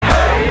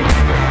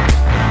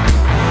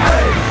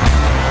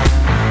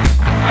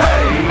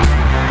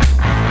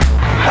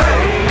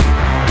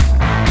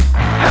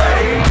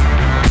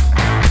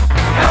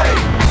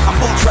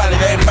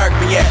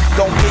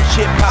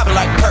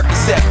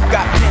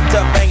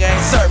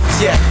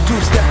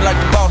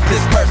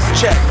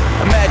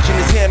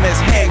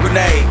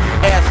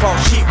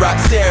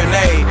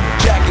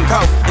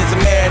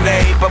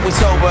but we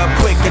sober up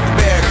quick at the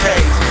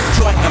barricades.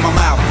 Joint in my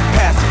mouth,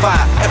 pacify.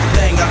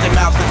 Everything out their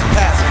mouth is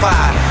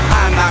pacified.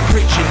 I'm not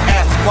preaching,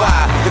 ask why.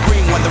 The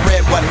green one, the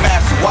red one,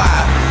 master why.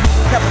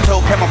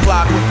 Capital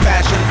camouflage with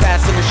fashion,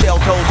 fasten the shell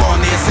toes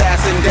on the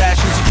assassin,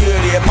 dashing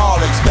security at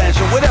mall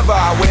expansion. Whatever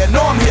I wear,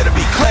 know I'm here to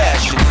be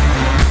clashing.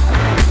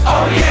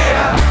 Oh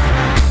yeah,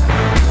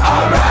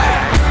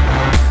 alright,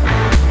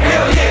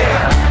 hell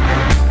yeah,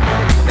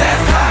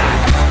 that's hot.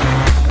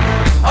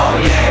 Oh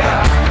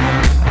yeah,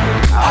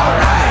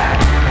 alright,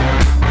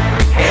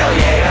 hell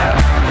yeah,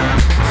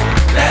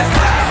 that's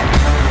hot.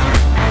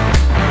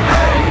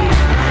 Hey,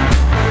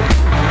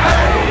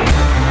 hey,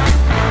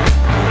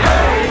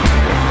 hey,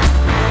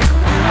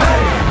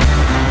 hey, hey,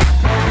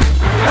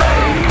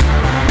 hey,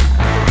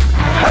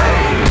 hey,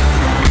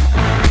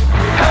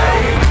 hey.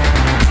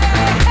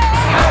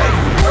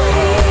 We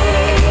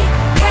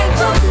came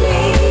to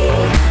bleed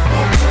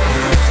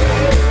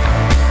electricity.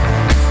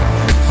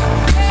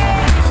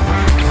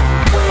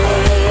 We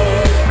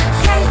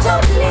came to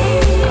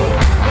bleed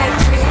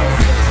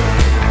electricity.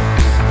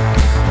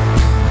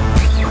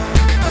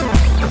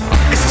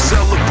 It's a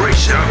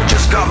celebration.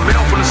 Just got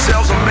mail from the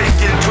cells I'm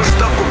making. Twist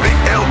up with big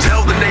L.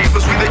 Tell the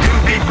neighbors we the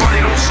MB party.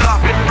 Don't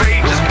stop it.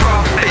 Rage is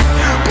profit.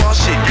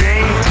 Bullshit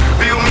games.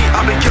 Feel me?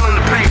 I've been killing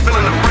the pain,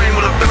 feeling the brain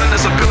with a feeling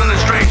that's appealing and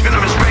strange.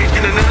 Venomous rage,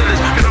 getting into this.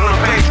 Get on the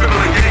page,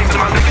 scribbling games.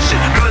 And my nigga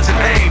shit, villains in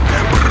aim.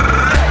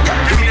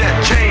 Give me that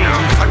change.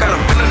 I got a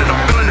feeling and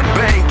I'm feeling it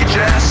bang. Get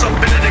your ass up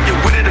in it and get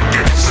with it or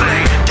get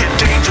slain. Get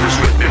dangerous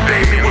with me,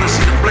 baby. Wanna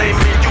see the flame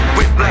in you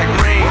with black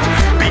range.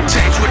 Beat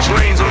tank, switch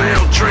lanes on the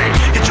L train.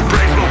 Get your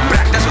brain blown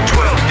back, that's a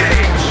 12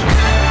 gauge.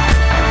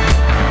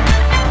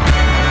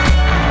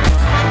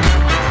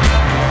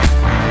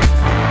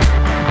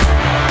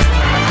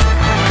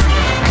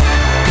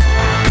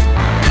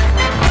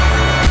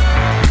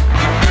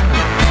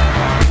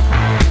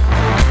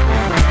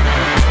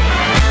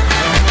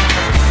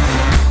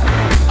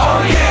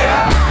 Oh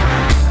yeah,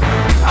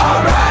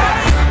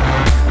 alright,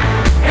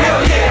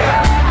 hell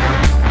yeah,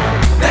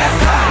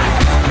 that's hot.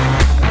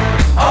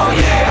 Oh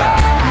yeah,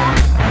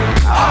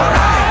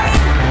 alright,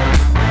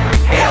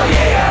 hell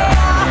yeah,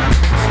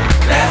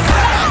 that's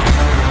hot.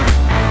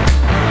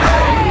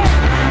 Hey,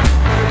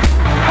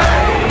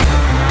 hey,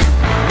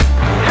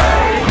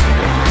 hey, hey,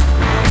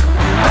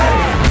 hey,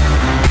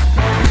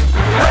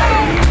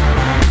 hey,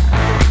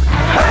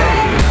 hey,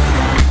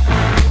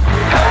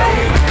 hey.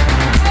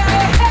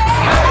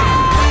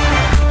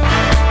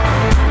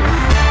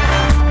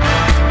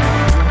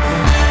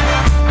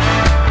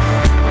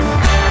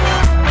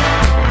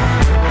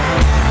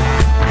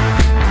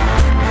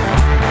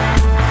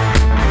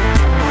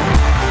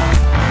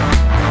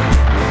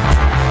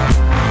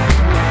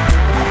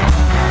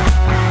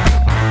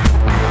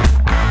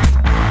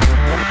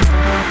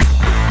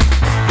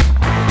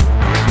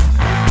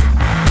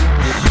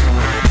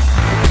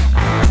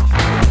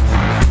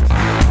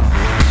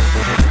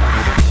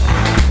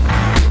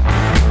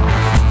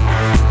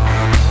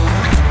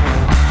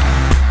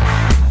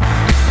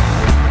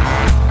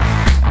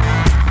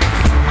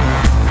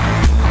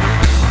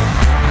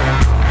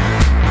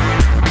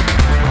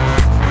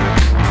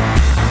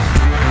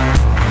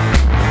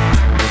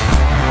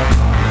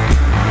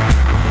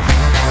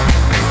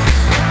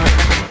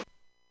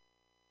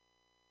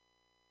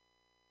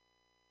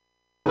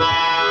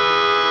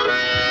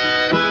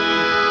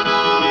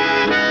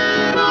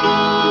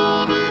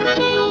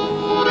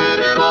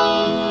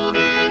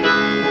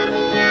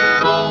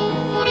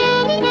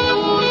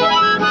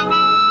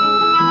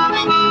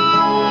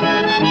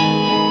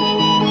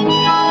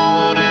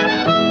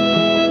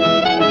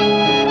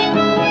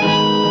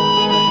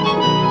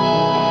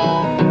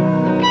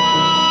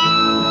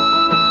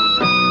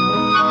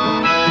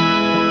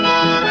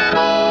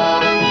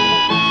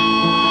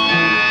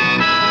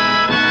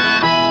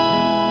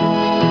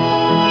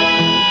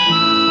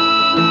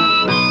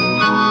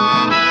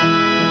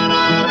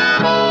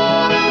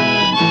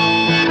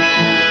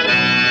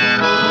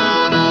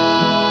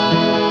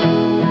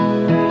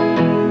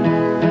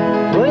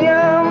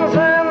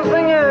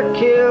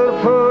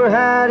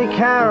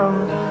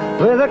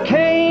 With a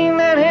cane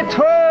that he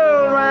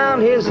twirled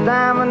round his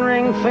diamond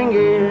ring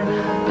finger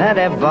at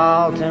a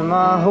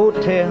Baltimore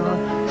hotel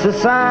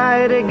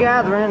society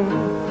gathering,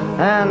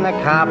 and the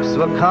cops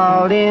were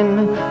called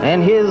in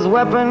and his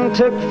weapon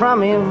took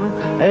from him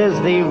as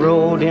they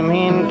rode him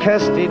in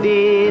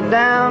custody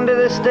down to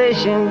the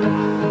station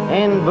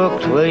and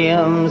booked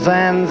Williams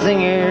and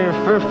Zinger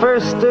for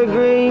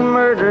first-degree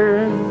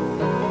murder.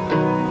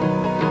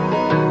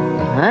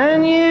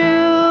 And you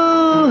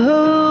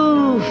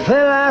who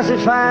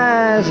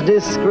philosophize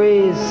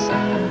disgrace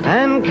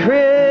and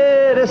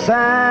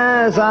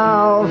criticize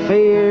all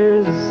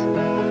fears,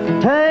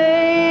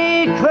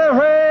 take the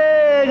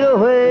rag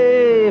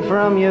away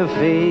from your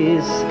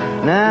face.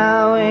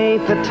 Now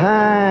ain't the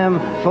time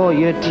for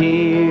your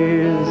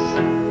tears.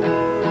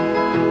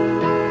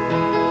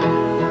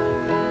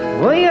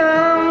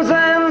 Williams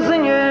and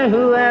Zinger,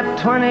 who at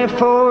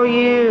 24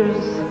 years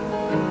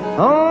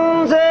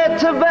owns a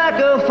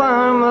tobacco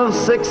farm of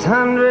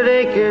 600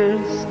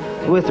 acres,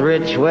 with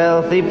rich,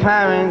 wealthy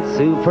parents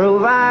who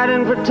provide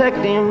and protect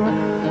him,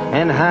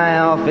 and high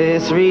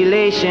office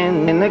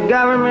relation in the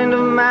government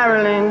of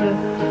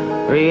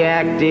Maryland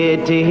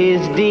reacted to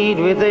his deed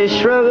with a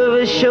shrug of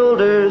his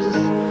shoulders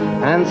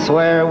and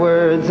swear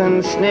words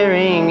and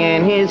sneering,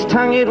 and his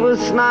tongue it was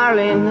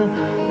snarling,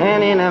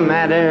 and in a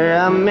matter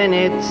of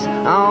minutes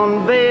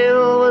on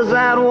bail was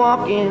out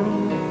walking.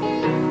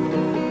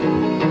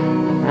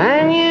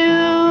 And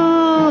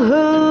you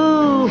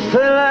who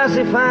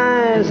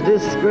philosophize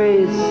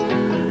disgrace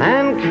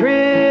and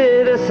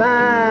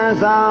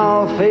criticize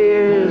all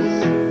fears,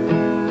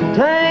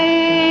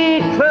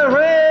 take the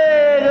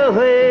rag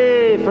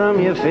away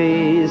from your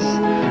face.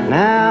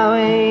 Now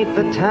ain't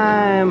the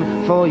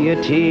time for your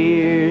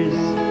tears.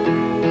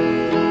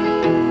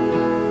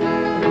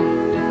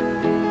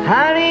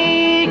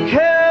 Hattie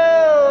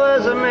Curl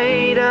was a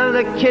maid of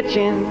the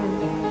kitchen.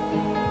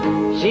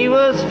 She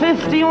was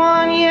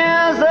 51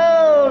 years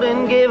old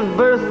and gave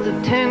birth to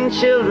 10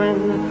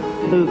 children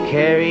who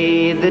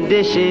carried the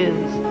dishes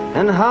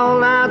and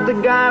hauled out the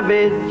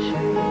garbage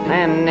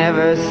and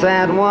never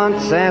sat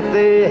once at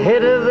the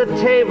head of the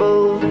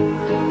table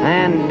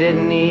and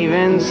didn't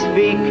even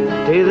speak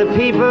to the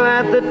people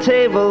at the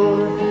table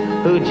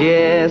who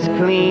just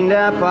cleaned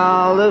up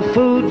all the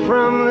food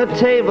from the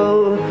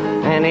table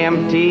and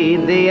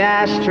emptied the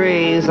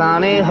ashtrays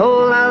on a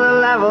whole other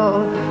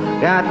level.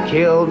 Got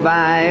killed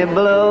by a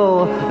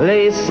blow,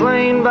 lay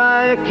slain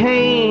by a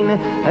cane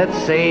that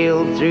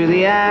sailed through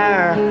the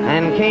air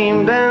and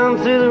came down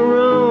through the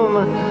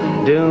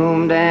room,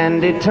 doomed and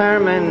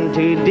determined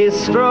to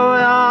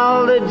destroy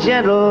all the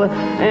gentle,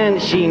 and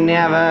she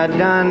never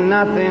done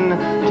nothing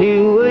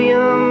to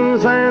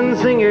Williams and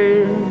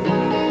Singer.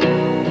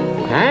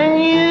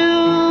 And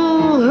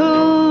you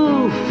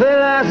who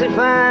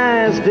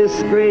philosophize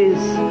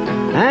disgrace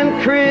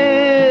and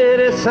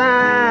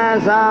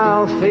criticize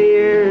all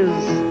fears,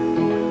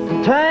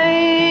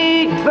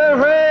 take the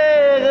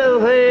rag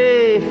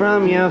away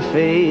from your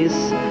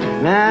face.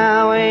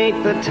 Now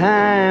ain't the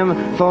time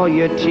for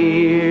your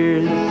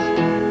tears.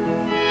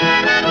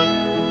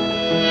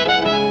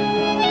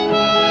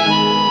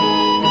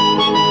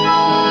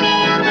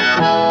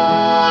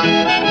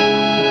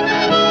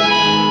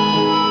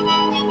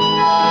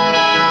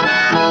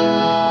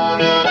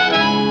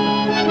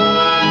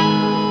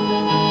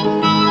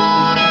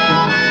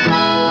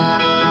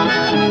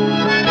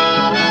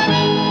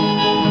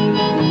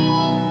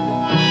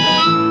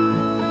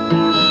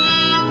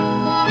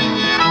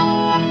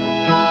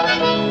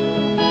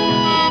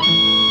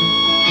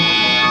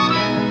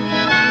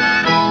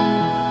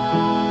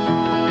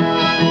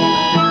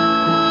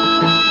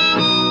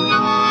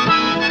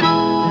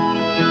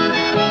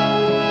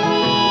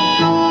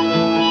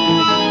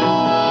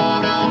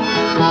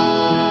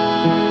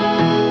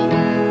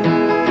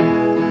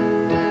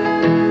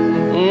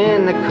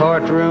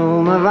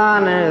 Courtroom of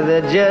honor,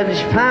 the judge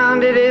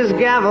pounded his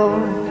gavel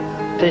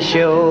to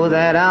show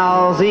that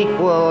all's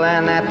equal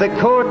and that the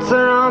courts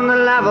are on the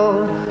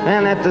level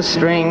and that the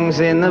strings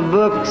in the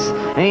books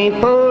ain't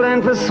pulled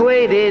and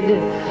persuaded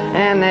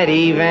and that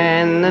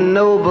even the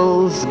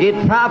nobles get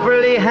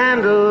properly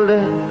handled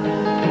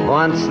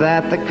once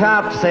that the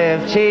cops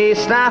have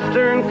chased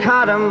after and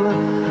caught 'em,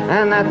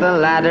 and that the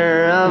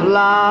ladder of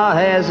law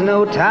has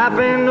no top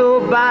and no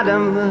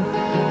bottom.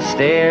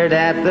 Stared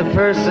at the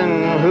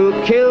person who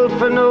killed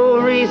for no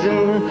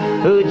reason,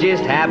 who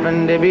just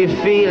happened to be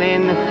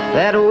feeling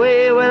that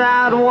way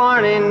without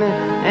warning,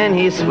 and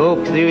he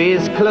spoke through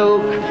his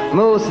cloak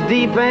most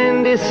deep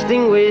and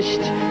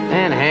distinguished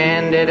and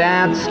handed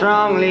out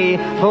strongly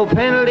for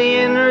penalty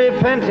and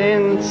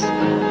repentance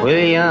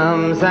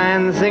Williams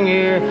and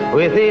Singer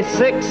with a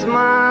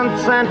 6-month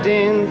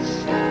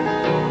sentence.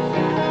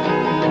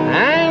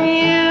 And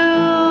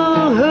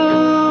you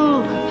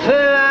who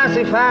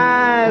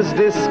philosophize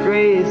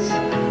disgrace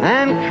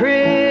and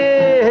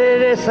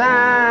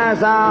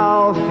criticize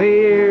all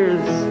fears,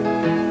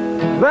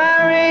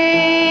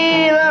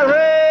 bury the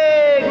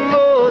rag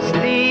most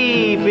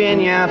deep in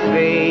your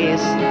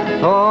face,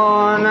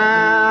 for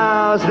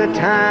now's the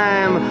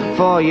time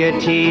for your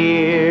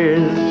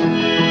tears.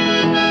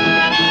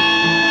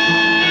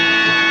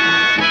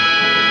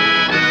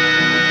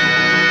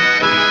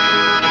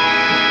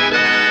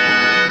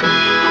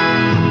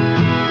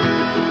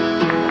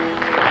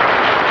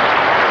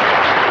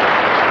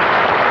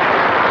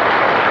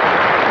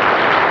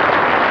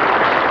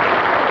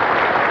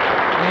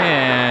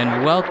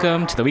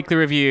 Welcome to the Weekly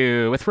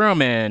Review with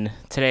Roman.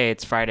 Today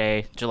it's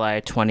Friday,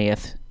 July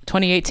 20th,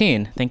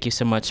 2018. Thank you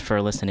so much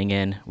for listening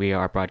in. We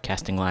are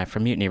broadcasting live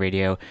from Mutiny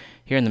Radio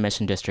here in the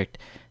Mission District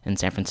in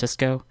San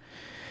Francisco.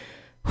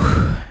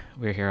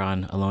 We're here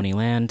on Ohlone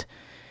land.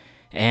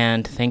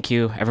 And thank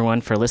you,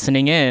 everyone, for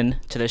listening in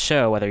to the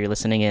show, whether you're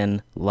listening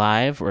in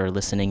live or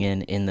listening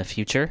in the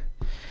future.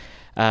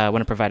 I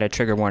want to provide a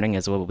trigger warning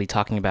as we'll be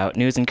talking about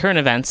news and current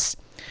events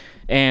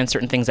and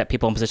certain things that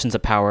people in positions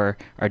of power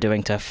are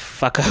doing to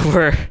fuck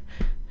over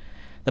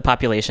the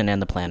population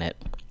and the planet.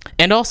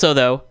 And also,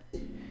 though,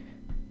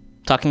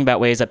 talking about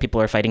ways that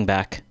people are fighting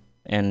back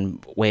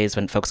and ways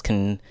when folks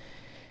can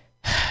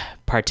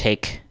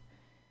partake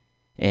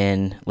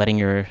in letting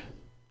your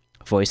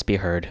voice be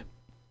heard.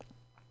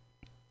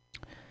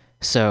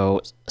 So,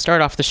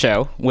 start off the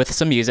show with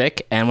some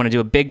music, and I want to do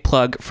a big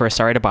plug for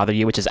Sorry to Bother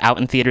You, which is out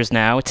in theaters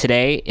now.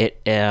 Today,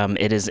 it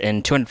is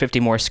in 250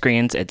 more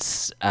screens.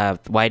 It's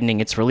widening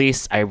its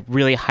release. I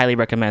really highly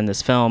recommend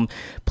this film.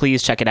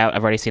 Please check it out.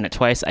 I've already seen it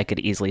twice. I could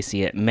easily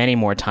see it many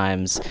more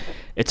times.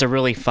 It's a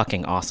really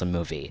fucking awesome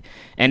movie.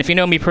 And if you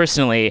know me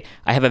personally,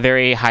 I have a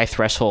very high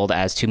threshold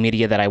as to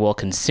media that I will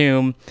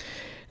consume.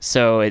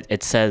 So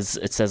it says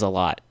a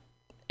lot.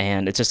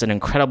 And it's just an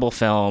incredible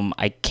film.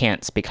 I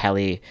can't speak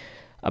highly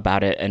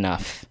about it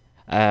enough.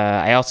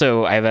 I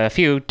have a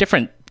few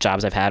different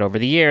jobs I've had over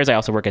the years. I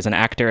also work as an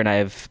actor, and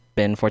I've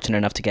been fortunate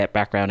enough to get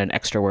background and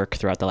extra work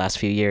throughout the last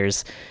few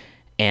years.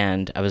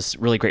 And I was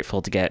really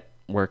grateful to get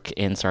work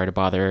in Sorry to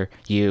Bother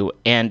You.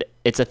 And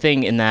it's a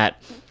thing in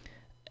that,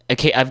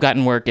 okay, I've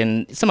gotten work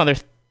in some other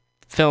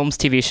films,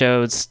 TV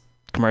shows,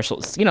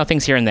 commercials,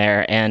 things here and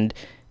there. And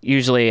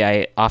usually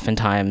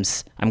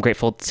I'm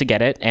grateful to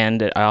get it,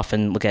 and I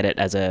often look at it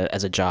as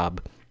a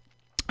job.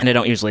 And I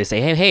don't usually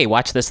say, hey,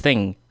 watch this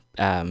thing.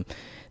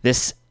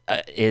 This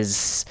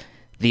is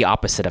the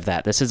opposite of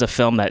that. This is a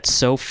film that's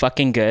so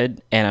fucking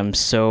good, and I'm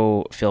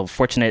feel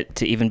fortunate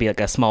to even be like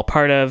a small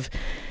part of.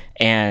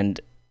 And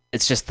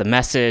it's just the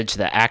message,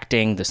 the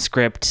acting, the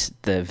script,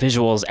 the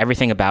visuals,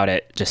 everything about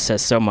it just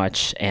says so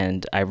much.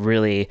 And I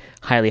really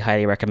highly,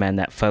 highly recommend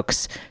that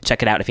folks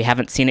check it out. If you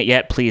haven't seen it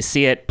yet, please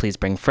see it. Please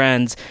bring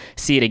friends.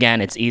 See it again.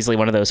 It's easily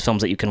one of those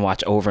films that you can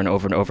watch over and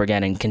over and over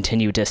again and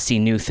continue to see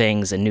new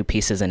things and new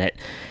pieces in it.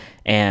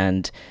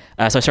 And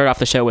so I started off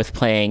the show with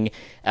playing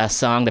a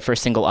song, the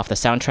first single off the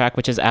soundtrack,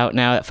 which is out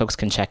now, that folks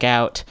can check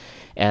out,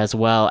 as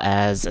well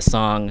as a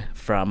song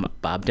from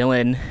Bob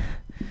Dylan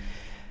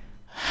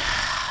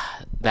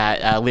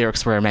that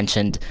lyrics were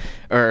mentioned,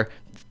 or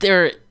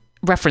they're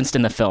referenced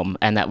in the film,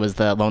 and that was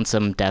The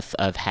Lonesome Death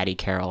of Hattie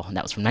Carroll, and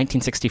that was from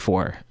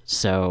 1964.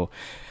 So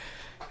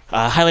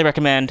highly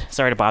recommend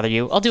Sorry to Bother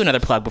You. I'll do another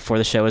plug before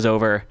the show is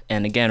over,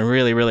 and again,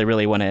 really, really,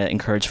 really want to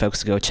encourage folks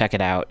to go check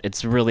it out.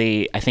 It's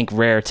really, I think,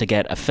 rare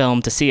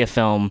to see a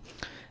film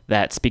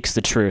that speaks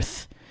the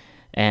truth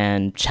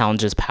and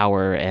challenges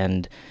power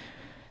and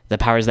the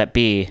powers that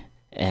be,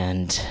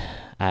 and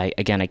I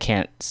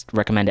can't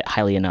recommend it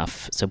highly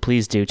enough. So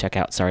please do check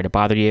out Sorry to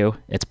Bother You.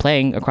 It's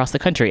playing across the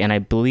country, and I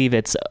believe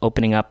it's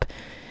opening up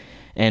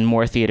in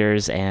more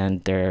theaters,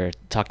 and they're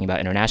talking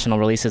about international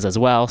releases as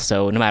well.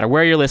 So no matter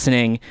where you're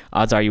listening,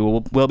 odds are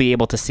you will be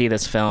able to see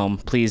this film.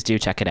 Please do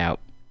check it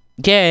out.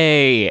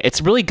 Yay! It's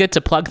really good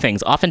to plug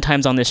things.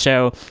 Oftentimes on this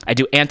show, I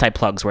do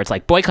anti-plugs where it's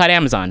like, boycott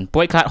Amazon,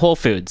 boycott Whole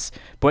Foods,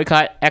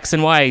 boycott X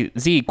and Y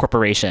Z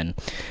Corporation.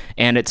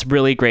 And it's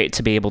really great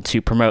to be able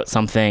to promote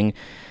something,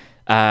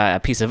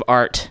 a piece of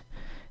art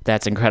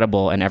that's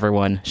incredible and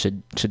everyone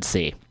should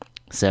see.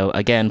 So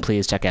again,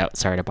 please check out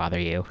Sorry to Bother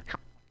You.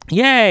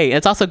 Yay!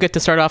 It's also good to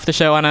start off the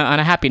show on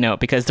a happy note,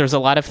 because there's a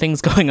lot of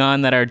things going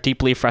on that are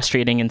deeply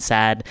frustrating and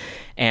sad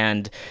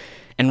and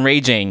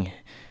enraging.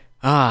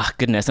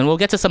 Goodness. And we'll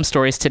get to some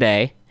stories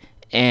today,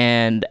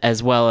 and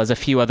as well as a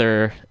few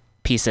other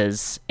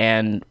pieces.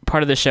 And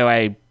part of the show,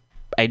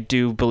 I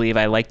do believe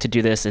I like to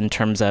do this in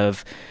terms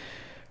of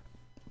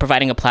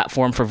providing a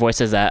platform for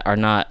voices that are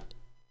not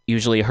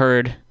usually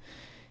heard,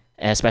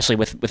 especially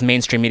with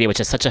mainstream media, which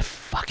is such a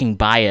fucking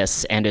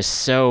bias and is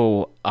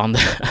so on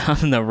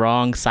the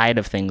wrong side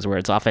of things, where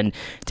it's often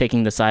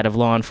taking the side of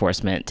law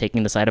enforcement,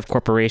 taking the side of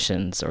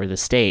corporations or the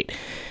state.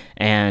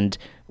 And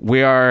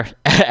we are,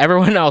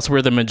 everyone else,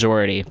 we're the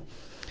majority.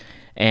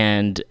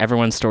 And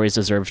everyone's stories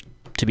deserve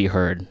to be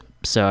heard.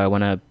 So I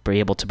want to be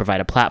able to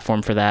provide a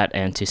platform for that,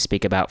 and to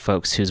speak about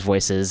folks whose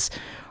voices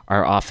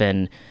are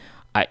often,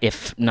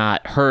 if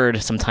not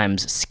heard,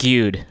 sometimes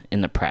skewed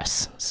in the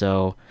press.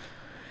 So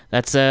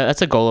that's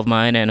a goal of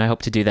mine, and I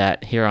hope to do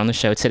that here on the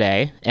show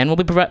today. And we'll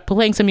be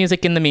playing some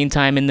music in the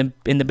meantime, in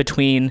the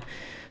between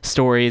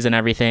stories and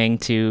everything,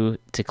 to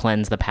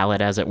cleanse the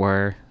palate, as it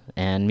were.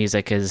 And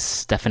music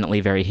is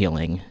definitely very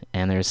healing,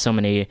 and there's so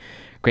many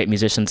great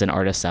musicians and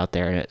artists out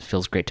there, and it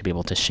feels great to be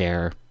able to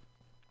share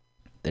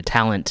the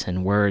talent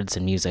and words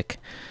and music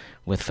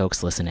with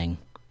folks listening.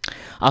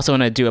 Also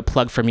want to do a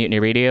plug for Mutiny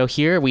Radio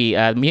here.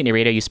 Mutiny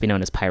Radio used to be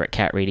known as Pirate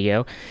Cat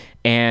Radio,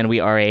 and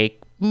we are a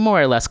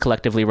more or less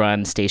collectively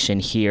run station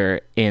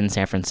here in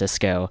San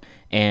Francisco,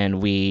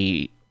 and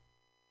we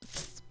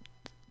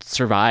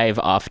survive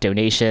off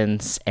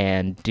donations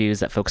and dues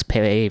that folks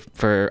pay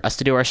for us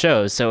to do our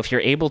shows. So if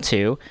you're able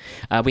to,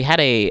 we had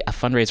a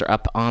fundraiser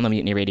up on the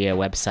Mutiny Radio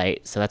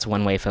website, so that's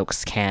one way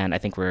folks can. I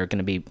think we're going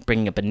to be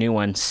bringing up a new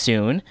one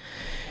soon.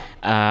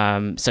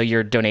 So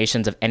your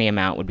donations of any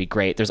amount would be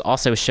great. There's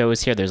also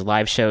shows here. There's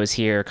live shows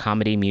here,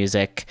 comedy,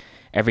 music,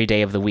 every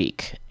day of the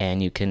week,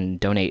 and you can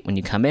donate when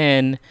you come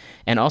in.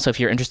 And also, if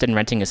you're interested in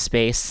renting a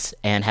space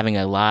and having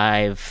a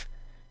live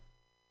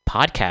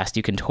podcast,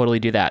 you can totally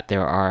do that.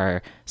 There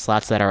are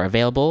slots that are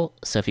available.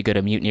 So if you go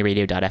to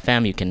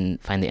mutinyradio.fm, you can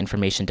find the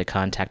information to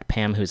contact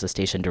Pam, who's the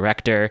station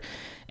director,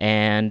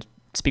 and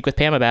speak with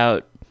Pam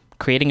about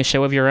creating a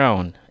show of your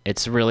own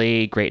It's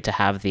really great to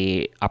have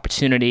the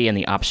opportunity and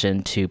the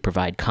option to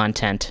provide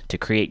content, to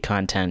create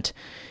content,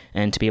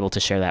 and to be able to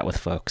share that with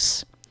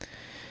folks.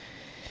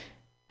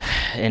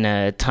 In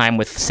a time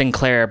with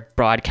Sinclair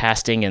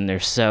broadcasting and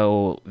there's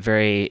so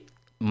very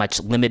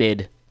much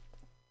limited,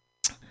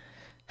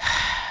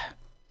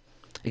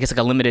 I guess like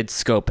a limited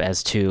scope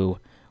as to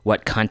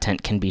what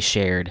content can be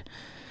shared,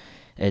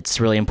 it's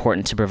really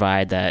important to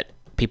provide that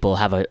people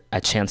have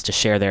a chance to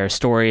share their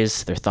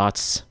stories, their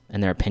thoughts,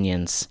 and their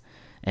opinions,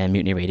 and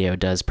Mutiny Radio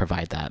does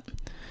provide that.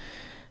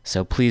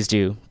 So please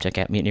do check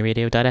out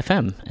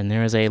MutinyRadio.fm, and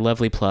there is a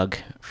lovely plug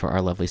for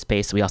our lovely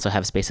space. We also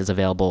have spaces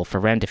available for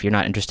rent. If you're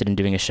not interested in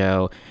doing a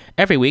show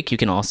every week, you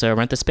can also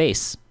rent the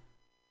space.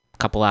 A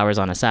couple hours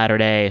on a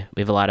Saturday.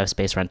 We have a lot of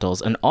space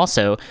rentals. And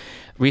also,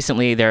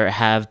 recently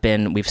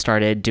we've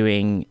started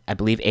doing, I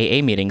believe,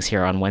 AA meetings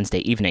here on Wednesday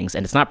evenings,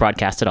 and it's not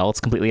broadcast at all.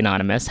 It's completely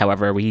anonymous.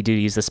 However, we do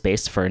use the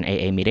space for an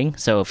AA meeting.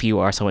 So if you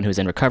are someone who's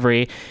in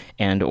recovery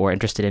and or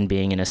interested in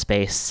being in a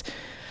space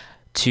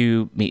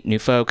to meet new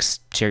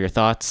folks, share your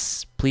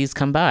thoughts, please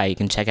come by. You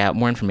can check out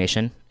more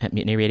information at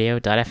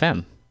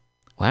MutinyRadio.fm.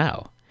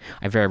 Wow.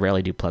 I very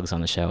rarely do plugs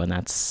on the show,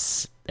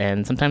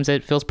 and sometimes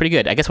it feels pretty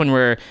good. I guess when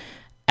we're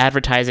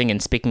advertising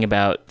and speaking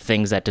about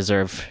things that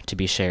deserve to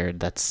be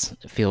shared,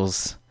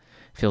 feels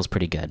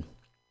pretty good.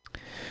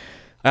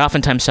 I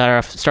oftentimes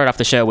start off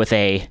the show with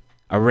a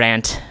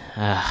rant.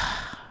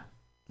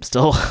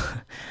 Still,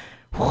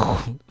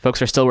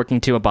 folks are still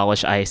working to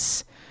abolish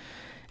ICE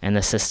and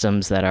the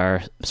systems that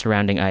are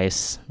surrounding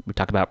ICE. We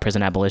talk about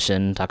prison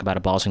abolition, talk about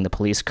abolishing the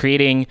police,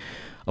 creating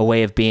a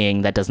way of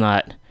being that does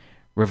not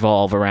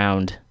revolve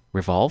around...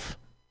 Revolve?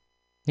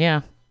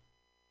 Yeah.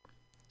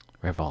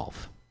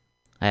 Revolve.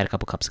 I had a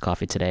couple cups of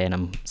coffee today, and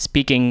I'm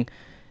speaking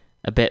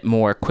a bit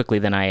more quickly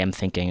than I am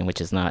thinking,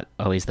 which is not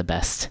always the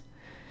best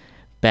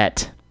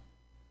bet.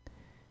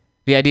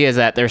 The idea is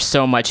that there's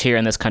so much here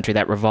in this country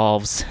that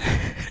revolves.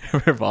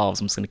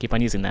 Revolves. I'm just going to keep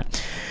on using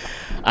that.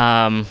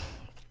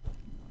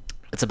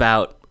 It's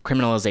about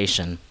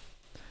criminalization,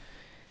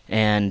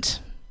 and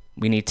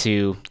we need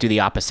to do the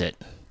opposite.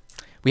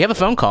 We have a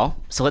phone call,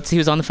 so let's see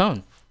who's on the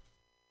phone.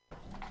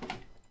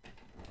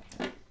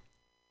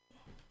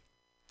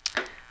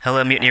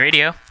 Hello, Mutiny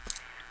Radio.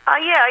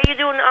 Yeah, are you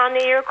doing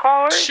on-the-air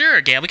caller?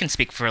 Sure, Gail, we can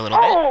speak for a little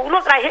bit. Oh,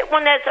 look, I hit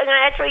one that's going to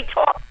actually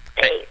talk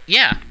to me.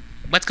 Yeah.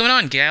 What's going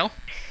on, Gail?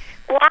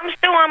 Well, I'm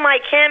still on my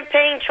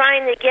campaign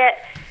trying to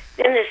get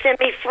them to send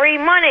me free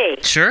money.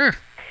 Sure.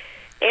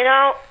 You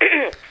know,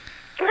 I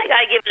got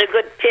to give it a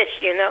good pitch,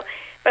 you know.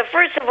 But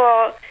first of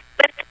all,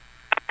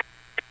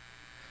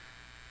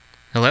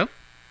 Hello?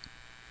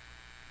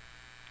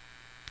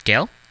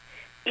 Gail?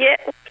 Yeah,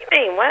 what do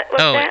you mean? What's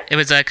that? It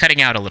was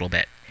cutting out a little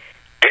bit.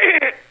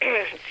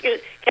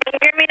 Excuse, can you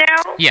hear me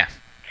now? Yeah.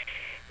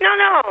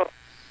 No.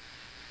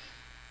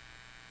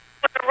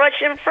 A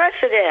Russian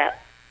president.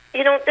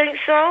 You don't think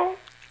so?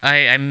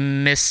 I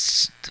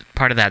missed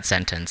part of that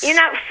sentence. You're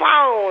not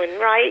following,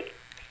 right?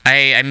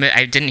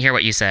 I didn't hear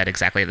what you said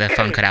exactly. The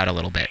phone cut out a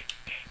little bit.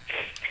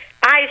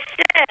 I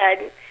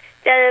said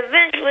that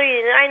eventually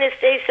the United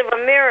States of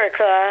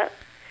America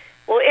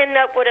will end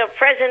up with a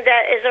president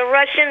that is a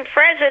Russian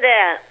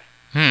president.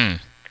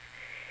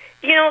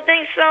 You don't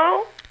think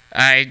so?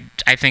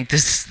 I think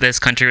this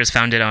country was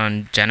founded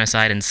on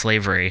genocide and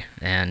slavery,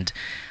 and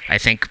I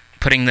think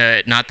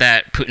not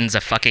that Putin's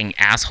a fucking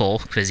asshole,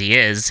 because he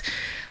is.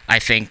 I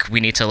think we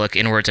need to look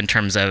inwards in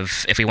terms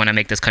of, if we want to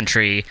make this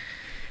country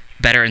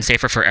better and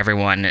safer for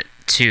everyone,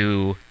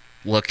 to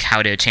look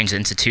how to change the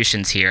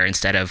institutions here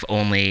instead of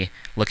only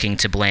looking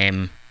to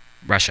blame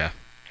Russia.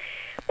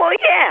 Well,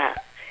 yeah,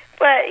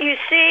 but you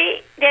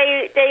see,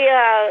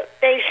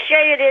 they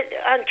shaded it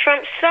on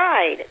Trump's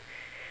side,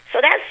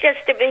 so that's just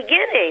the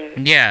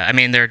beginning. Yeah, I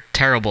mean, they're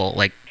terrible.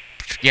 Like,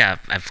 yeah,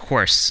 of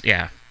course,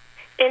 yeah.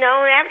 You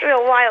know, after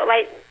a while,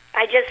 like,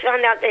 I just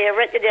found out they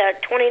arrested a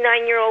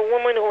 29-year-old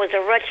woman who was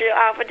a Russian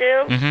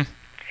operative. Mm-hmm.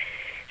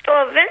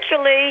 So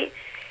eventually,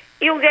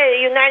 you'll get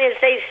a United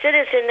States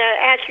citizen that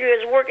actually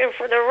is working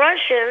for the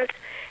Russians,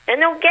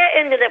 and they'll get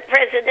into the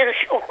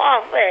presidential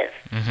office.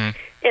 Mm-hmm.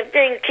 If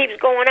things keeps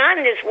going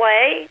on this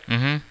way.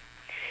 Mm-hmm.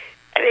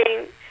 I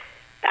mean,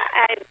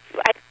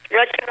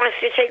 Russia wants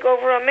to take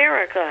over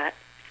America.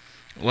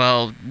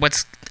 Well,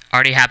 what's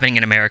already happening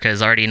in America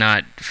is already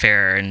not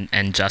fair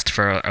and just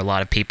for a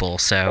lot of people,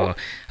 so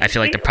I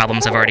feel like the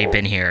problems have already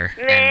been here.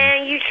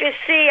 Man, you should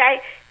see,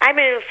 I've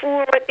been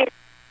fooling with these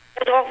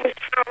office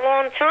for a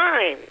long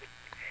time.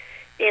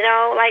 You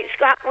know, like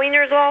Scott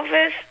Wiener's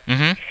office.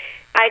 Mm-hmm.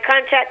 I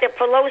contacted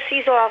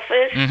Pelosi's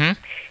office, Mm-hmm.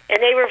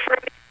 and they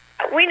referred me to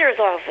Scott Wiener's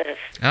office.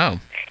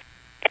 Oh.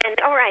 And,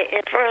 all right,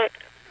 and for,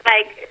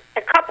 like,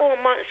 a couple of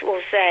months,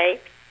 we'll say,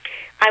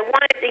 I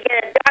wanted to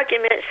get a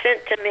document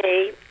sent to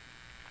me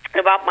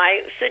about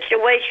my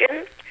situation,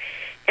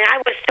 and I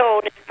was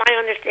told, my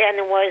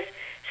understanding was,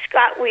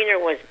 Scott Wiener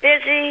was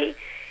busy,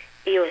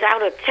 he was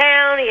out of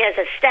town, he has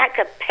a stack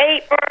of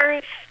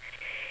papers,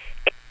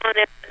 and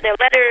the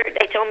letter,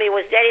 they told me,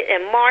 was dated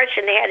in March,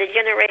 and they had to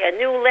generate a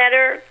new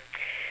letter.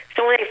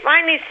 So when they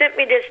finally sent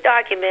me this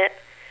document,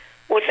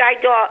 which I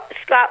thought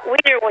Scott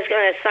Wiener was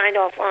going to sign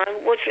off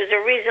on, which was the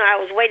reason I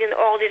was waiting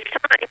all this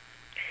time.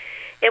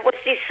 It was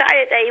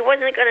decided that he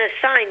wasn't going to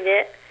sign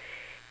it,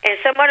 and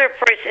some other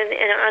person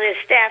on his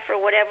staff or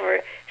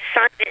whatever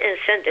signed it and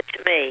sent it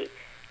to me,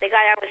 the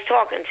guy I was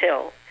talking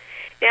to.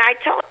 And I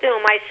talked to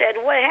him. I said,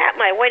 what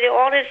happened? I waited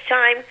all this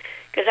time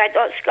because I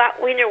thought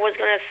Scott Wiener was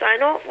going to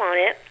sign off on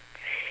it.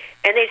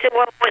 And they said,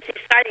 well, it was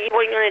decided he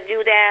wasn't going to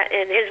do that,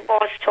 and his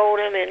boss told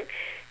him. And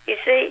you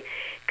see,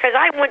 because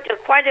I went to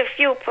quite a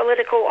few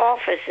political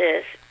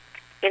offices,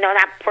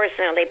 not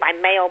personally, by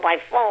mail, by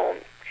phone.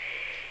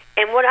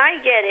 And what I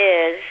get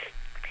is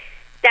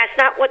that's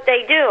not what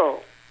they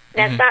do.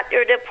 That's not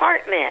their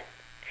department,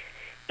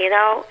 And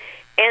I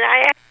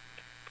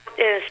asked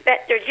the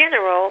Inspector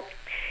General,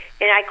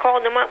 and I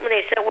called them up, and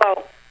they said,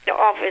 well, the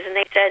office, and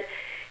they said,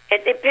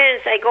 it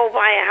depends. They go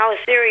by how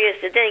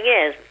serious the thing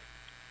is.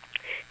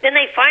 Then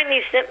they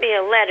finally sent me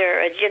a letter,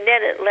 a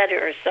genetic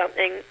letter or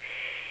something,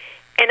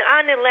 and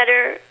on the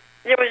letter,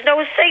 there was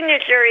no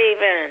signature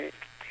even.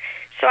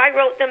 So I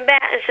wrote them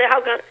back and said,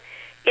 how come,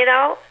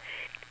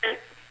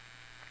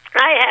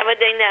 I have a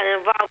thing that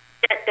involves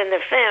death in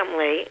the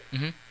family,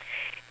 and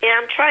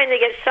I'm trying to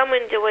get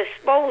someone to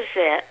expose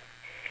it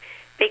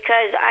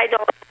because I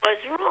don't know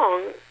what's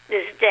wrong,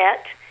 this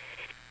debt.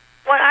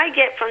 What I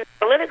get from the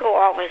political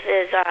office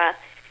is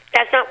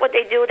that's not what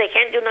they do. They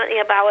can't do nothing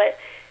about it.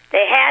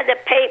 They had the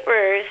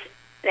papers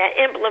that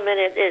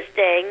implemented this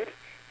thing,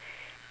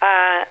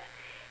 and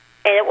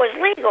it was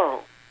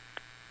legal.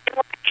 And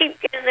when I keep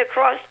getting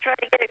across, trying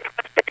to get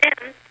across to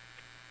them,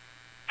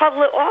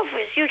 public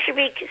office, you should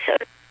be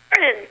concerned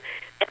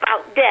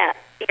about debt.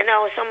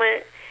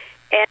 Someone,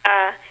 and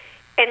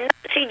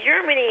Nazi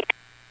Germany.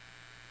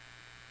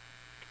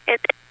 And,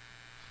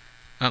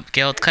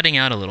 Gail, it's cutting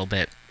out a little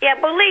bit. Yeah,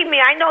 believe me,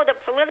 I know the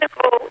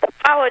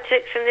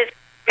politics in this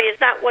country is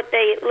not what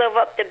they live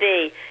up to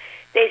be.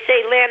 They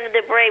say land of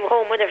the brave,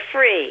 home of the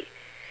free.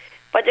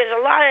 But there's a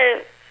lot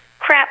of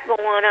crap going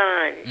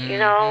on,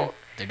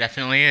 There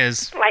definitely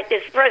is. Like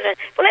this president.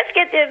 But let's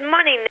get this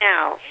money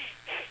now.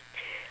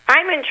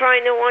 I've been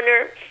trying to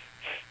wonder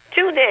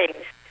two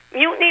things.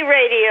 Mutiny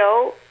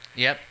Radio.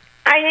 Yep.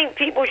 I think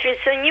people should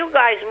send you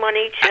guys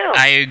money too.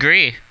 I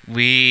agree.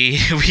 We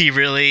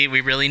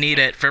really need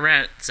it for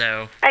rent.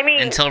 So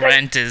until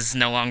rent is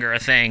no longer a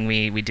thing,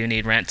 we do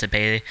need rent to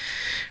pay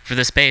for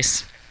the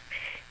space.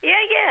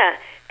 Yeah.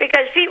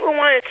 Because people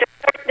want to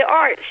support the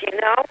arts, and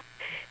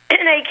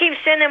they keep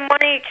sending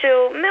money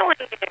to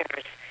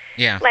millionaires.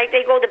 Yeah. Like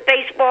they go to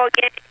baseball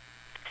games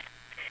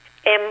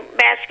and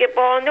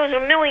basketball, and those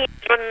are millions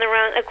running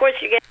around. Of course,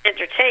 you get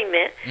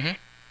entertainment.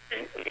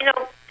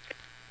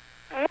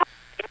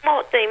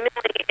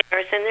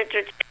 Multi-millionaires and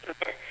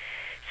entertainment.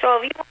 So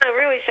if you want to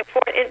really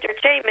support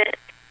entertainment,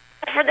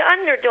 for the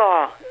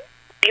underdog.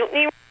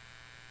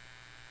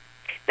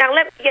 Now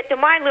let me get to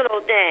my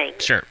little thing.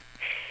 Sure.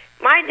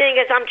 My thing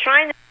is I'm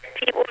trying to get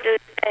people to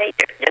say,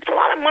 there's a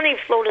lot of money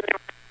floating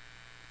around.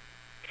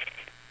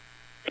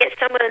 Get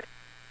some of the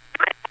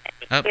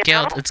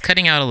Gail, it's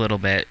cutting out a little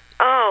bit.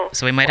 Oh.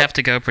 So we might have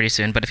to go pretty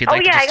soon, but if you'd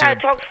like to I just gotta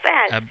talk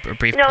fast. a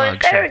brief plug,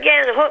 instead sure. of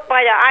getting hooked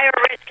by the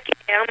IRS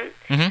scam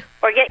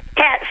or get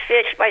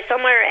catfished by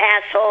some other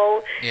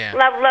asshole,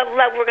 love,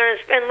 we're gonna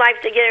spend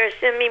life together,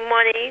 send me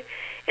money,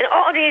 and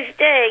all these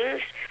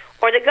things,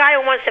 or the guy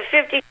who wants a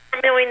 $54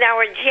 million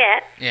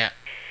jet. Yeah.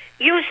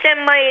 You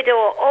send money to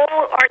an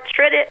old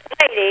arthritic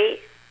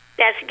lady,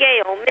 that's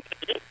Gail, me,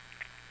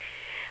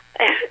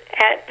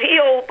 at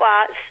P.O.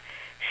 Box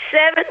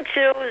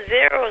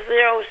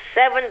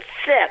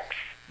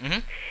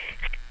 7200076,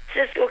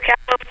 Cisco,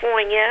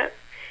 California,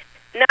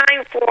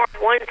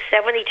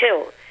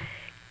 94172.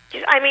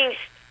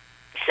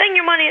 Send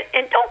your money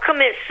and don't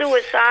commit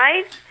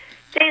suicide.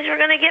 Things are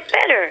going to get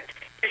better.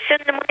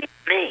 Send the money to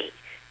me.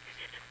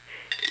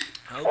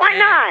 Okay. Why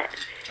not?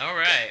 All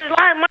right. There's a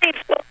lot of money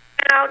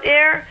floating out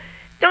there.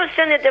 Don't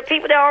send it to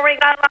people that already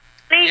got a lot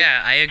of money.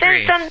 Yeah, I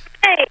agree. Send some to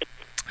me.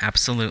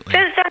 Absolutely.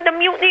 Send some to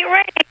Mutiny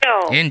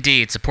Radio.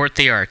 Indeed. Support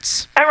the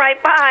arts. All right,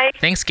 bye.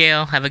 Thanks,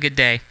 Gail. Have a good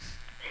day.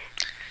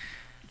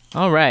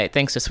 All right.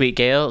 Thanks to Sweet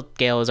Gail.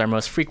 Gail is our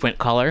most frequent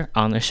caller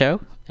on the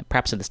show,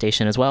 perhaps at the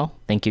station as well.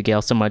 Thank you,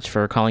 Gail, so much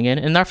for calling in.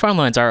 And our phone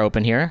lines are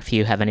open here. If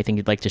you have anything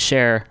you'd like to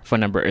share, phone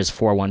number is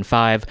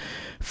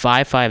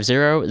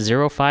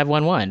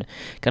 415-550-0511.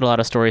 Got a lot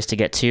of stories to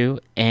get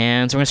to.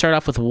 And so we're going to start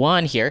off with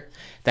one here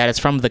that is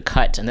from The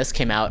Cut. And this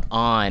came out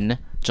on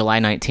July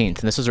 19th.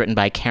 And this was written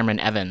by Cameron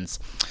Evans.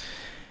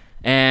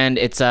 And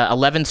it's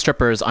 11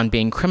 strippers on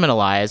being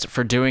criminalized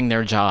for doing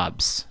their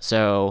jobs.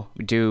 So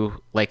we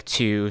do like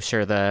to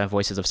share the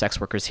voices of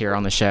sex workers here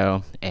on the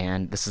show.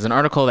 And this is an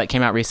article that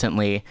came out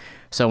recently.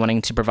 So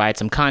wanting to provide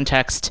some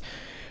context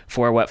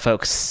for what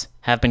folks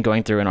have been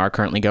going through and are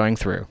currently going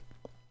through.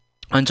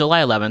 On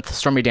July 11th,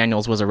 Stormy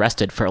Daniels was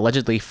arrested for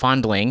allegedly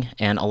fondling,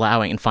 and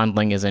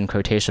fondling is in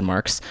quotation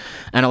marks,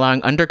 and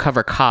allowing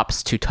undercover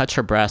cops to touch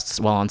her breasts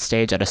while on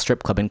stage at a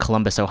strip club in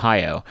Columbus,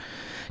 Ohio.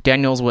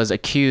 Daniels was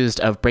accused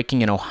of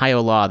breaking an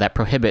Ohio law that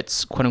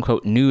prohibits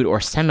quote-unquote nude or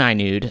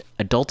semi-nude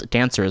adult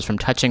dancers from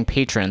touching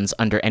patrons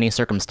under any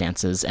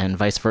circumstances, and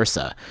vice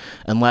versa,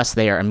 unless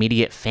they are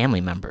immediate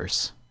family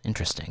members.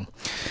 Interesting.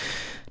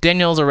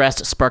 Daniels'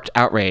 arrest sparked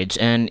outrage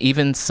and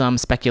even some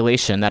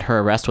speculation that her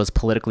arrest was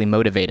politically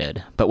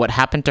motivated. But what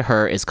happened to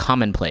her is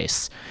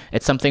commonplace.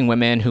 It's something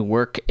women who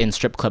work in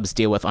strip clubs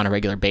deal with on a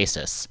regular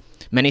basis.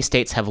 Many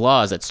states have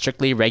laws that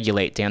strictly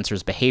regulate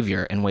dancers'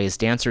 behavior in ways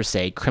dancers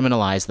say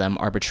criminalize them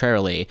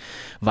arbitrarily,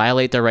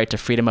 violate their right to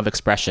freedom of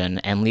expression,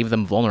 and leave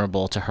them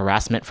vulnerable to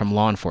harassment from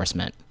law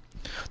enforcement.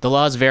 The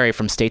laws vary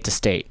from state to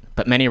state,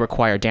 but many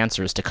require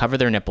dancers to cover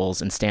their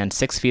nipples and stand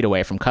 6 feet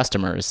away from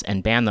customers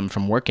and ban them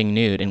from working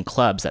nude in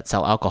clubs that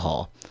sell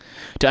alcohol.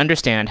 To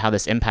understand how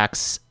this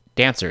impacts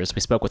dancers,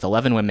 we spoke with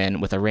 11 women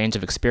with a range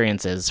of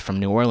experiences from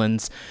New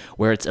Orleans,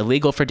 where it's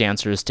illegal for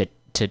dancers to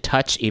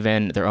touch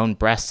even their own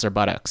breasts or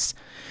buttocks;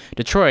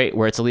 Detroit,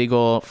 where it's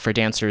illegal for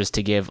dancers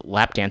to give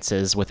lap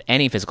dances with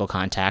any physical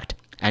contact;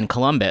 and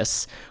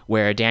Columbus,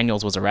 where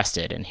Daniels was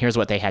arrested. And here's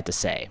what they had to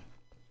say.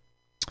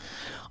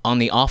 On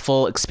the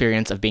awful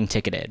experience of being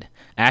ticketed,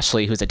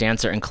 Ashley, who's a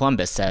dancer in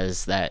Columbus,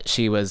 says that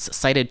she was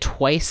cited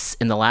twice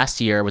in the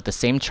last year with the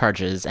same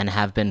charges and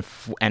has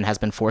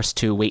been forced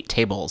to wait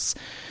tables.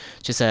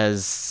 She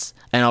says,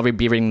 and I'll be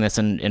reading this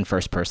in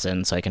first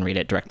person so I can read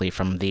it directly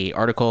from the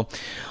article.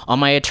 All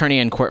my attorney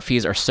and court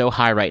fees are so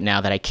high right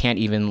now that I can't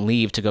even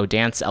leave to go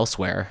dance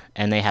elsewhere,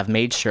 and they have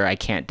made sure I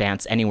can't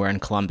dance anywhere in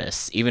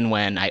Columbus, even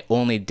when I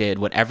only did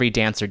what every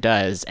dancer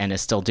does and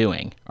is still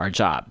doing, our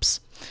jobs.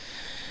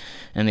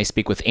 And they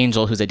speak with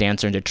Angel, who's a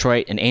dancer in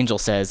Detroit, and Angel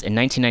says, in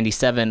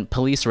 1997,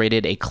 police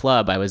raided a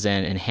club I was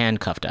in and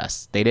handcuffed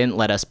us. They didn't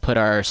let us put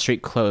our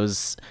street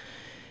clothes...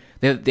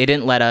 They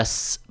didn't let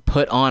us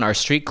put on our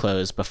street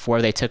clothes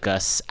before they took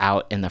us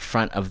out in the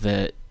front of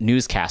the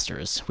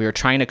newscasters. We were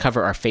trying to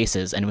cover our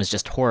faces, and it was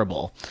just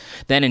horrible.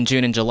 Then in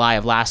June and July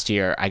of last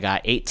year, I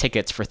got 8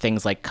 tickets for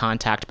things like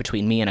contact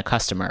between me and a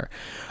customer.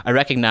 I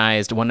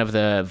recognized one of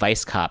the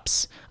vice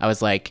cops. I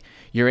was like,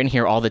 you're in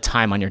here all the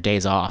time on your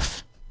days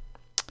off.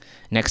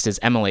 Next is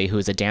Emily, who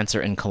is a dancer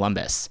in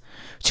Columbus.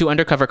 2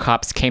 undercover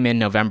cops came in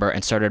November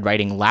and started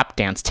writing lap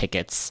dance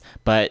tickets,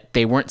 but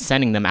they weren't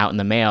sending them out in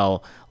the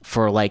mail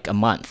for like a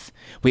month.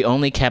 We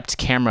only kept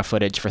camera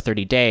footage for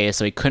 30 days,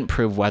 so we couldn't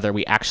prove whether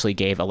we actually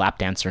gave a lap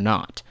dance or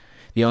not.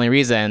 The only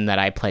reason that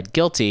I pled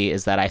guilty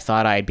is that I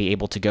thought I'd be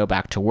able to go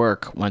back to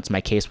work once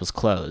my case was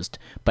closed,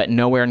 but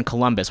nowhere in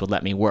Columbus would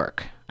let me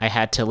work. I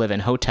had to live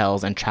in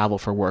hotels and travel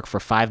for work for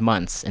 5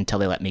 months until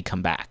they let me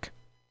come back.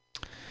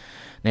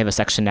 They have a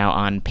section now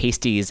on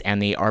pasties and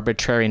the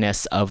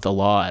arbitrariness of the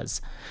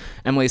laws.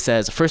 Emily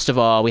says, first of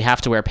all, we have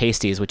to wear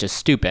pasties, which is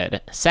stupid.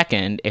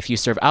 Second, if you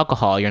serve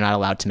alcohol, you're not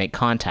allowed to make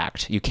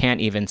contact. You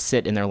can't even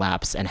sit in their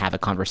laps and have a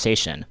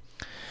conversation.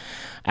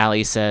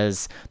 Allie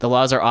says, the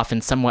laws are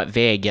often somewhat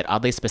vague yet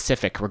oddly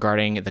specific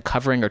regarding the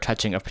covering or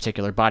touching of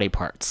particular body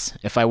parts.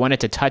 If I wanted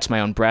to touch my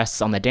own breasts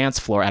on the dance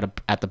floor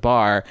at a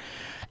bar,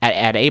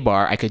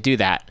 I could do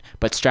that,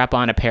 but strap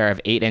on a pair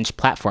of 8-inch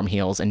platform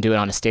heels and do it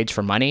on a stage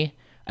for money?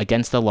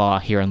 Against the law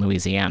here in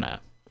Louisiana.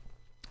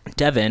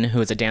 Devin, who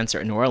is a dancer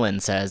in New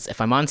Orleans, says,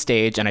 if I'm on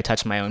stage and I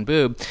touch my own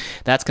boob,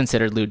 that's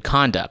considered lewd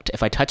conduct.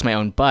 If I touch my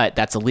own butt,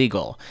 that's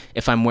illegal.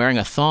 If I'm wearing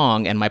a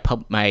thong and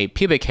my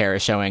pubic hair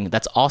is showing,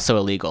 that's also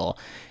illegal.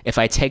 If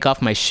I take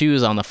off my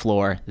shoes on the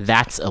floor,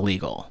 that's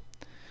illegal.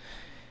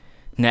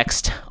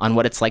 Next, on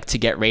what it's like to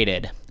get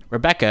raided.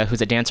 Rebecca,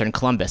 who's a dancer in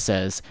Columbus,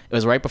 says, it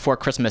was right before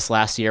Christmas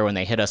last year when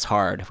they hit us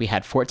hard. We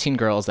had 14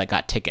 girls that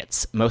got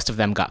tickets. Most of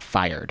them got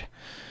fired.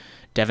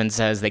 Devin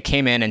says they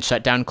came in and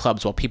shut down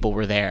clubs while people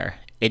were there.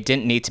 It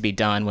didn't need to be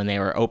done when they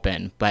were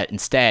open, but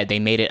instead they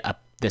made it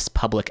this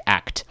public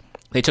act.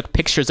 They took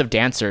pictures of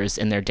dancers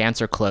in their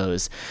dancer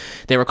clothes.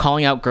 They were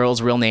calling out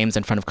girls' real names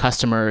in front of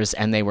customers,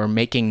 and they were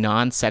making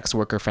non-sex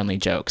worker-friendly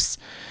jokes.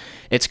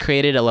 It's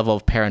created a level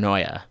of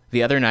paranoia.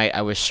 The other night,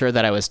 I was sure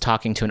that I was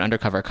talking to an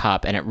undercover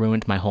cop, and it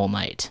ruined my whole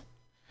night.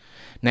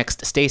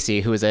 Next,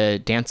 Stacy, who is a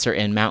dancer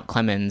in Mount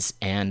Clemens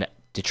and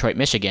Detroit,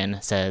 Michigan,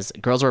 says,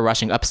 girls were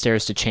rushing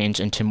upstairs to change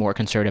into more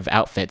conservative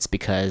outfits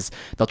because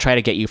they'll try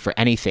to get you for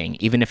anything,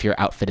 even if your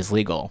outfit is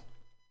legal.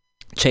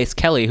 Chase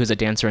Kelly, who's a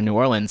dancer in New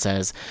Orleans,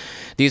 says,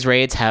 these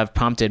raids have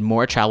prompted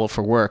more travel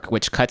for work,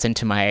 which cuts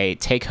into my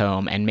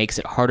take-home and makes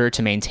it harder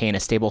to maintain a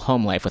stable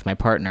home life with my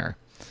partner.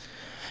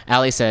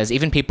 Allie says,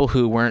 even people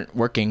who weren't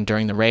working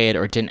during the raid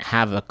or didn't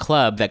have a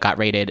club that got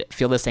raided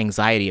feel this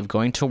anxiety of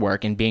going to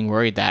work and being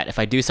worried that if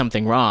I do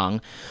something wrong,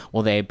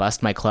 will they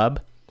bust my club?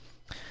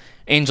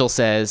 Angel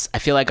says, I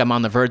feel like I'm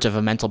on the verge of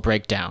a mental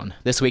breakdown.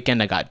 This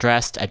weekend I got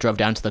dressed, I drove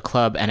down to the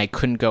club, and I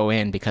couldn't go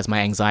in because my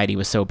anxiety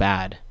was so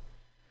bad.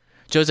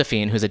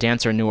 Josephine, who's a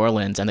dancer in New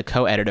Orleans and the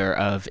co-editor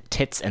of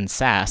Tits and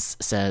Sass,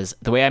 says,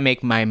 the way I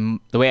make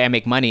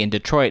money in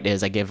Detroit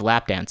is I give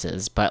lap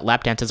dances, but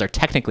lap dances are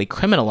technically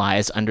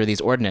criminalized under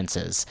these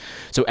ordinances.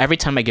 So every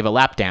time I give a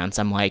lap dance,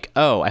 I'm like,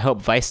 oh, I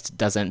hope Vice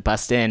doesn't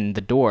bust in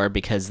the door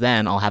because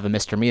then I'll have a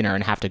misdemeanor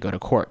and have to go to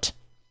court.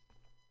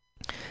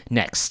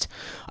 Next,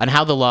 on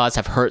how the laws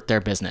have hurt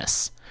their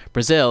business.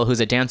 Brazil, who's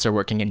a dancer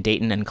working in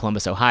Dayton and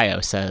Columbus,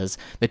 Ohio, says,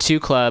 the 2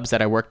 clubs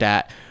that I worked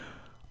at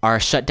are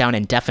shut down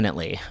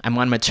indefinitely. I'm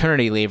on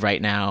maternity leave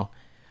right now,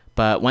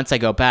 but once I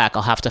go back,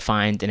 I'll have to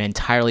find an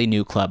entirely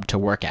new club to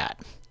work at.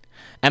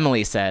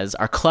 Emily says,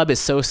 our club is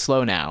so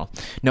slow now.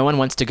 No one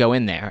wants to go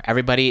in there.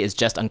 Everybody is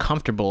just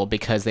uncomfortable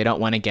because they don't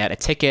want to get a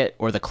ticket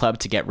or the club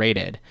to get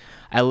raided.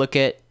 I look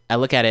at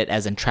it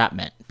as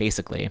entrapment,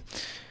 basically.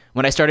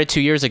 When I started 2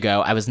 years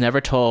ago, I was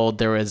never told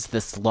there was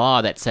this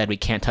law that said we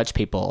can't touch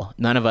people.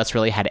 None of us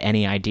really had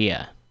any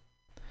idea.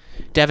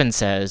 Devin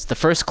says, the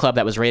first club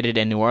that was raided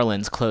in New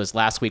Orleans closed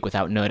last week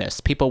without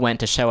notice. People went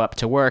to show up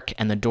to work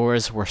and the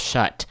doors were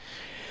shut.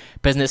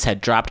 Business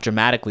had dropped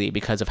dramatically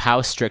because of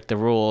how strict the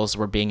rules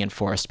were being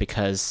enforced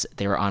because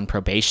they were on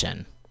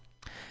probation.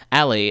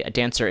 Allie, a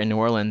dancer in New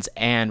Orleans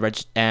and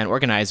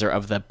organizer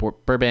of the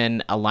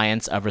Bourbon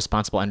Alliance of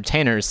Responsible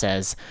Entertainers,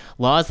 says,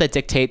 laws that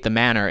dictate the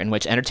manner in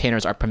which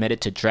entertainers are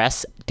permitted to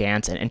dress,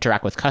 dance, and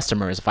interact with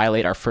customers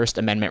violate our First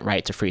Amendment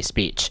right to free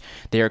speech.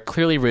 They are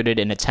clearly rooted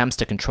in attempts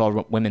to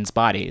control women's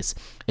bodies.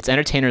 It's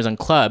entertainers and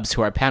clubs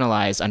who are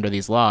penalized under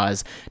these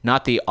laws,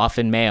 not the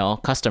often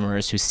male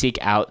customers who seek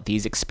out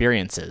these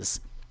experiences.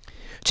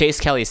 Chase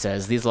Kelly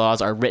says, these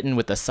laws are written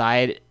with the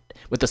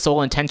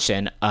sole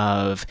intention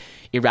of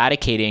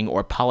eradicating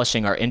or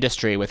polishing our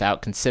industry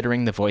without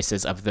considering the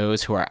voices of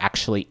those who are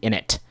actually in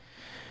it.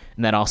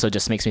 And that also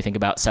just makes me think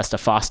about Sesta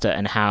Fosta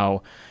and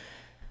how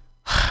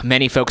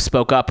many folks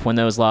spoke up when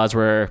those laws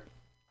were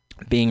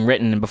being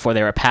written and before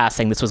they were passed,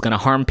 saying this was going to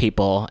harm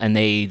people, and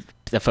the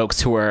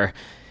folks who were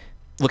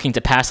looking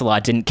to pass the law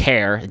didn't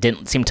care,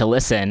 didn't seem to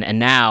listen, and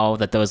now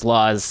that those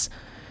laws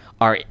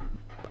are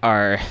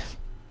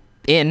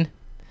in,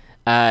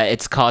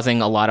 it's causing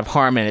a lot of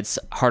harm, and it's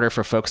harder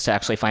for folks to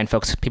actually find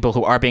people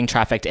who are being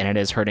trafficked, and it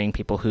is hurting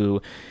people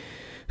who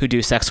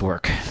do sex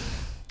work.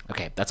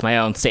 Okay, that's my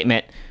own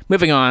statement.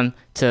 Moving on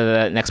to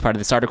the next part of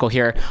this article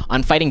here.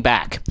 On fighting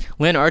back,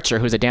 Lynn Archer,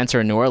 who's a dancer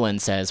in New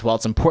Orleans, says, while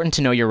it's important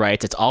to know your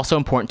rights, it's also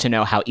important to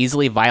know how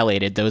easily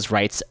violated those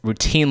rights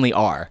routinely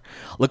are.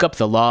 Look up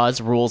the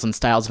laws, rules, and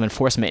styles of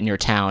enforcement in your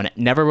town.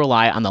 Never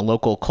rely on the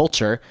local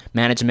culture,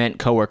 management,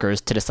 coworkers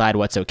to decide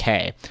what's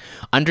okay.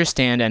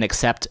 Understand and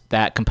accept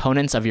that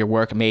components of your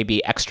work may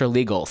be extra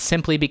legal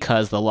simply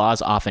because the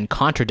laws often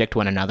contradict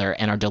one another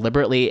and are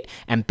deliberately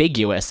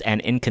ambiguous and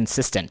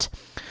inconsistent.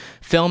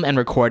 Film and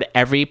record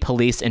every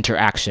police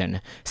interaction.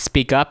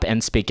 Speak up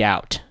and speak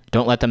out.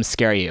 Don't let them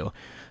scare you.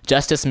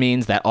 Justice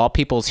means that all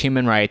people's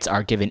human rights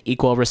are given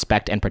equal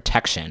respect and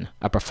protection,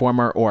 a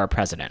performer or a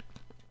president.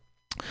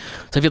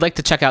 So if you'd like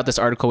to check out this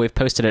article, we've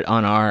posted it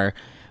on our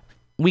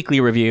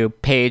weekly review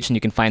page, and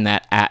you can find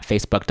that at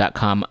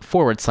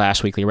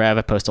facebook.com/weeklyrev.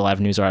 I post a lot of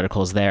news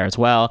articles there as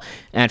well.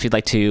 And if you'd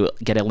like to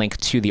get a link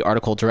to the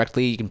article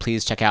directly, you can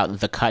please check out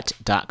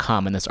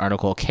thecut.com. And this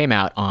article came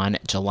out on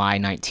July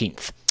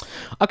 19th.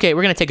 Okay,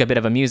 we're going to take a bit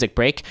of a music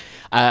break.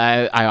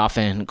 I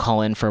often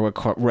call in for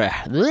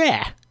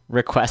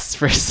requests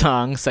for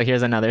songs. So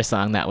here's another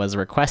song that was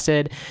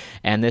requested.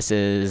 And this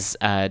is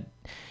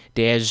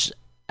Dej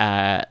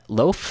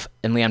Loaf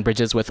and Leon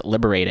Bridges with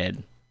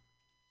Liberated.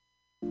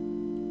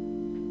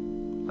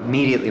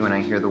 Immediately when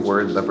I hear the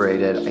word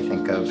liberated, I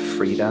think of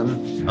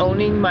freedom.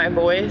 Owning my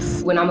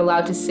voice. When I'm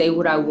allowed to say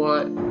what I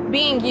want.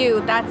 Being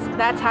you,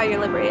 that's how you're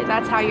liberated.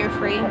 That's how you're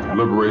free.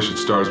 Liberation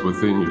starts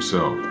within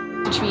yourself.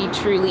 To be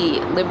truly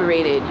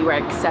liberated, you are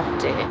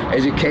accepted.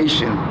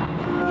 Education.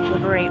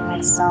 Liberate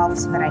myself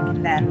so that I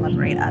can then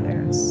liberate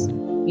others.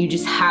 You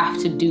just have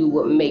to do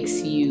what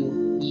makes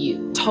you,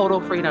 you. Total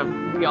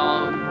freedom. We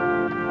all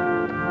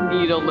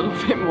need a little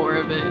bit more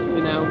of it,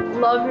 you know?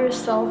 Love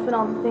yourself and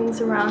all the things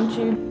around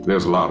you.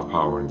 There's a lot of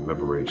power in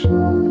liberation.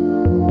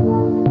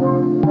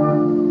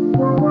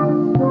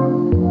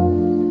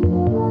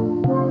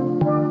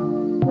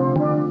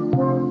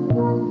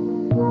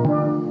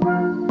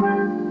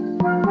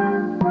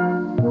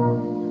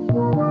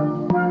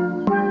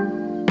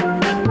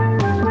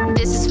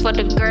 For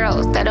the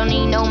girls that don't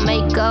need no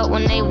makeup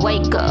when they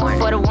wake up.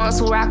 For the ones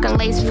who rockin'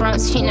 lace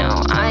fronts, you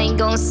know, I ain't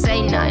gon'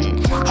 say nothing.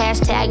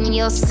 Hashtag me,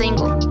 you're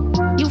single.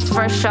 You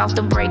fresh off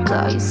the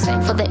breakup.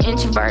 For the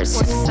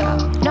introverts,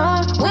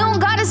 no, we don't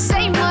gotta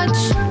say much.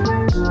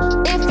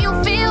 If you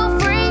feel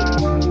free,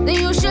 then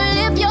you should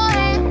lift your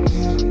hand.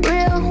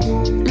 Real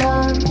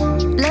love,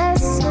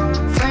 less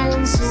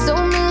friends. So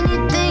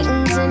many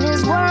things in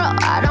this world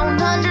I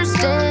don't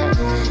understand.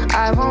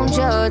 I won't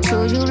judge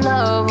who you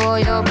love or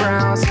your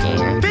brown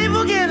skin.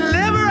 People get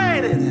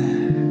liberated.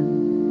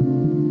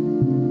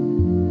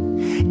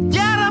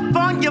 Get up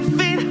on your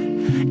feet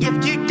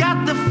if you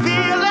got the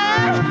feeling.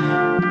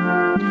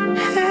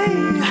 Hey,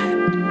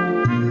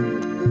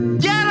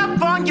 get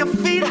up on your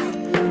feet.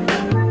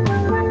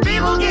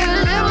 People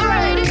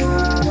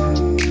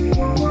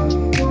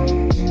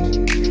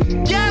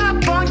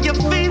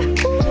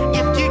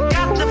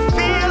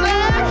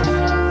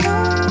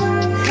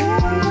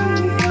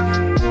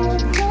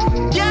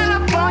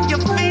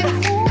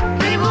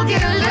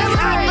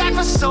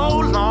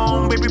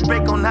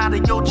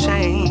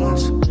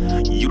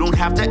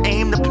have to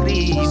aim to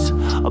please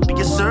or be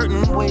a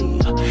certain way.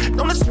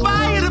 Don't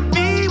aspire to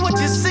be what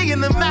you see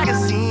in the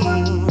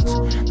magazines.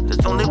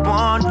 There's only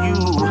one you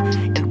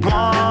and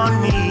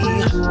one me.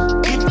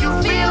 If you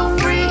feel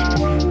free,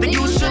 then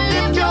you should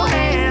lift your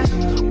hands.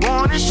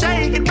 Wanna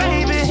shake it,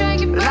 baby,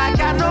 like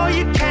I know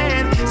you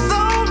can. So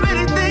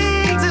many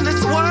things in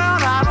this world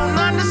I don't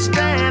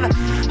understand.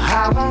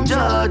 I won't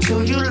judge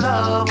who you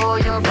love or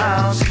your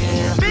brown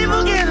skin.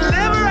 People get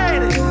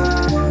liberated.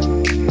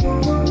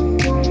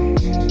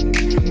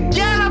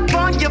 Get up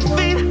on your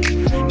feet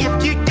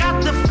if you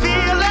got the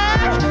feeling.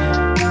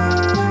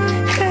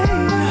 Hey.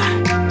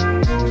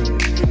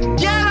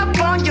 Get up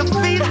on your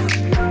feet.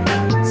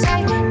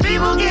 Say,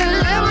 people get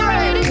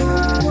liberated.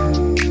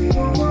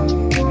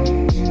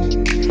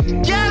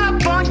 Get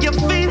up on your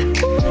feet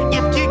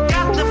if you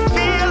got the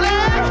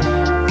feeling.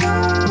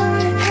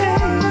 Hey.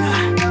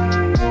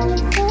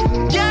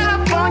 Get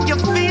up on your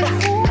feet.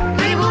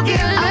 People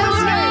get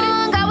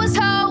liberated. I was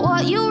told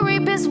what you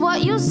reap is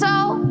what you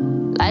sow.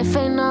 Life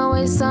ain't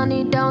always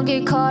sunny, don't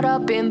get caught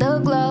up in the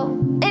glow.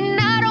 And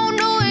I don't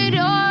know it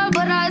all,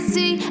 but I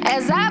see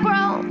as I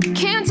grow.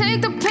 Can't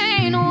take the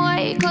pain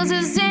away, cause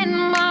it's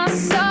in my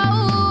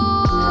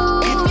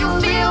soul. If you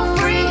feel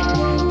free,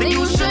 then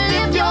you should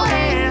lift your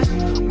hands.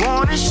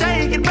 Wanna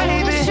shake it,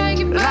 baby,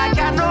 like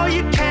I know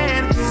you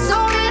can.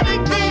 So many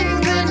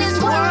things in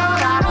this world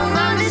I don't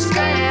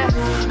understand.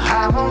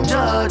 I won't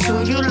judge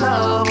who you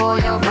love or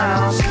your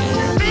brown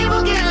skin.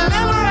 People get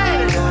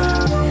liberated.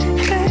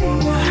 Hey.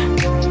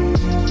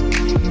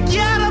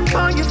 Get up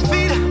on your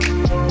feet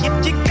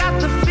if you got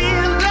the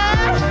feeling.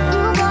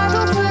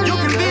 You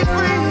can be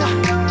free.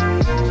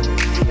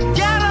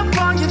 Get up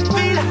on your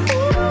feet.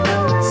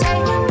 Say,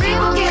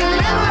 People get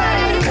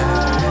liberated.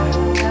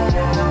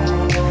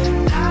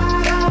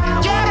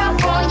 Get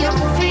up on your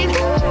feet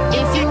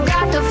if you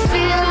got the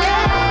feeling.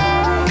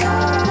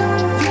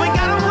 You ain't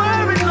gotta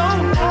worry no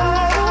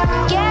more.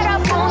 get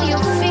up on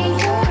your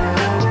feet.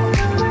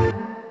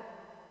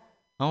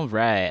 All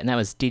right, and that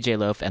was DJ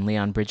Loaf and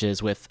Leon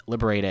Bridges with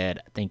Liberated.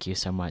 Thank you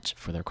so much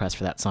for the request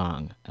for that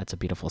song. That's a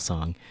beautiful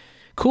song.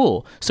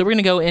 Cool. So we're going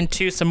to go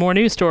into some more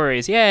news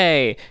stories.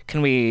 Yay!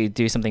 Can we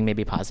do something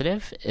maybe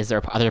positive? Is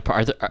there positive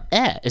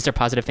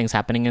things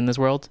happening in this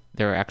world?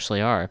 There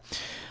actually are.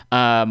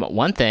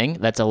 One thing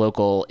that's a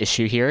local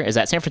issue here is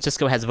that San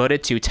Francisco has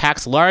voted to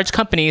tax large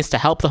companies to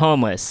help the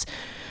homeless.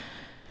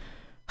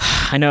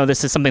 I know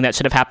this is something that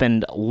should have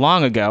happened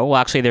long ago.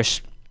 Well, actually,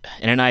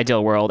 in an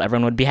ideal world,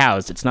 everyone would be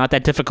housed. It's not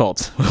that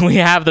difficult. We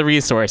have the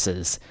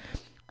resources.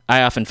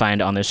 I often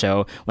find on the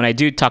show, when I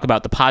do talk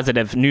about the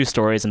positive news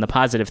stories and the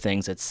positive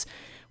things, it's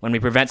when we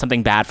prevent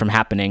something bad from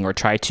happening or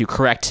try to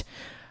correct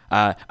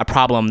a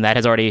problem that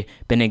has already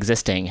been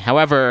existing.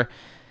 However,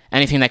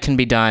 anything that can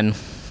be done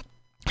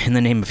in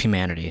the name of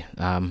humanity,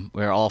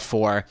 we're all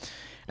for.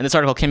 And this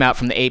article came out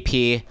from the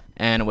AP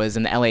and was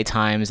in the LA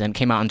Times and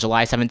came out on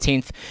July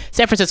 17th.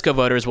 San Francisco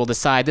voters will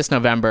decide this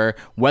November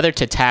whether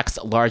to tax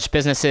large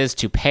businesses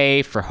to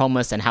pay for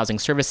homeless and housing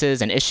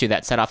services, an issue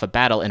that set off a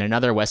battle in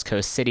another West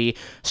Coast city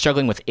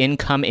struggling with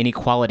income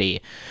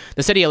inequality.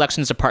 The city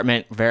elections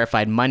department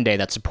verified Monday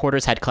that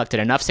supporters had collected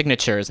enough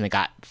signatures, and they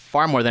got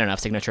far more than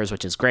enough signatures,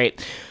 which is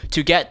great,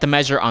 to get the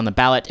measure on the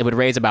ballot. It would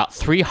raise about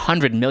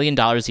 $300 million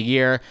a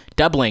year,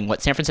 doubling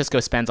what San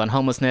Francisco spends on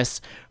homelessness,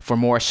 for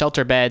more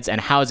shelter beds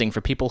and housing for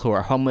people who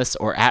are homeless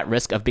or at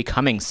risk of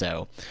becoming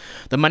so.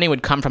 The money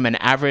would come from an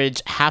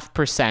average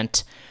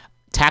 0.5%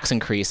 tax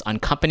increase on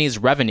companies'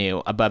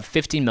 revenue above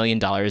 $50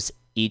 million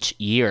each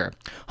year.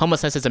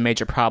 Homelessness is a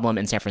major problem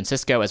in San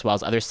Francisco as well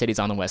as other cities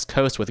on the West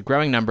Coast, with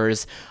growing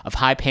numbers of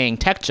high-paying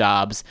tech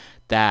jobs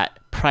that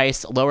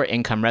price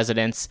lower-income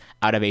residents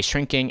out of a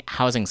shrinking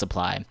housing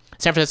supply.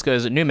 San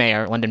Francisco's new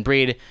mayor, London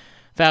Breed,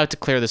 vowed to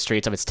clear the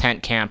streets of its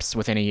tent camps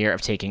within a year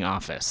of taking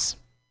office.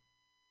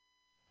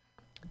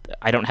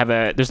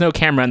 There's no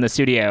camera in the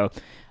studio.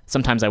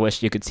 Sometimes I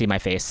wish you could see my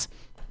face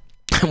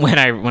when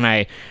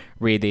I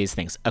read these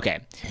things.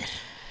 Okay.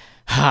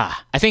 I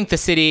think the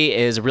city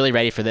is really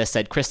ready for this,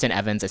 said Kristen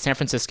Evans, a San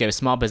Francisco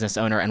small business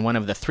owner and one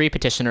of the 3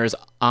 petitioners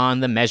on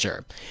the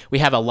measure. We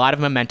have a lot of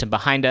momentum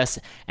behind us,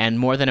 and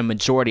more than a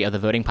majority of the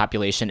voting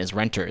population is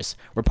renters.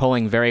 We're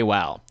polling very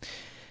well.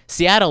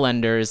 Seattle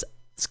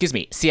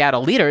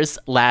leaders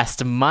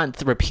last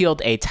month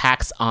repealed a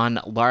tax on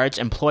large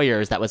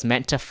employers that was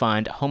meant to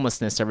fund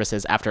homelessness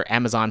services after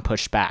Amazon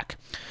pushed back.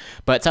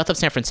 But south of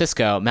San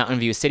Francisco, Mountain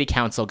View City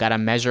Council got a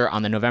measure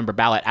on the November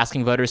ballot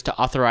asking voters to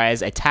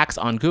authorize a tax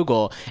on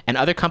Google and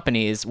other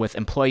companies with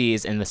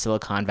employees in the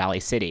Silicon Valley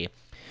city.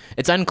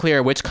 It's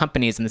unclear which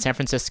companies in San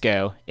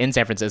Francisco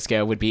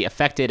would be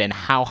affected and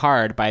how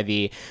hard by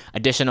the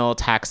additional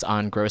tax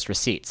on gross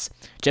receipts.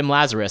 Jim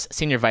Lazarus,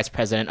 Senior Vice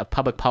President of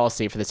Public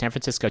Policy for the San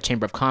Francisco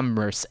Chamber of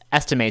Commerce,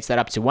 estimates that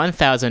up to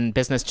 1,000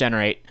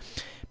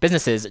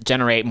 businesses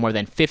generate more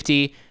than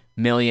 $50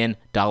 million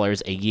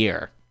a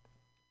year.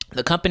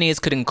 The companies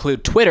could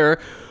include Twitter,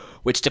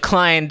 which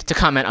declined to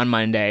comment on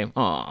Monday.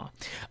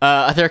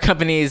 Other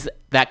companies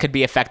that could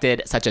be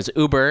affected, such as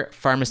Uber,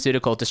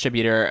 pharmaceutical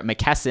distributor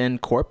McKesson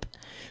Corp.,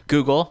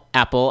 Google,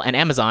 Apple, and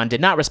Amazon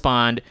did not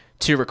respond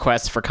to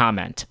requests for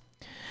comment.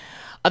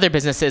 Other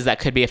businesses that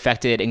could be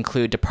affected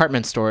include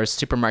department stores,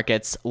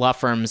 supermarkets, law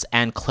firms,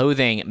 and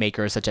clothing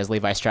makers such as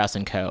Levi Strauss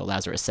 & Co.,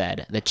 Lazarus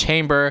said. The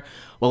chamber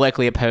will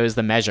likely oppose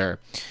the measure.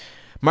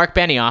 Mark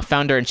Benioff,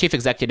 founder and chief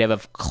executive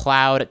of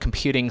cloud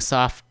computing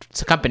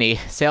soft company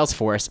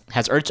Salesforce,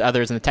 has urged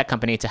others in the tech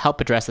company to help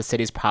address the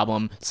city's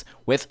problems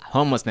with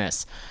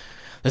homelessness.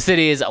 The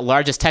city's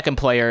largest tech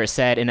employer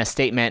said in a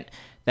statement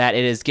that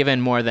it has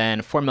given more than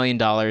 $4 million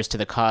to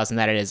the cause and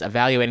that it is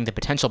evaluating the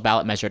potential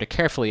ballot measure to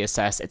carefully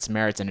assess its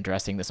merits in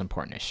addressing this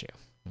important issue.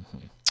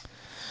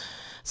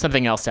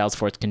 Something else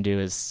Salesforce can do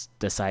is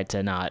decide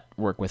to not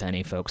work with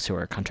any folks who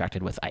are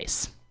contracted with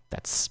ICE.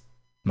 That's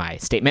my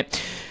statement,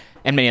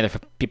 and many other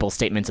people's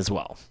statements as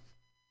well.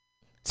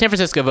 San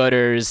Francisco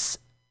voters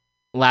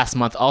last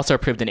month also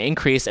approved an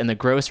increase in the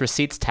gross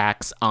receipts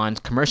tax on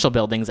commercial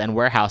buildings and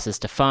warehouses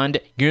to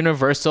fund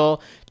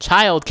universal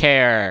child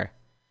care.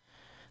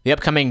 The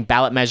upcoming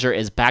ballot measure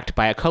is backed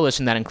by a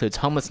coalition that includes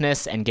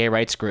homelessness and gay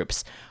rights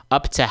groups.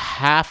 Up to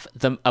half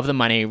of the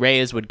money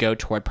raised would go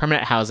toward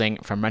permanent housing,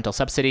 from rental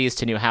subsidies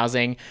to new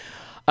housing.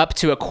 Up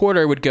to a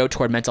quarter would go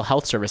toward mental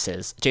health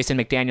services. Jason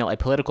McDaniel, a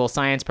political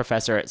science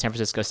professor at San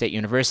Francisco State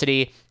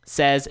University,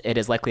 says it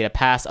is likely to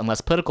pass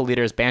unless political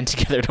leaders band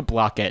together to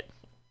block it.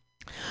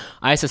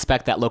 I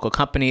suspect that local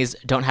companies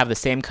don't have the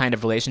same kind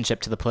of relationship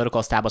to the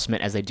political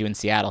establishment as they do in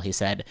Seattle, he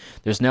said.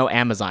 There's no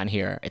Amazon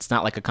here. It's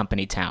not like a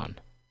company town.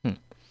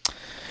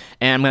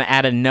 And I'm going to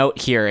add a note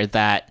here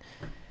that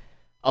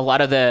a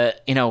lot of the,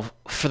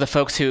 for the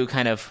folks who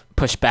kind of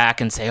push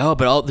back and say, oh,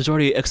 but there's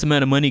already X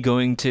amount of money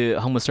going to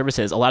homeless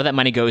services. A lot of that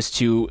money goes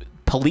to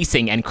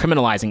policing and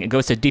criminalizing. It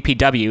goes to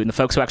DPW and the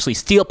folks who actually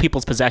steal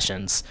people's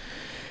possessions.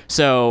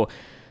 So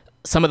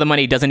some of the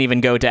money doesn't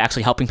even go to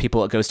actually helping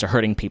people. It goes to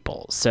hurting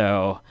people.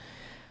 So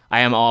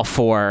I am all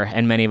for,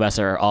 and many of us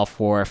are all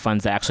for,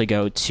 funds that actually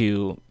go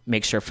to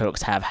make sure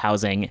folks have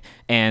housing.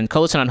 And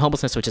Coalition on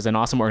Homelessness, which is an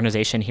awesome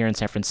organization here in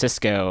San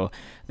Francisco,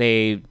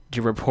 they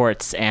do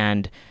reports,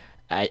 and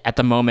at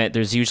the moment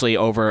there's usually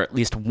over at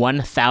least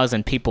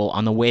 1,000 people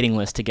on the waiting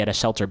list to get a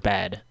shelter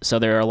bed. So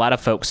there are a lot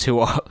of folks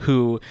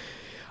who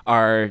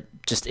are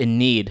just in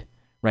need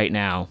right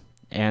now,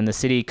 and the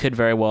city could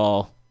very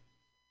well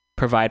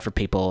provide for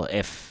people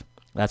if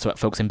that's what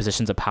folks in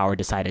positions of power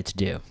decided to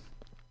do.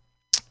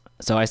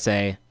 So I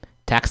say,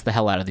 tax the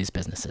hell out of these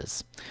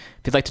businesses.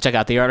 If you'd like to check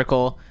out the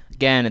article,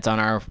 again, it's on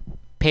our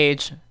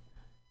page,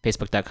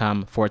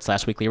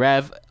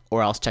 facebook.com/weeklyrev,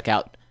 or else check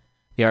out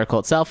the article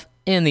itself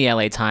in the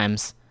LA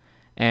Times.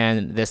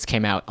 And this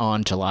came out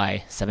on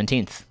July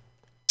 17th.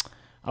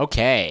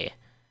 Okay.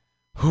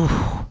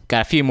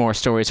 Got a few more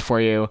stories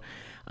for you.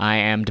 I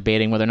am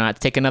debating whether or not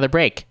to take another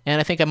break, and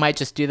I think I might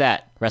just do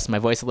that. Rest my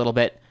voice a little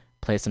bit,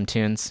 play some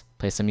tunes,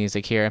 play some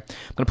music here.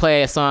 I'm going to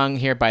play a song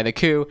here by The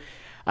Coup.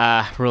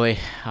 Really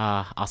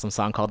awesome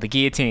song called The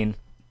Guillotine.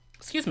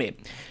 Excuse me.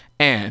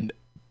 And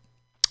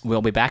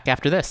we'll be back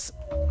after this.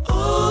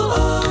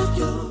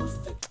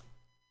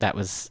 That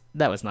was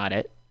not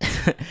it.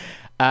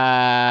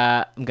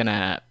 I'm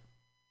gonna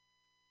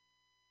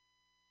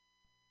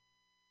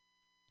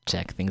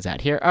check things out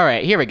here. All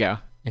right, here we go.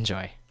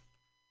 Enjoy.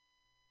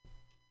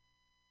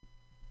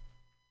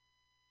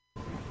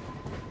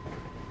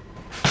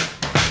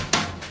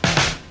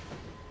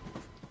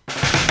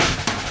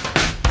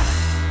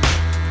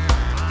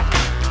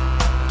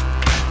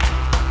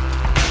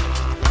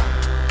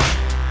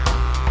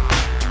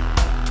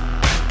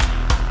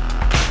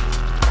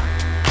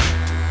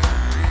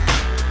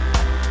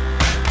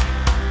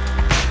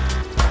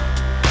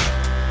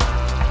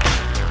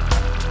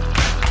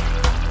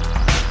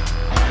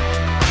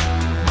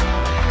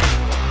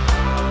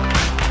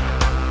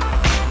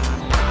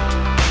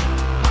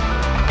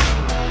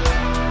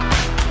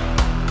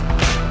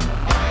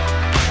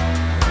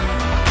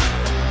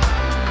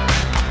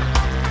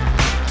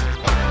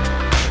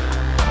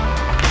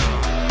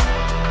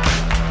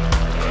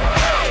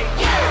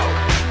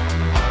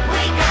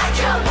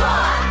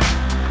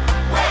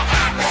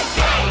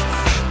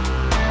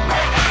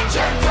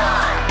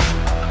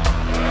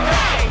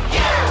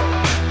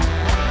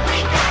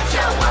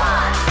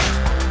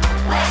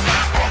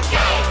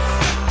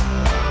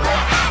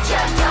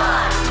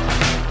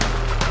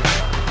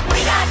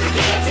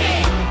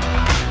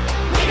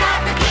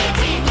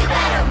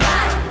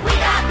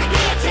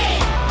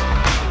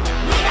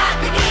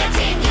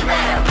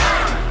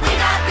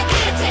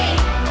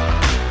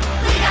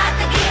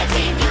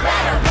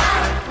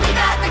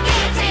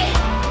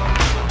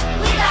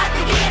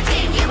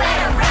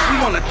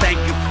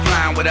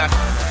 with us.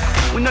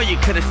 We know you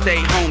could've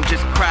stayed home,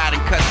 just cried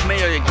and cussed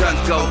mail. Your guns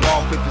go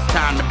off if it's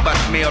time to bust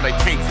mail. They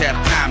tanks have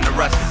time to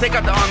rust. They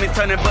got the armies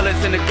turning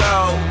bullets into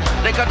gold.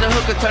 They got the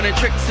hookers turning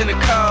tricks into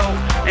cold.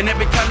 And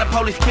every time the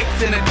police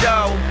kicks in the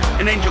dough,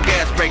 an angel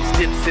gas breaks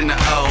dips in the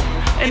O.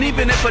 And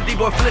even if a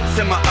D-boy flips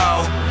in my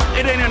O,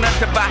 it ain't enough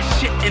to buy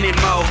shit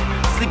anymore.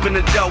 Sleep in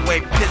the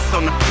doorway, piss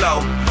on the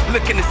floor.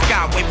 Look in the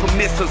sky, wait for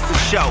missiles to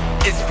show.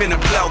 It's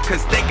finna blow, cause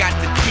they got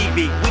the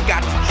TV, we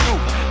got the truth.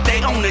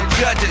 They own the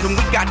judges and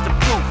we got the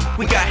proof.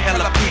 We got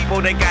hella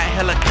people, they got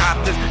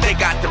helicopters, they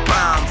got the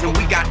bombs, and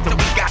we got the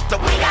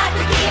guillotine. We got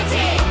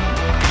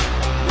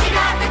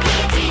the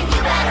guillotine,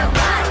 you better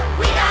run.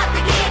 We got the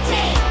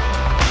guillotine.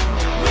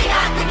 We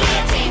got the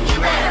guillotine, you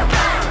better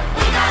run.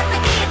 We got the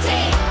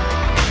guillotine.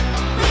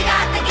 We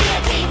got the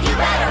guillotine, you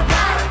better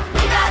run.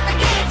 We got the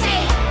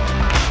guillotine.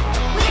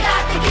 We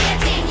got the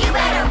guillotine, you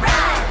better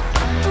run.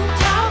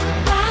 Talk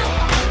about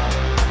it,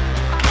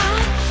 I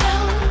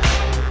show.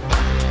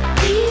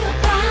 Be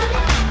about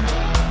it,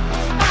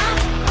 I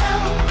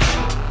know.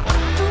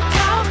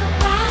 Talk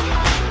about it,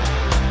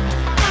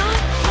 I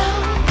show.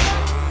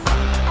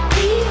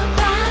 Be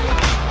about it,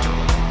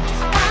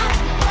 I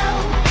know.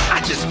 I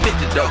just spit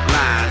the dope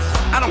lines,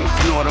 I don't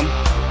snort them.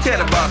 Tell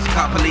the boss to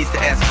call police to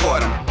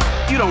escort them.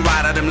 You don't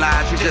ride out them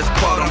lines, you just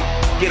quote them.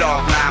 Get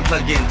offline,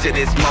 plug into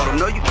this modem.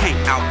 No, you can't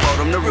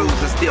outvote them, the rules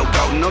are still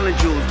golden. On the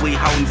jewels we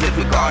holdin', if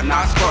we guardin'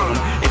 our scrotum.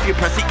 If you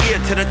press the ear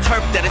to the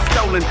turf that is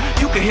stolen,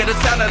 you can hear the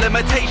sound of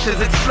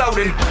limitations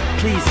exploding.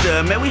 Please,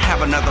 sir, may we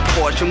have another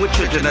portion? We're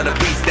children of the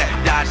beast that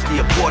dodge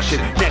the abortion.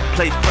 Neck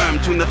placed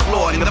firm between the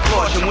floor and the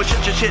portion. When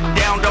shut your shit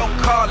down, don't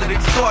call it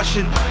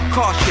extortion.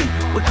 Caution,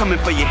 we're coming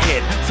for your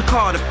head. So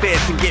call the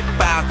feds and get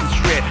files to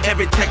shred.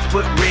 Every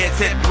textbook read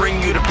said bring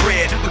you the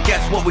bread, but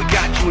guess what, we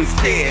got you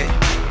instead.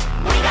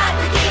 We got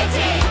the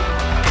guillotine.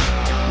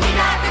 We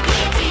got the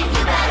guillotine,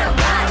 you better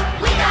run.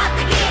 We got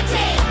the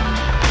guillotine.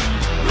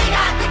 We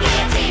got the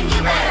guillotine,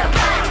 you better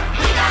run.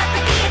 We got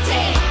the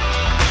guillotine.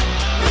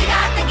 We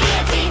got the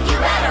guillotine, you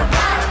better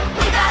run.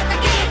 We got the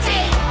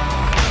guillotine.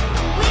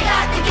 We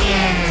got the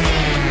guillotine.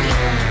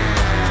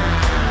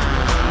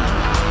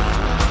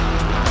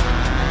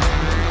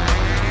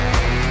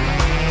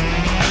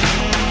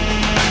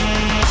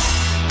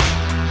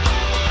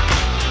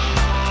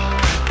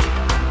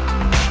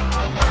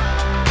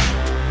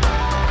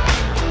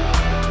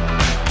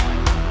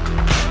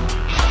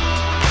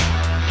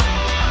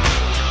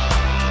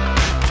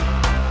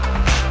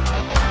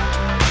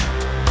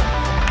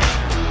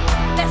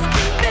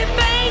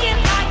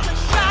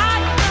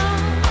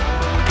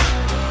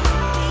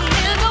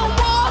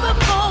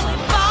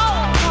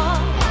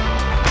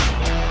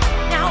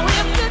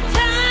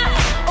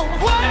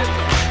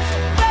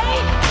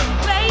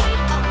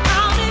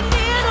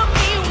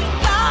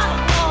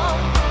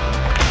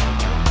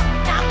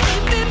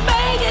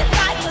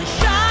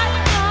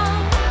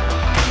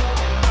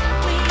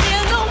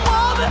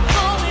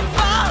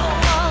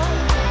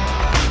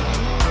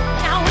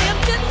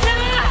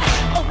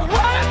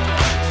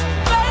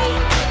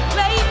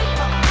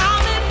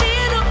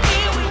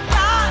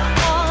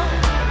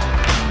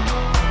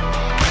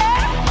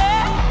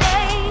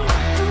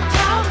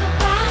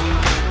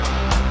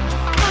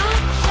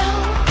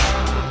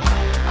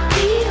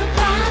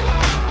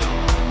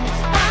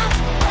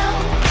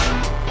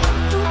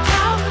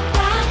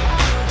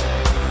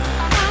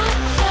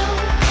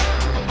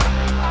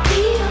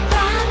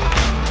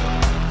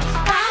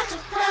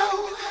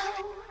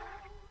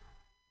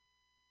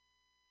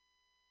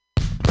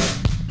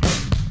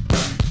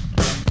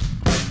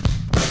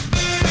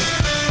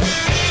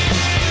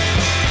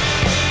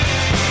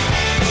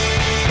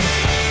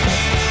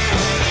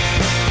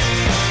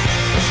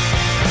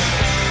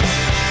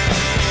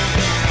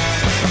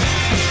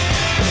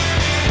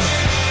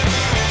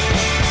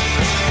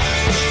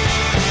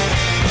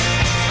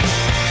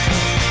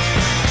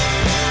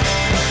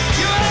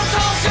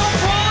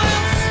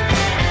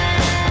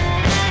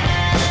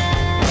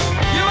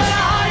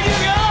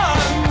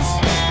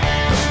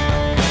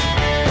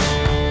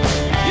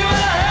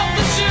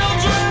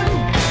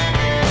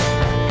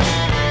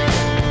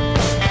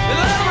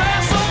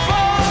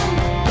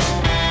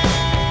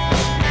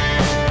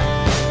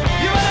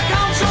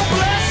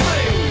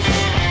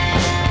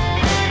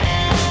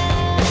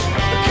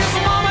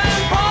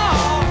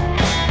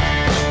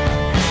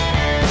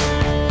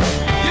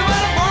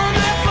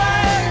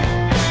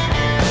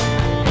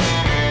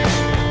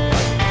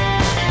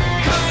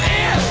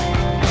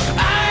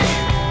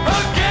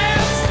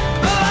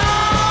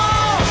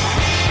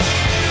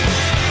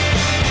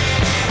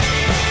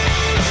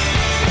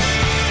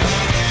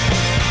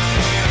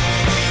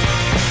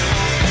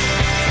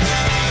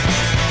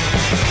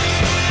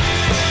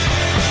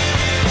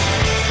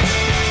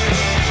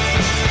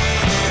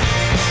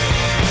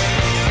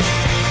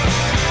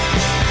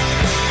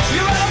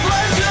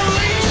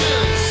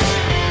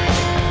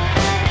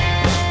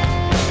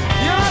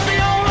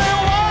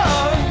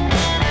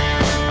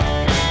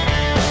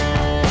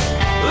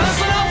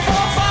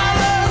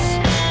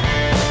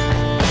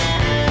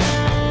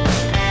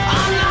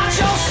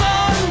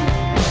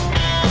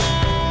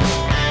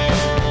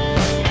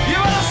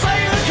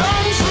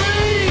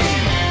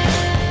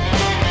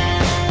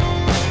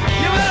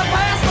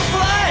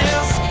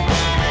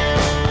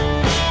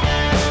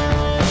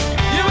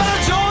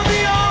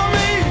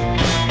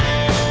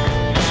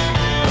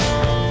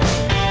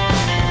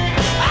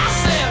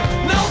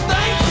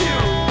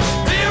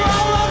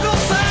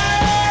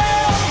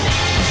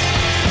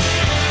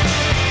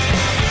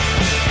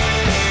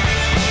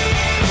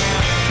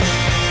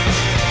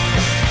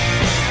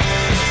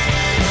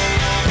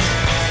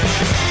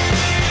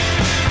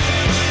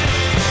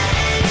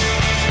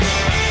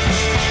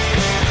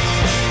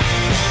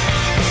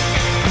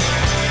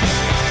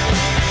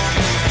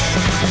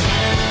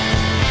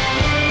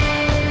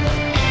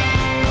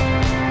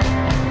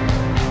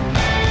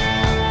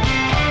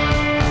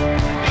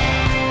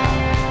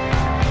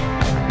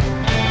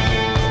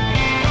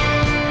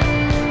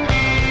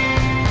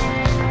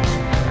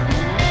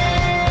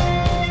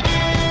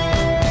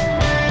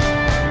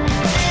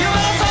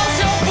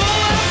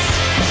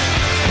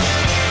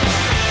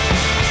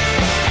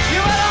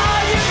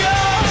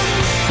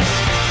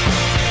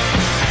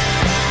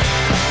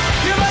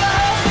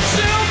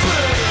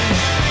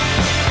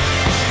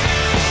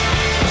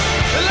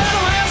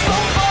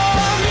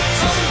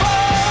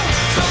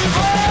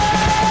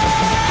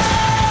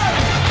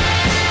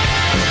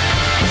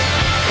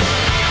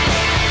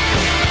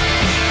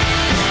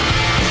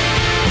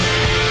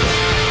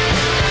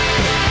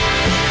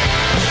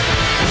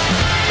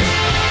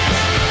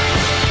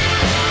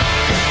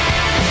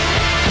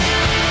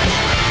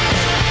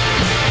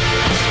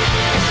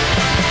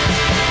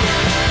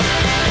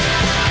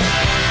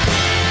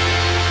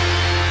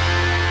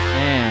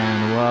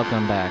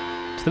 welcome back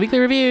to the Weekly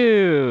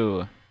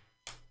Review.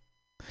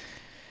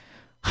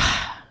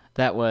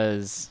 That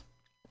was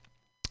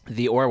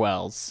the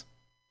Orwells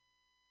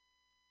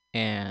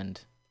and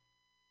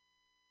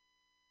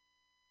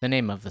the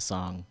name of the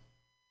song.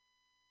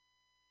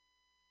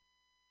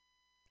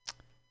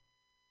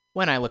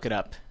 When I look it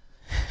up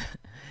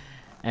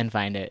and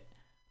find it,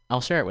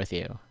 I'll share it with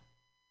you.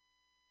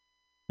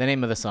 The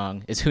name of the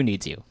song is Who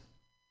Needs You?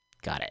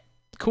 Got it.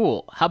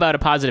 Cool. How about a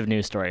positive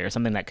news story or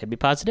something that could be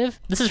positive?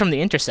 This is from The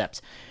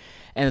Intercept,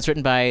 and it's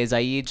written by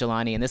Zaid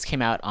Jalani, and this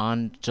came out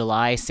on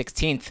July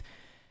 16th.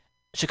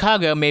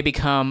 Chicago may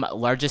become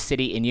largest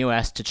city in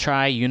U.S. to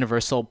try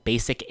universal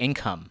basic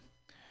income.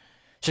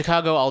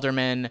 Chicago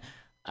Alderman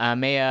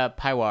Maya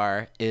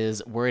Paiwar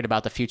is worried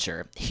about the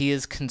future. He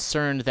is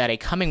concerned that a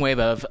coming wave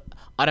of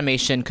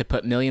automation could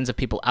put millions of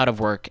people out of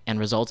work and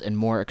result in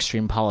more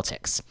extreme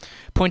politics.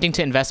 Pointing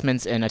to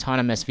investments in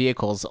autonomous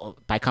vehicles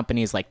by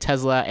companies like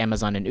Tesla,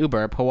 Amazon, and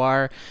Uber,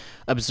 Pawar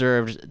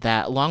observed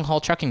that long-haul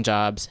trucking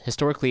jobs,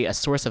 historically a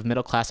source of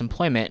middle-class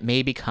employment,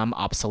 may become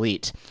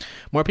obsolete.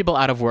 More people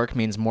out of work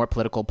means more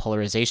political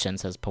polarization,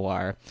 says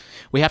Pawar.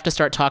 We have to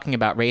start talking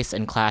about race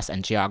and class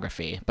and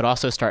geography, but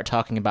also start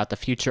talking about the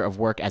future of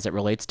work as it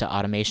relates to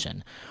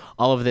automation.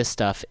 All of this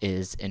stuff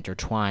is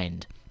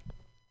intertwined.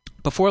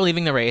 Before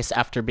leaving the race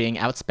after being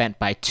outspent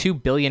by two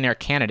billionaire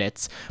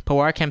candidates,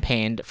 Pawar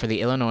campaigned for the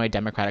Illinois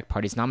Democratic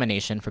Party's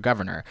nomination for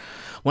governor.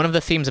 One of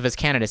the themes of his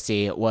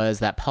candidacy was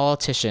that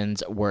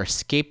politicians were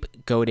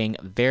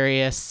scapegoating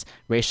various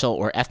racial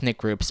or ethnic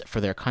groups for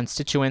their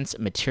constituents'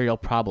 material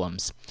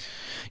problems.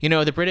 You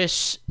know, the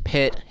British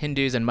pit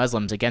Hindus and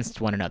Muslims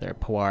against one another,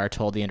 Pawar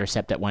told The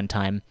Intercept at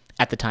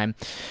the time.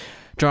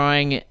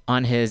 Drawing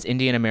on his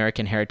Indian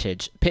American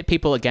heritage, pit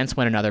people against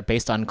one another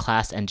based on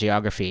class and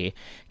geography.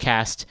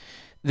 Cast,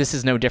 this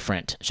is no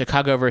different.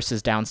 Chicago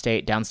versus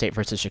downstate, downstate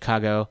versus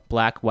Chicago,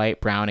 black, white,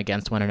 brown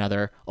against one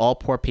another, all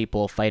poor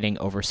people fighting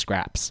over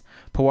scraps.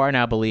 Pawar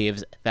now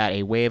believes that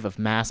a wave of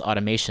mass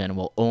automation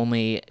will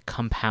only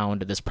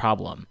compound this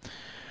problem.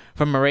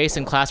 From a race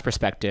and class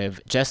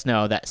perspective, just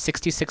know that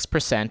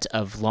 66%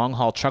 of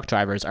long-haul truck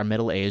drivers are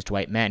middle-aged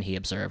white men, he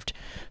observed.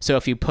 So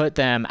if you put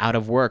them out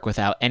of work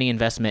without any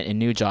investment in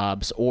new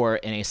jobs or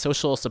in a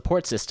social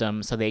support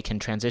system so they can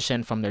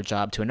transition from their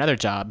job to another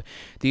job,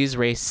 these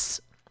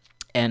race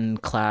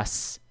and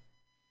class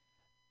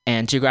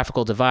and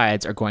geographical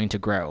divides are going to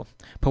grow.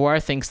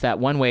 Pawar thinks that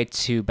one way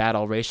to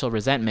battle racial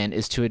resentment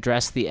is to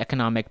address the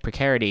economic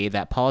precarity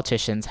that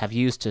politicians have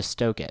used to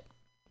stoke it.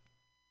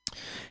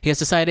 He has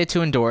decided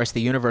to endorse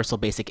the universal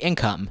basic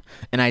income,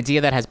 an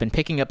idea that has been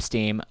picking up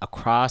steam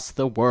across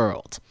the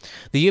world.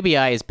 The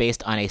UBI is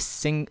based on a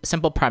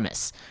simple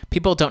premise.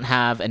 People don't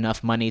have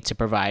enough money to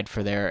provide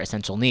for their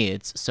essential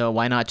needs, so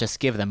why not just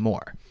give them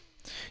more?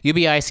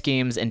 UBI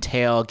schemes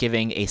entail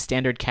giving a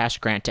standard cash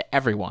grant to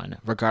everyone,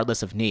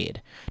 regardless of need.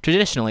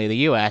 Traditionally, the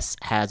U.S.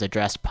 has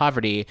addressed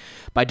poverty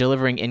by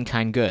delivering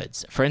in-kind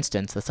goods. For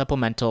instance, the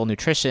Supplemental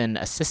Nutrition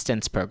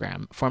Assistance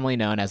Program, formerly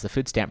known as the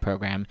Food Stamp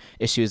Program,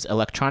 issues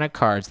electronic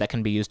cards that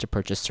can be used to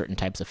purchase certain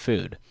types of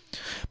food.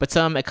 But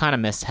some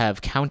economists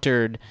have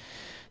countered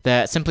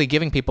that simply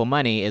giving people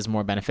money is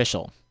more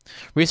beneficial.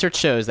 Research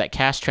shows that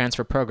cash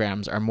transfer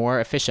programs are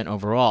more efficient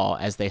overall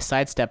as they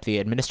sidestep the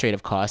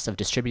administrative costs of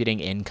distributing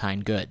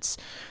in-kind goods.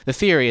 The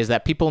theory is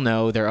that people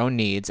know their own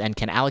needs and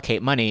can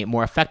allocate money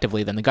more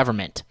effectively than the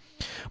government.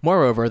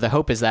 Moreover, the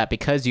hope is that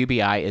because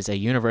UBI is a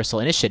universal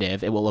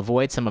initiative, it will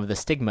avoid some of the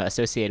stigma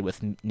associated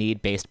with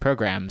need-based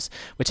programs,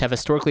 which have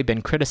historically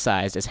been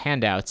criticized as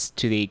handouts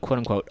to the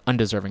quote-unquote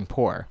undeserving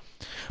poor.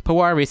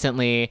 Pawar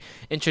recently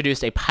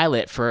introduced a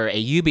pilot for a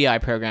UBI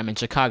program in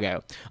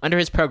Chicago. Under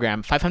his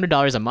program,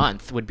 $500 a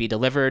month would be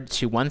delivered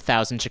to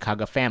 1,000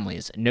 Chicago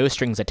families, no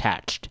strings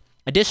attached.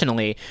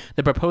 Additionally,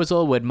 the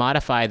proposal would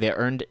modify the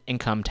Earned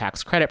Income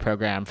Tax Credit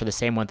program for the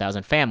same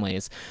 1,000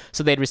 families,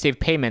 so they'd receive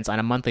payments on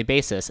a monthly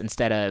basis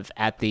instead of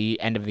at the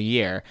end of the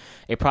year,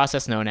 a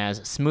process known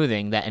as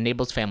smoothing that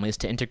enables families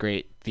to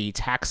integrate the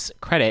tax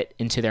credit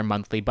into their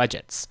monthly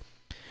budgets.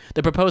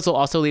 The proposal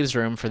also leaves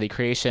room for the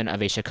creation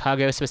of a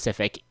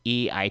Chicago-specific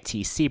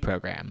EITC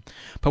program.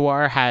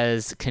 Pawar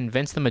has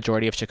convinced the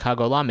majority of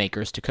Chicago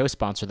lawmakers to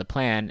co-sponsor the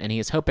plan, and he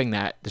is hoping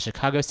that the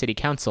Chicago City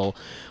Council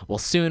will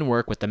soon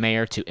work with the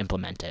mayor to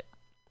implement it.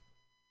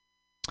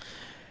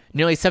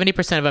 Nearly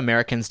 70% of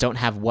Americans don't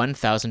have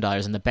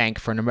 $1,000 in the bank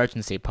for an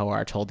emergency,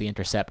 Pawar told The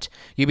Intercept.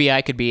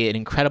 UBI could be an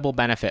incredible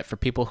benefit for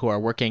people who are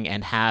working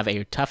and have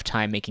a tough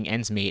time making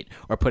ends meet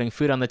or putting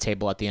food on the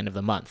table at the end of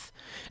the month.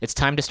 It's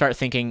time to start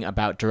thinking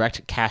about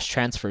direct cash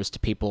transfers to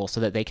people so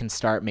that they can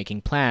start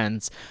making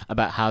plans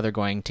about how they're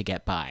going to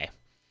get by.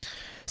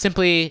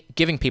 Simply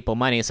giving people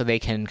money so they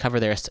can cover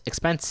their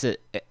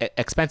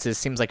expenses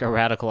seems like a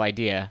radical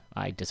idea.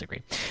 I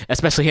disagree.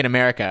 Especially in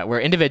America, where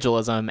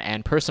individualism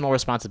and personal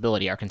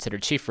responsibility are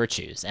considered chief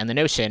virtues, and the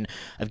notion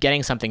of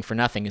getting something for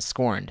nothing is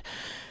scorned.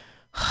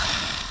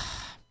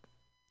 I'm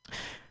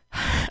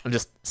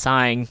just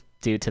sighing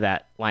due to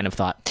that line of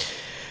thought.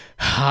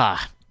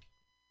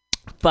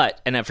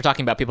 But, and if we're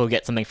talking about people who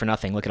get something for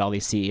nothing, look at all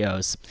these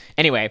CEOs.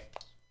 Anyway,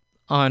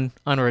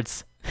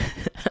 onwards.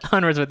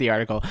 Onwards with the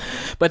article.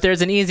 But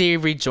there's an easy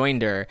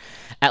rejoinder,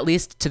 at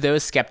least to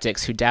those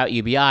skeptics who doubt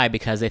UBI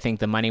because they think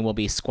the money will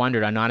be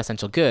squandered on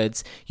non-essential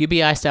goods.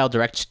 UBI-style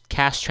direct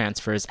cash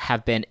transfers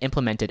have been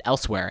implemented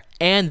elsewhere,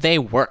 and they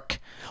work.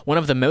 One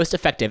of the most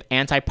effective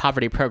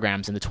anti-poverty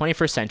programs in the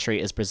 21st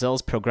century is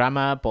Brazil's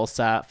Programa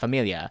Bolsa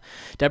Familia.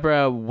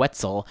 Deborah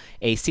Wetzel,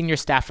 a senior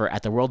staffer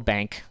at the World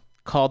Bank,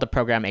 called the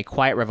program a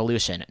quiet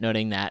revolution,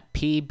 noting that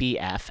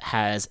PBF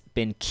has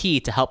been key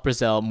to help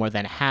Brazil more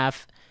than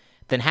halve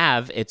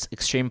its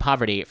extreme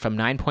poverty from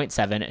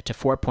 9.7 to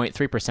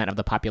 4.3% of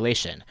the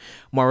population.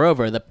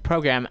 Moreover, the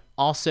program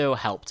also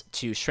helped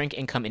to shrink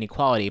income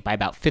inequality by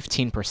about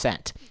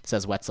 15%,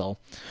 says Wetzel.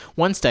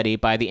 One study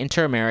by the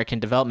Inter-American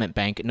Development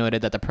Bank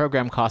noted that the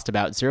program cost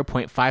about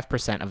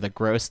 0.5% of the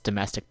gross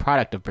domestic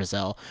product of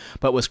Brazil,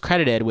 but was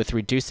credited with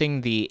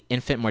reducing the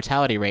infant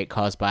mortality rate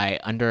caused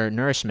by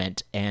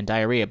undernourishment and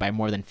diarrhea by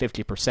more than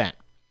 50%.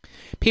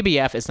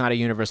 PBF is not a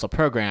universal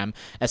program,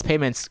 as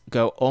payments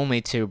go only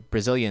to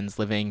Brazilians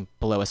living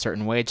below a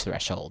certain wage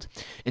threshold.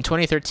 In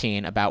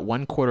 2013, about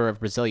 1/4 of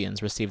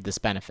Brazilians received this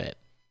benefit.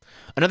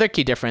 Another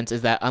key difference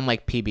is that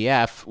unlike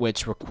PBF,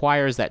 which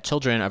requires that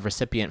children of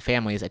recipient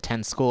families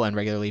attend school and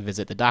regularly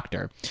visit the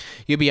doctor,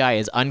 UBI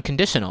is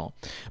unconditional.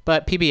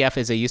 But PBF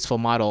is a useful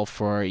model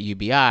for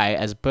UBI,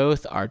 as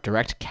both are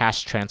direct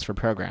cash transfer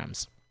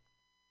programs.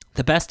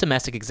 The best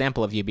domestic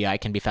example of UBI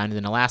can be found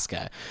in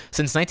Alaska.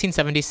 Since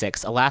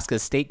 1976,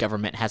 Alaska's state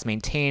government has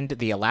maintained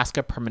the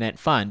Alaska Permanent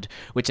Fund,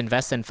 which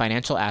invests in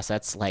financial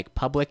assets like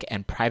public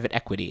and private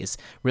equities,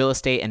 real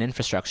estate, and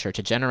infrastructure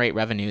to generate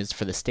revenues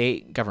for the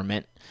state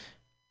government.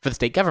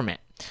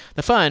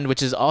 The fund,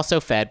 which is also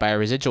fed by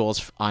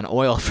residuals on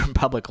oil from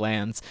public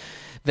lands,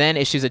 then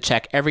issues a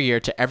check every year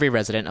to every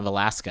resident of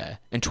Alaska.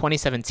 In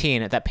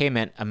 2017, that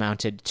payment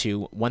amounted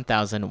to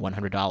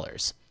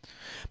 $1,100.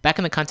 Back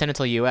in the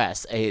continental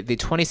U.S., the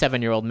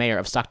 27-year-old mayor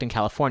of Stockton,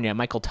 California,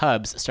 Michael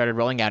Tubbs, started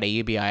rolling out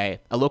a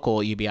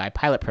local UBI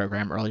pilot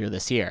program earlier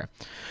this year.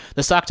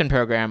 The Stockton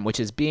program, which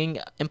is being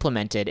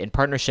implemented in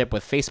partnership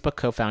with Facebook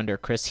co-founder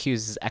Chris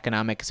Hughes'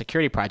 Economic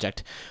Security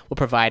Project, will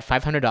provide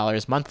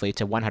 $500 monthly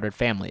to 100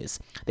 families.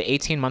 The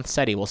 18-month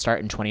study will start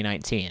in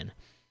 2019.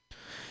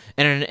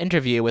 In an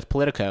interview with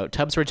Politico,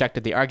 Tubbs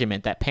rejected the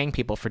argument that paying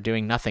people for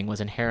doing nothing was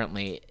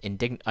inherently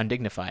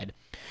undignified.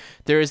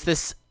 There is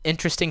this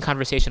interesting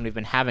conversation we've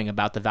been having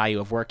about the value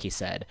of work, he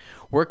said.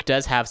 Work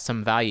does have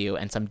some value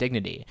and some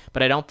dignity,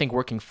 but I don't think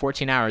working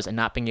 14 hours and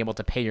not being able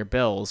to pay your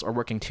bills, or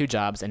working 2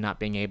 jobs and not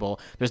being able,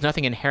 there's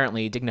nothing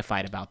inherently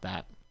dignified about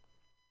that.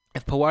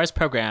 If Puar's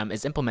program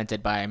is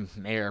implemented by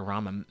Mayor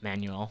Rahm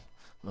Emanuel,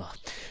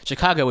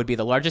 Chicago would be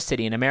the largest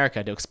city in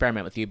America to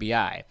experiment with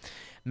UBI.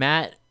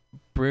 Matt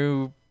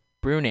Brunig,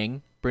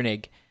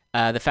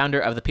 the founder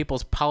of the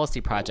People's Policy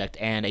Project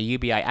and a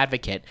UBI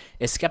advocate,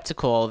 is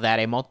skeptical that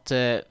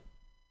a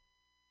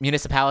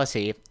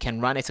municipality can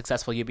run a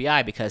successful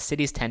UBI because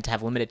cities tend to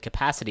have limited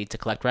capacity to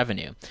collect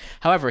revenue.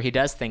 However, he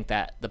does think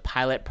that the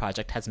pilot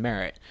project has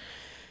merit.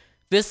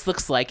 This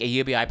looks like a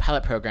UBI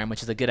pilot program,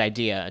 which is a good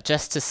idea,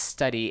 just to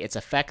study its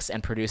effects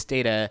and produce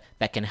data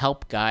that can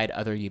help guide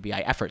other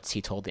UBI efforts,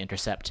 he told The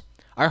Intercept.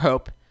 Our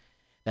hope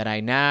that I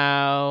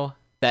know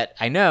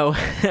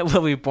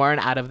will be born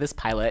out of this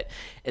pilot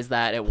is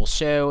that it will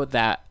show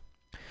that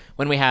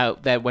when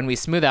we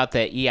smooth out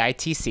the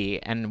EITC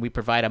and we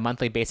provide a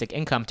monthly basic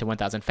income to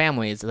 1,000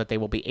 families, that they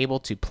will be able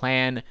to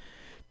plan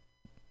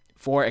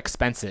for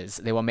expenses.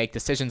 They will make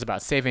decisions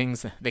about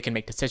savings. They can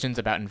make decisions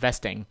about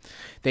investing.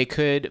 They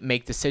could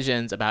make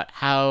decisions about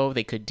how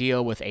they could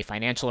deal with a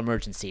financial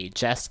emergency,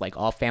 just like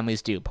all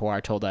families do,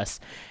 Puar told us.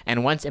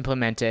 And once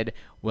implemented,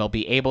 we'll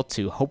be able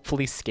to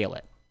hopefully scale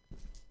it.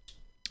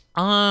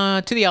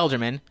 To the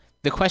alderman,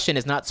 the question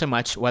is not so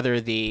much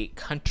whether the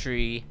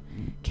country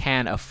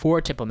can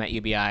afford to implement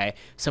UBI,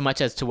 so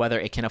much as to whether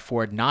it can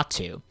afford not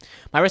to.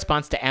 My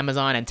response to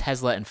Amazon and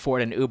Tesla and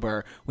Ford and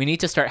Uber, we need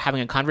to start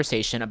having a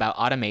conversation about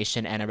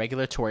automation and a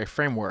regulatory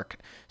framework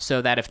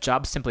so that if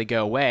jobs simply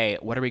go away,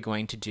 what are we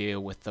going to do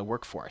with the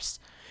workforce?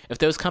 If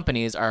those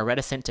companies are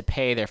reticent to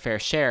pay their fair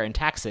share in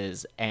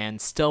taxes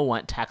and still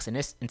want tax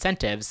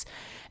incentives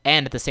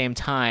and at the same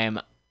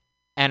time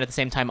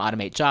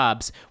automate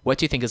jobs, what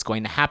do you think is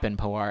going to happen,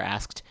 Puar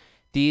asked.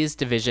 These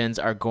divisions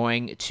are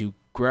going to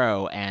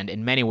grow, and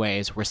in many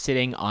ways, we're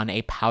sitting on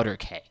a powder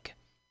keg.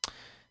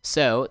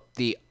 So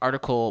the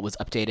article was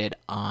updated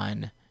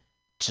on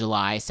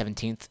July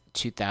 17th,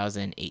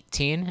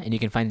 2018, and you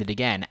can find it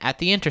again at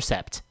The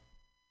Intercept.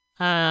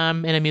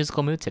 I'm in a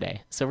musical mood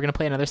today, so we're going to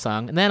play another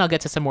song, and then I'll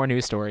get to some more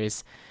news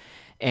stories.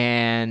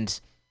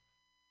 And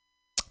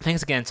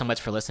thanks again so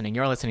much for listening.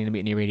 You're listening to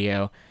Mutiny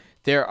Radio.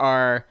 There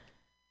are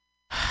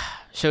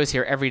shows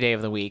here every day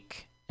of the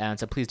week, and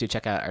so please do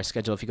check out our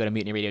schedule if you go to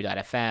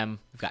mutinyradio.fm.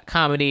 We've got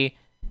comedy,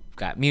 we've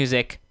got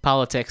music,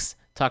 politics,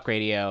 talk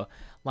radio,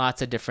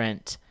 lots of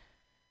different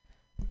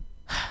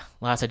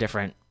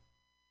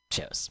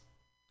shows.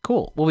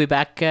 Cool. We'll be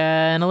back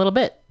in a little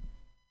bit.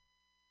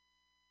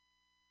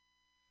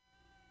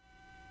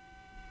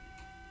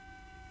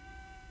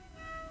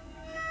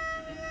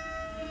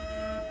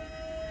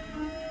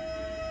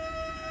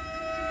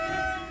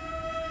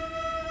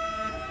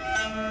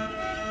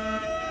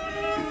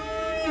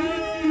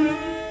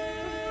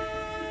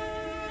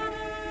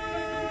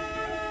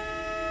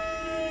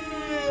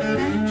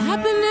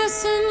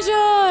 Happiness and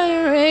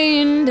joy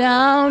rain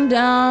down,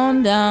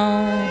 down,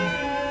 down.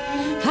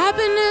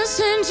 Happiness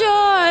and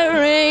joy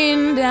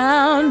rain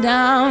down,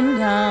 down,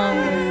 down.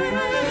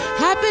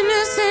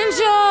 Happiness and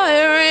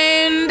joy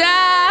rain down.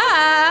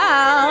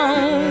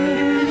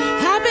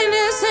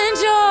 Happiness and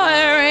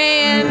joy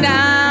rain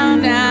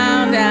down,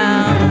 down,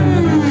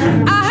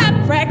 down. I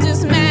have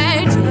practiced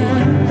magic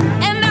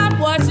and I've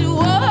watched it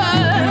work.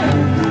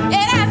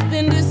 It has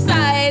been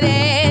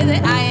decided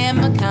that I am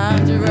a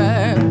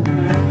conjurer.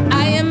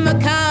 I am a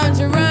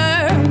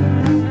conjurer.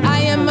 I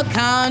am a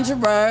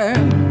conjurer.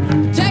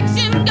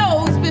 Protection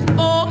goes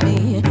before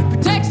me.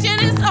 Protection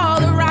is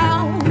all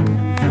around.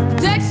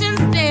 Protection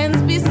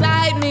stands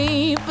beside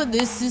me, for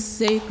this is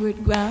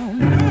sacred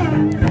ground.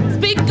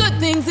 Speak good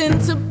things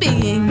into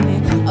being.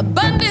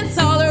 Abundance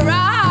all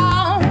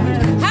around.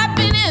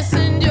 Happiness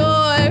and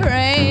joy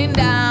rain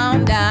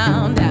down,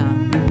 down,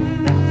 down.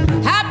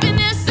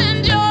 Happiness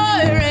and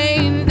joy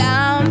rain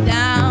down,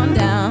 down,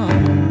 down.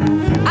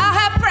 I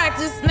have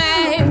practiced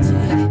magic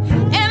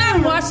and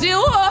I've watched it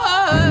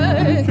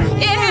work.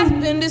 It has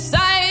been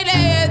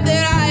decided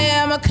that I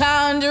am a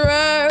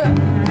conjurer.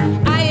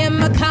 I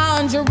am a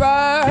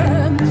conjurer.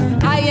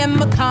 I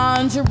am a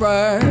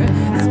conjurer.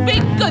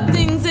 Speak good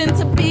things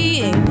into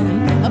being.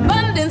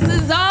 Abundance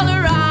is all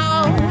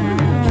around.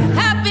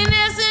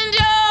 Happiness and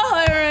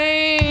joy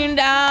rain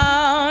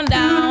down,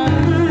 down.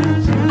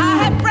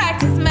 I have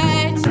practiced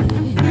magic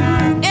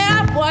and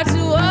I've watched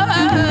it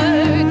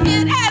work.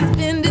 It has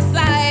been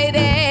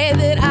decided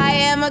that I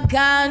am a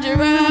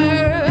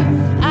conjurer.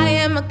 I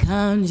am a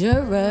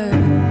conjurer.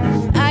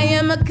 I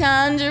am a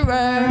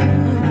conjurer.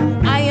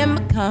 I am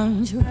a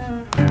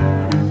conjurer.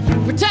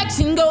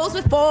 Protection goes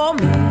before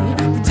me.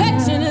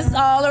 Protection is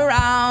all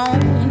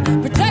around.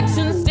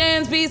 Protection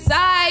stands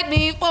beside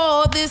me,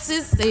 for this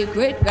is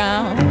sacred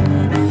ground.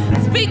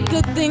 Speak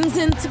good things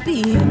into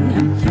being.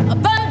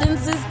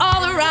 Abundance is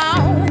all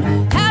around.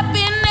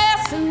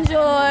 Happiness and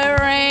joy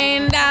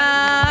rain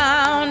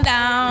down,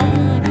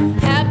 down.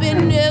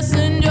 Happiness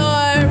and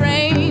joy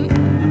rain.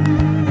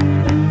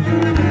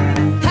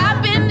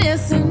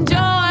 Happiness and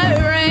joy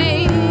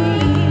rain.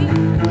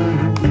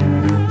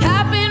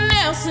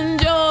 Happiness and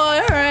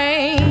joy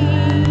rain.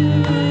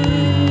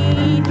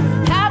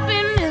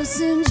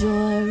 Happiness and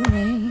joy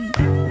rain.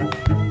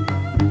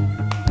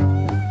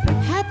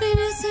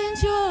 Happiness and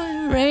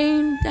joy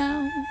rain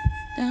down,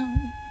 down.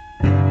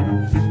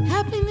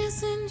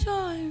 Happiness and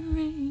joy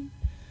rain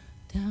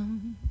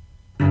down.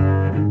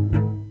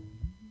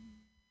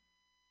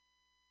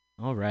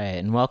 All right,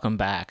 and welcome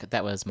back.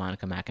 That was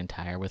Monica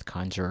McIntyre with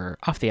Conjurer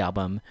off the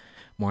album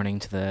Morning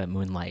to the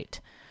Moonlight.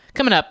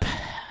 Coming up,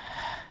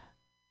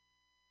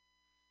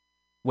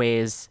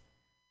 ways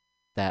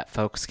that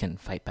folks can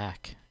fight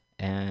back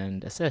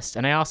and assist.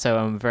 And I also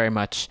am very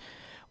much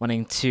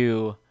wanting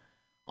to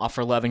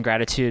offer love and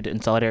gratitude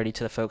and solidarity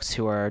to the folks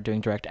who are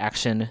doing direct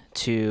action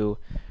to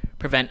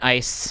prevent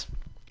ICE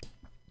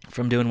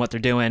from doing what they're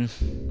doing.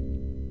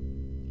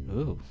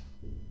 Ooh,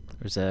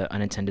 there's an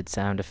unintended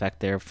sound effect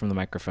there from the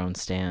microphone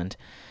stand.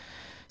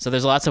 So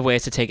there's lots of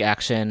ways to take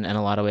action and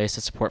a lot of ways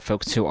to support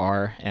folks who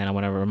are. And I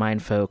want to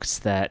remind folks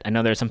that I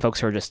know there's some folks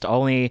who are just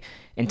only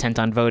intent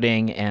on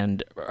voting,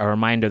 and a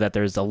reminder that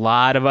there's a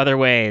lot of other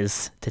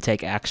ways to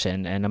take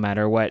action. And no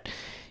matter what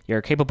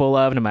you're capable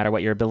of, no matter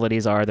what your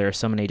abilities are, there are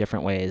so many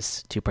different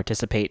ways to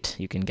participate.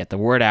 You can get the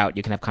word out.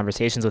 You can have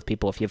conversations with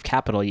people. If you have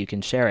capital, you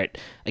can share it.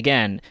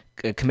 Again,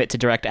 commit to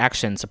direct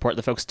action. Support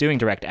the folks doing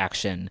direct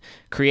action.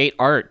 Create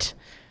art.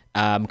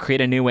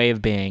 Create a new way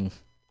of being.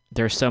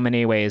 There are so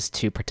many ways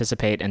to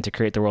participate and to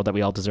create the world that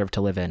we all deserve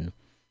to live in.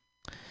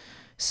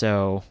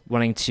 So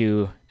wanting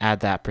to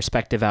add that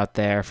perspective out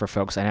there for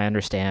folks, and I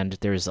understand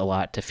there's a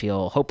lot to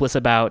feel hopeless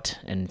about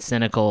and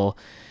cynical,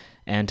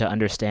 and to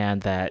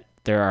understand that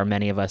there are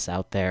many of us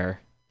out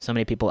there, so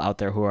many people out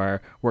there who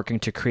are working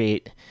to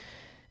create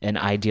an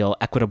ideal,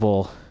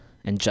 equitable,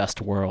 and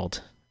just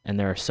world. And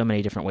there are so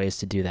many different ways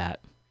to do that.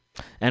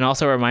 And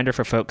also a reminder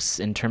for folks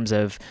in terms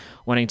of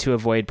wanting to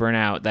avoid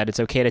burnout that it's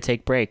okay to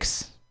take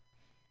breaks.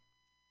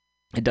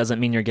 It doesn't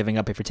mean you're giving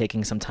up if you're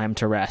taking some time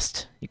to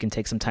rest. You can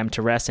take some time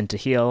to rest and to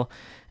heal,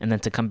 and then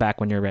to come back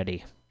when you're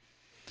ready.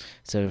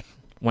 So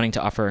wanting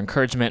to offer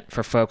encouragement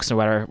for folks, no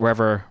matter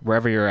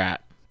wherever you're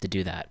at, to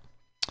do that.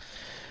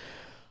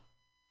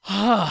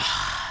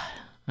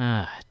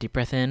 Deep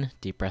breath in,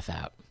 deep breath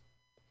out.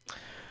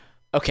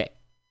 Okay,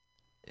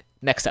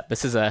 next up.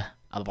 This is a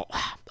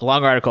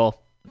long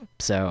article,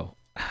 so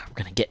we're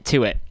going to get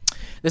to it.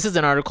 This is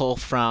an article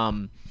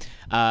from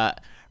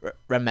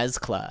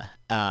Remezcla,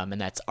 and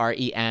that's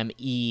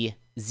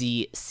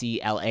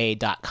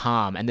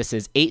REMEZCLA.com. And this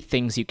is 8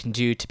 things you can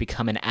do to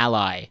become an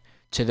ally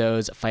to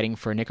those fighting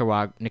for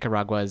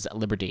Nicaragua's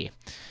liberty.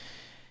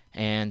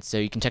 And so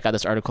you can check out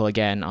this article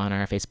again on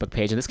our Facebook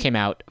page. And this came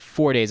out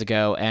 4 days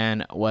ago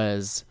and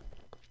was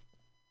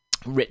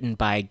written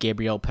by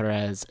Gabriel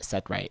Perez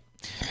Setright.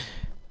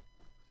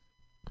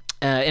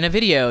 In a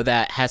video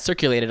that has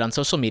circulated on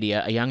social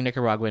media, a young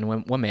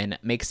Nicaraguan woman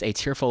makes a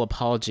tearful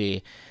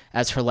apology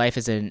as her life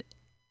is in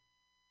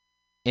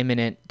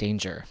imminent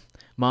danger.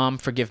 Mom,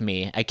 forgive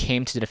me. I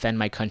came to defend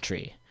my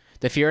country.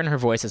 The fear in her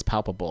voice is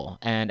palpable,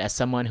 and as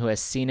someone who has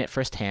seen it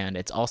firsthand,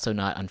 it's also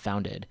not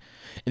unfounded.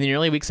 In the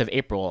early weeks of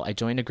April, I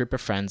joined a group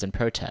of friends in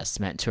protests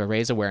meant to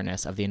raise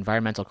awareness of the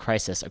environmental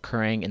crisis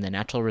occurring in the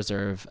natural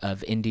reserve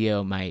of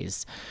Indio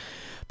Maiz.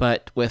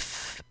 But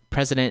with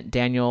President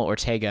Daniel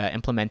Ortega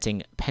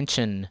implementing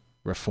pension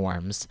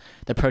reforms,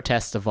 the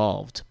protests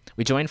evolved.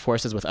 We joined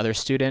forces with other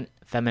student,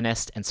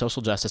 feminist, and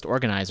social justice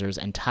organizers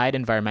and tied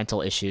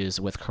environmental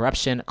issues with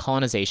corruption,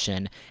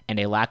 colonization, and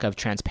a lack of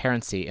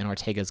transparency in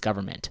Ortega's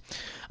government.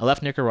 I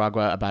left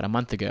Nicaragua about a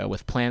month ago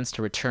with plans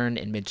to return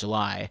in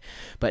mid-July,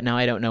 but now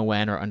I don't know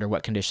when or under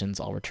what conditions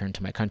I'll return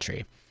to my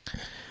country.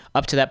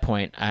 Up to that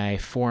point, I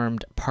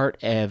formed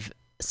part of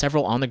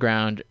several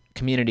on-the-ground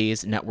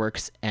communities,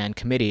 networks, and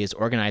committees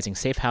organizing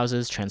safe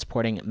houses,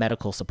 transporting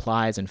medical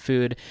supplies and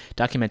food,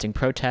 documenting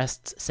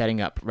protests,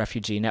 setting up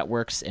refugee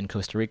networks in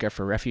Costa Rica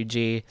for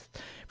refugees,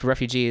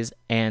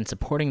 and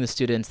supporting the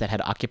students that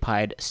had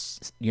occupied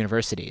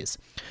universities.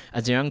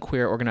 As a young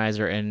queer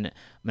organizer in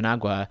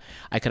Managua,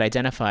 I could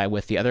identify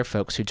with the other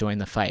folks who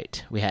joined the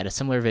fight. We had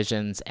similar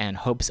visions and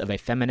hopes of a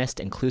feminist,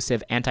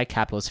 inclusive,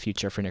 anti-capitalist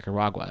future for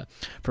Nicaragua.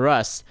 For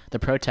us, the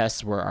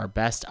protests were our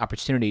best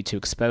opportunity to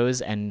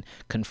expose and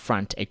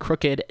confront a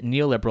crooked,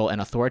 neoliberal,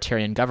 and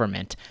authoritarian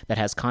government that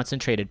has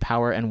concentrated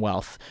power and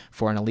wealth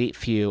for an elite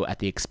few at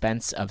the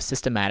expense of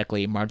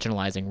systematically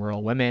marginalizing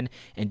rural women,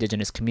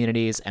 indigenous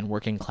communities, and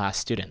working-class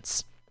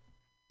students.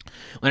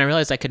 When I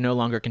realized I could no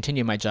longer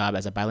continue my job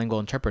as a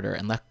bilingual interpreter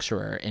and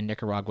lecturer in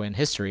Nicaraguan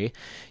history,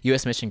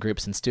 U.S. mission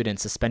groups and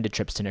students suspended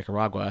trips to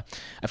Nicaragua.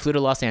 I flew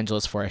to Los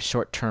Angeles for a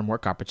short-term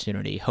work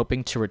opportunity,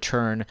 hoping to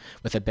return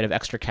with a bit of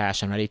extra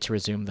cash and ready to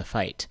resume the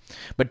fight.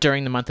 But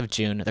during the month of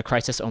June, the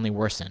crisis only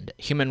worsened.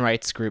 Human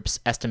rights groups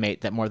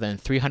estimate that more than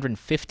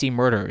 350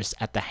 murders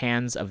at the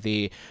hands of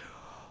the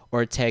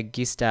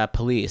Orteguista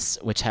police,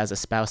 which has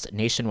espoused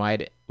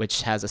nationwide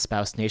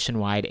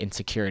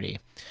insecurity.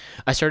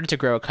 I started to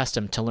grow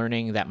accustomed to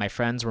learning that my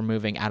friends were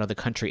moving out of the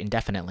country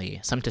indefinitely,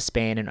 some to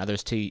Spain and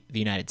others to the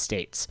United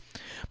States.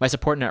 My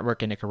support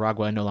network in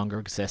Nicaragua no longer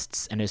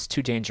exists and is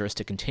too dangerous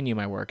to continue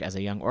my work as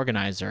a young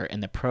organizer in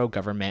the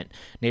pro-government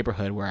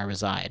neighborhood where I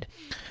reside.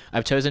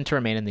 I've chosen to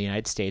remain in the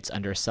United States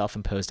under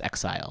self-imposed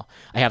exile.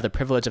 I have the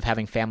privilege of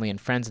having family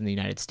and friends in the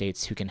United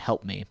States who can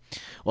help me,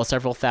 while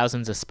several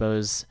thousands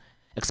expose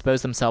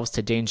themselves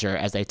to danger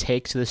as they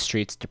take to the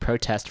streets to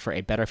protest for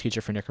a better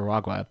future for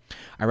Nicaragua.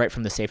 I write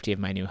from the safety of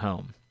my new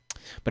home.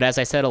 But as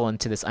I settle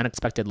into this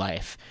unexpected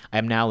life, I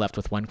am now left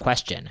with one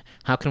question.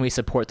 How can we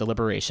support the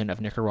liberation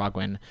of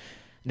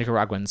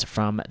Nicaraguans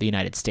from the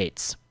United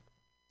States?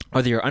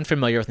 Whether you're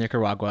unfamiliar with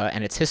Nicaragua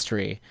and its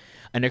history,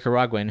 a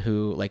Nicaraguan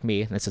who, like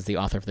me, this is the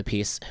author of the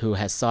piece, who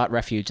has sought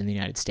refuge in the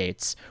United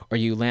States, or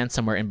you land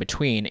somewhere in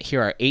between,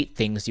 here are 8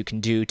 things you can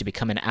do to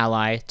become an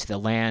ally to the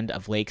land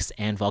of lakes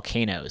and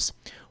volcanoes.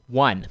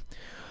 1.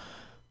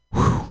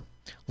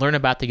 Learn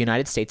about the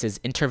United States'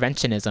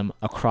 interventionism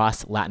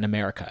across Latin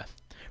America.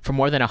 For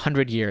more than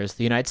 100 years,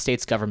 the United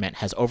States government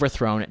has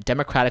overthrown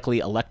democratically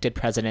elected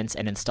presidents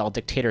and installed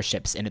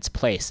dictatorships in its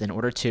place in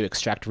order to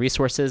extract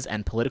resources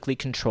and politically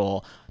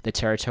control the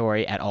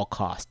territory at all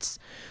costs.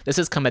 This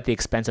has come at the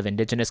expense of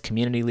indigenous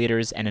community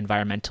leaders and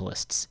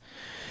environmentalists.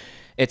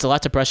 It's a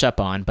lot to brush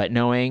up on, but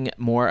knowing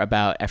more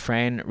about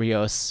Efrain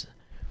Rios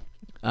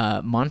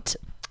Montt,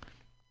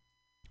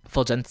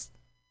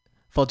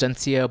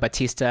 Fulgencio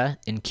Batista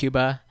in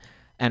Cuba,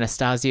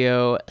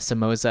 Anastasio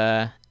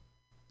Somoza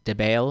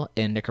Debayle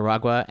in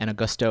Nicaragua, and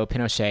Augusto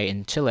Pinochet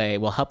in Chile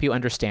will help you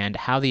understand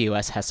how the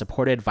U.S. has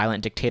supported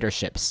violent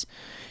dictatorships.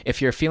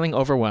 If you're feeling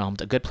overwhelmed,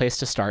 a good place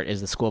to start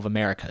is the School of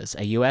Americas,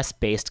 a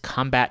U.S.-based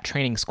combat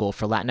training school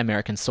for Latin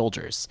American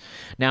soldiers.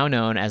 Now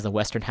known as the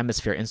Western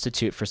Hemisphere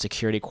Institute for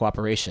Security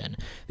Cooperation,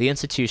 the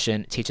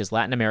institution teaches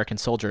Latin American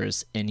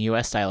soldiers in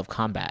U.S. style of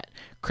combat.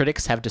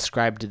 Critics have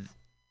described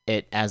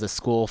it as a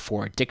school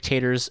for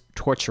dictators,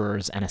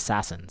 torturers, and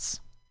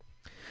assassins.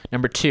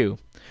 Number 2.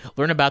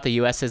 Learn about the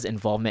U.S.'s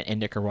involvement in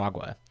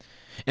Nicaragua.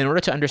 In order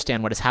to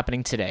understand what is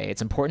happening today,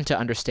 it's important to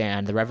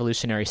understand the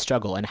revolutionary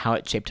struggle and how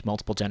it shaped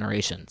multiple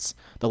generations.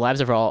 The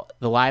lives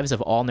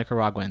of all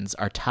Nicaraguans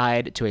are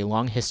tied to a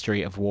long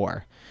history of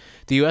war.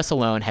 The U.S.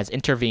 alone has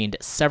intervened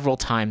several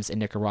times in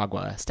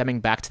Nicaragua, stemming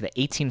back to the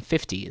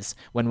 1850s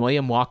when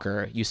William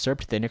Walker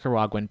usurped the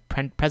Nicaraguan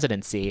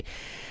presidency,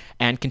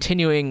 and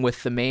continuing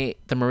with the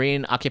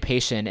Marine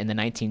occupation in the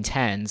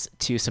 1910s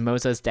to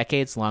Somoza's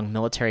decades-long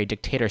military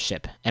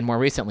dictatorship, and more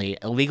recently,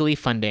 illegally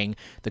funding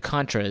the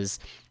Contras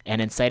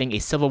and inciting a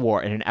civil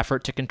war in an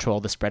effort to control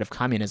the spread of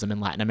communism in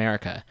Latin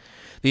America.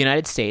 The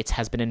United States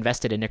has been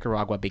invested in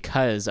Nicaragua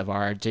because of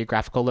our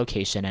geographical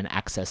location and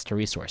access to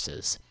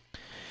resources.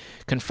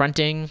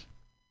 Confronting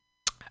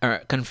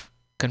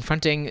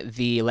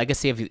the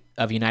legacy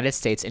of United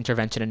States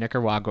intervention in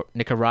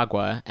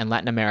Nicaragua and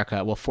Latin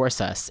America will force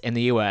us in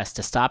the U.S.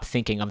 to stop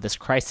thinking of this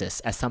crisis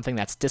as something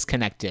that's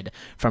disconnected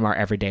from our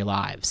everyday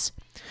lives.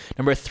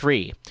 Number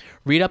 3,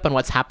 read up on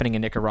what's happening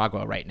in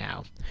Nicaragua right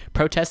now.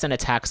 Protests and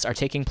attacks are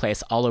taking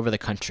place all over the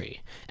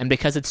country, and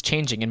because it's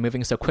changing and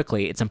moving so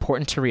quickly, it's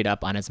important to read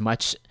up as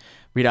much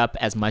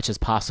as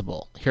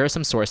possible. Here are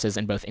some sources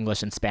in both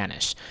English and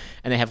Spanish,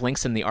 and they have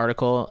links in the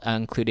article,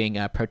 including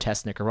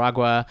Protest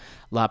Nicaragua,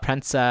 La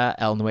Prensa,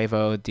 El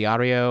Nuevo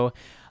Diario,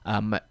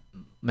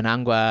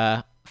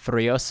 Managua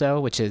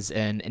Furioso, which is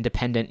an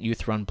independent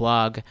youth-run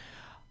blog,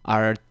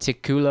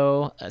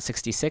 Articulo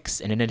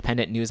 66, an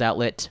independent news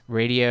outlet,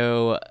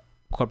 Radio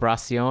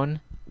Corporación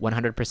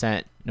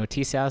 100%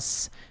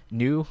 Noticias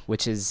New,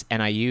 which is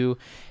NIU,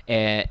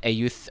 a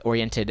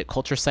youth-oriented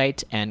culture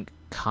site, and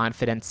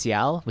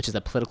Confidencial, which is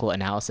a political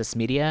analysis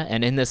media.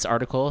 And in this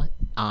article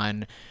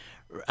on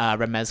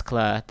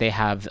Remezcla, they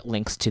have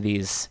links to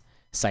these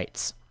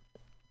sites.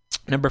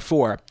 Number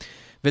 4,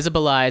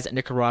 visibilize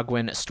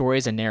Nicaraguan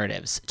stories and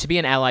narratives. To be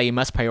an ally, you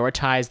must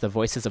prioritize the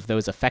voices of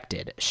those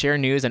affected. Share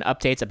news and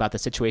updates about the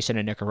situation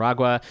in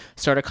Nicaragua.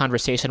 Start a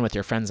conversation with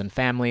your friends and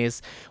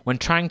families. When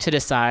trying to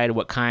decide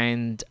what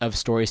kind of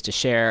stories to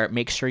share,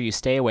 make sure you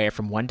stay away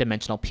from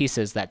one-dimensional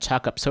pieces that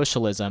chalk up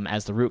socialism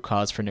as the root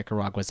cause for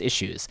Nicaragua's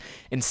issues.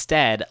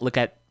 Instead, look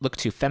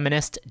to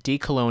feminist,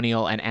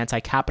 decolonial, and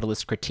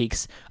anti-capitalist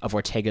critiques of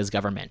Ortega's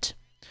government.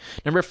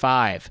 Number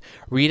 5,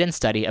 read and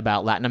study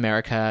about Latin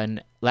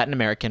American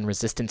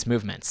resistance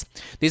movements.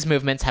 These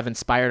movements have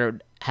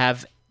inspired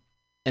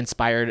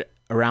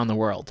around the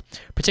world.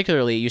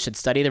 Particularly, you should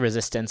study the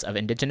resistance of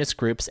indigenous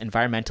groups,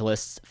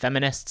 environmentalists,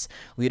 feminists,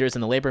 leaders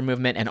in the labor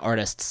movement, and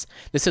artists.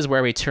 This is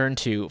where we turn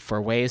to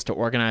for ways to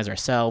organize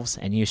ourselves,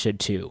 and you should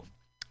too.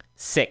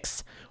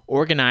 6,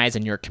 organize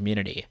in your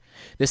community.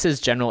 This is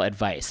general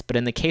advice, but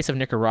in the case of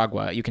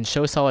Nicaragua, you can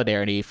show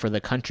solidarity for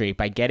the country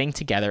by getting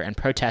together and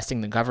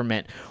protesting the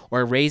government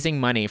or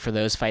raising money for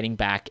those fighting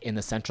back in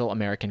the Central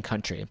American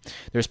country.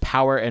 There's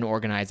power in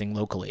organizing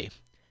locally.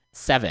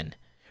 7,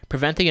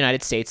 prevent the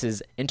United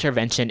States'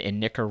 intervention in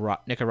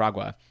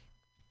Nicaragua.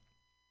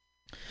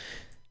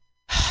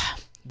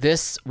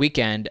 This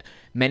weekend,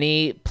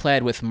 many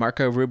pled with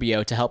Marco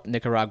Rubio to help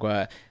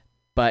Nicaragua,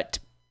 but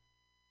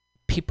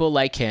people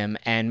like him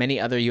and many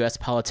other U.S.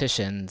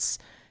 politicians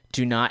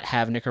do not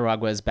have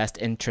Nicaragua's best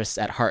interests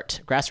at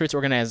heart. Grassroots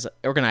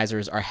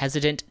organizers are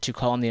hesitant to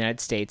call on the United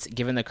States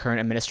given the current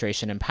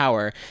administration in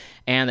power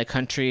and the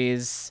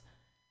country's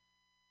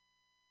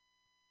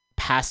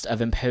past of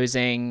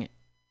imposing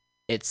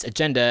its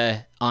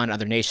agenda on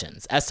other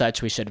nations. As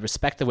such, we should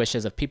respect the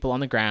wishes of people on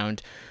the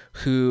ground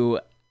who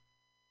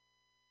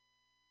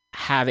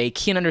have a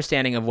keen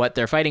understanding of what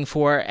they're fighting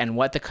for and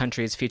what the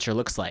country's future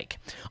looks like.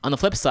 On the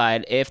flip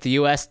side, if the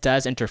U.S.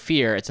 does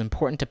interfere, it's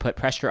important to put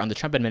pressure on the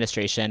Trump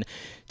administration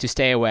to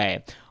stay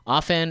away.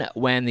 Often,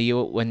 when the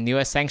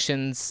U.S.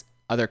 sanctions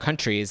other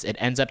countries, it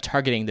ends up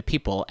targeting the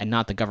people and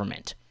not the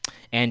government.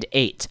 And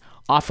 8,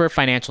 offer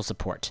financial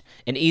support.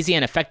 An easy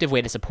and effective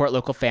way to support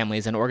local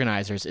families and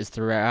organizers is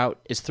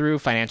through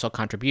financial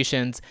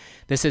contributions.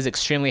 This is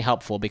extremely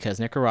helpful because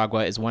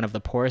Nicaragua is one of the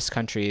poorest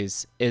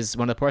countries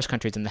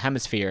in the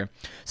hemisphere,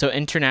 so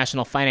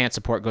international finance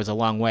support goes a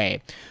long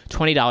way.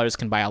 $20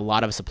 can buy a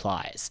lot of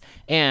supplies.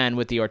 And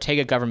with the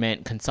Ortega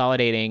government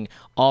consolidating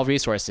all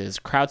resources,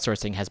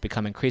 crowdsourcing has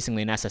become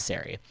increasingly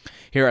necessary.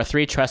 Here are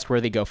 3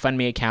 trustworthy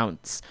GoFundMe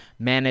accounts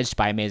managed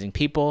by amazing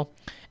people,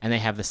 and they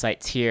have the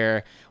sites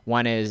here.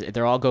 One is,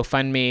 they're all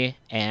GoFundMe,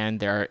 and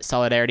they're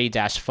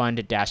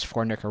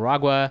Solidarity-Fund-for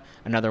Nicaragua.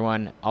 Another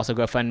one, also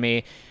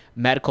GoFundMe,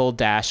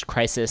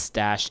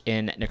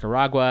 Medical-Crisis-in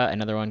Nicaragua.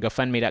 Another one,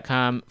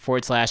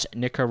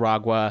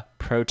 GoFundMe.com/Nicaragua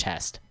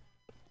Protest.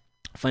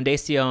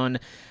 Fundación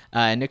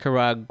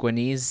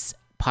Nicaraguanese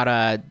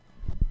para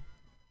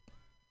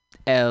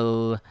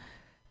el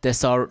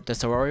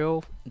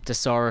Desarrollo,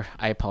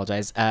 I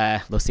apologize,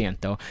 lo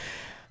siento.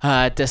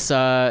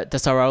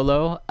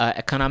 Desarrollo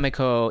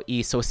Económico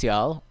y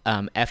Social,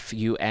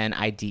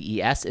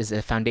 FUNIDES, is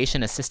a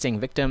foundation assisting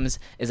victims,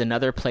 is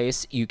another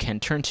place you can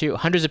turn to.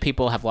 Hundreds of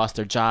people have lost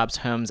their jobs,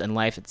 homes, and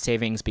life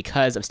savings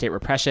because of state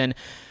repression.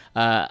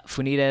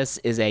 FUNIDES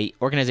is an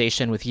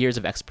organization with years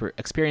of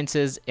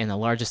experiences in the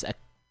largest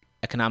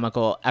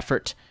economical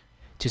effort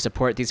to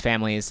support these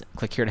families.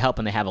 Click here to help,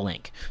 and they have a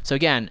link. So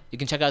again, you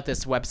can check out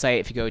this website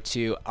if you go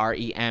to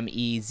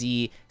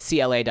remezcla.com,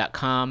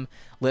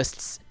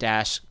 lists /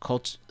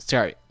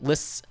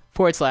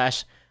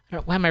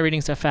 why am I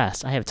reading so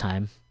fast? I have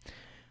time.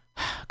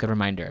 Good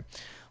reminder.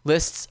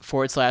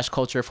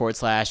 lists/culture/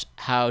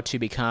 how to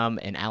become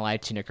an ally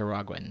to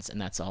Nicaraguans.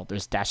 And that's all.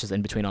 There's dashes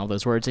in between all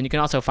those words. And you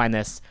can also find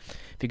this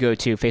if you go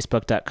to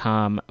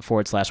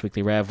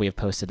facebook.com/weeklyrev. We have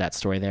posted that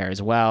story there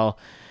as well.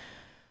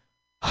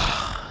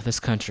 This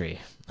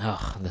country.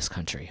 This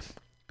country.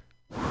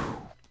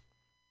 All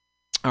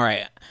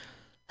right.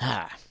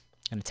 I'm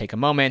going to take a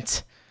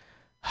moment.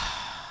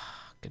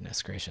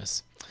 Goodness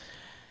gracious.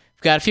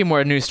 We've got a few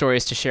more news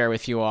stories to share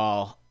with you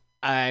all.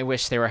 I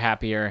wish they were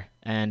happier.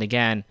 And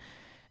again,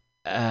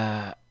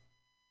 and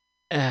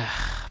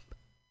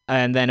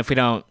then if we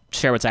don't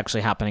share what's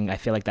actually happening, I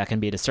feel like that can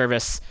be a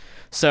disservice.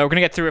 So we're going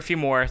to get through a few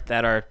more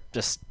that are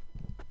just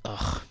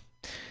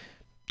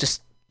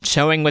just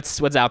showing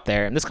what's out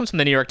there. And this comes from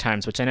the New York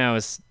Times, which I know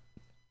is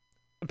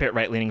a bit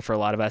right-leaning for a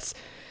lot of us.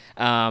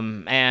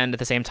 And at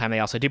the same time, they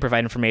also do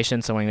provide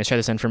information. So when they share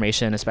this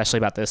information, especially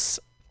about this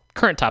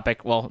current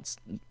topic, well, it's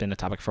been a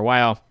topic for a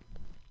while,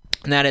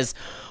 and that is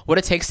what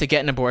it takes to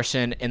get an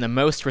abortion in the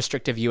most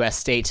restrictive U.S.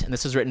 state. And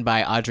this was written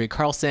by Audrey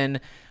Carlson,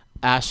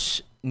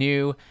 Ash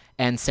New,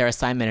 and Sarah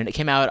Simon, and it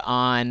came out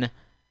on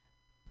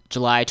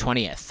July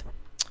 20th.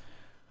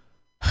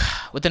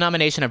 With the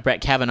nomination of Brett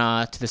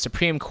Kavanaugh to the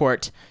Supreme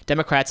Court,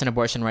 Democrats and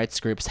abortion rights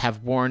groups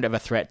have warned of a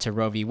threat to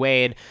Roe v.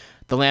 Wade,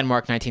 the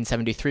landmark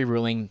 1973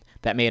 ruling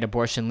that made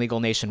abortion legal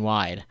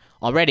nationwide.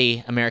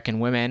 Already, American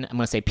women, I'm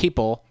going to say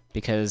people,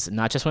 because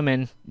not just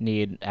women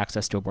need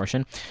access to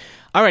abortion.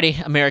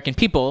 Already, American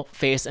people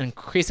face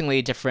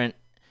increasingly different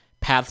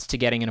paths to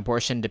getting an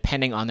abortion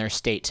depending on their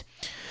state.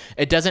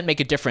 It doesn't make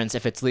a difference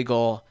if it's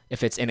legal,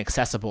 if it's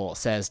inaccessible,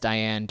 says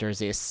Diane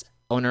Derzis,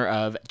 owner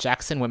of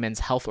Jackson Women's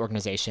Health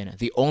Organization,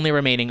 the only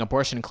remaining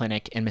abortion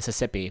clinic in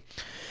Mississippi.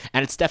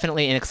 And it's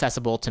definitely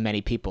inaccessible to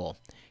many people.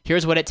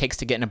 Here's what it takes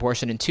to get an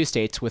abortion in 2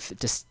 states with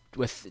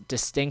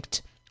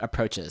distinct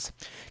approaches.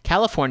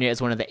 California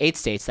is one of the 8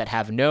 states that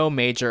have no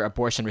major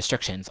abortion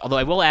restrictions. Although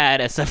I will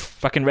add, as a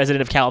fucking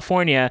resident of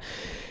California,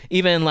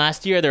 even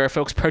last year there were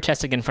folks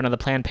protesting in front of the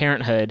Planned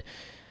Parenthood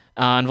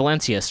on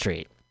Valencia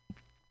Street.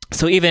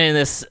 So even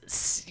in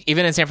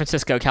San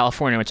Francisco,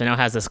 California, which I know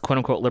has this quote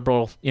unquote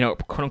liberal,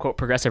 quote unquote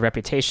progressive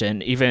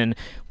reputation, even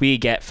we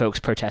get folks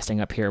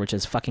protesting up here, which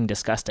is fucking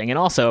disgusting. And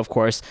also, of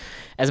course,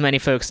 as many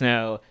folks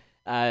know,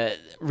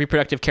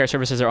 reproductive care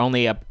services are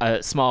only a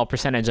small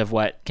percentage of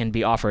what can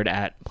be offered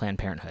at Planned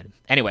Parenthood.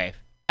 Anyway,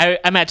 I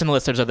imagine the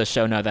listeners of the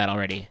show know that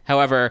already.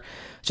 However,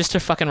 just a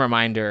fucking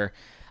reminder,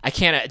 I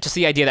can't, just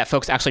the idea that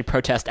folks actually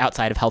protest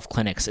outside of health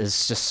clinics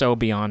is just so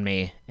beyond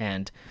me.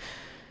 And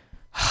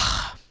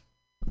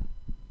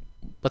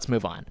let's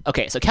move on.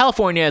 Okay, so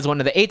California is one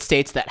of the 8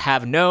 states that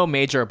have no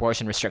major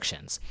abortion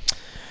restrictions.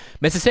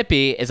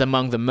 Mississippi is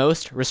among the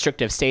most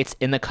restrictive states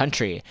in the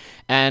country,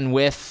 and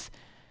with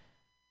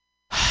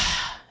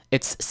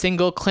its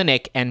single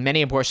clinic and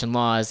many abortion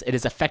laws, it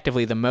is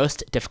effectively the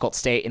most difficult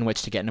state in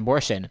which to get an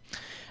abortion.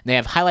 They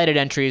have highlighted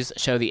entries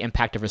show the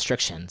impact of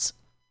restrictions.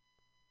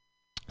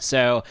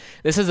 So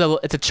this is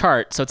it's a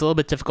chart, so it's a little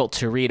bit difficult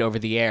to read over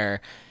the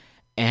air.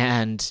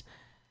 And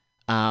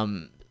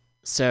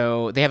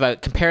so they have a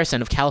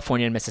comparison of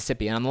California and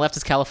Mississippi. And on the left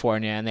is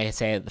California, and they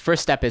say the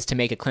first step is to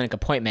make a clinic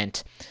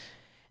appointment.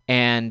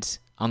 And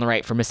on the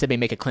right, for Mississippi,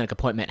 make a clinic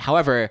appointment.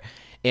 However,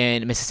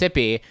 in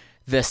Mississippi,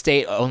 the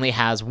state only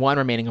has 1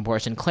 remaining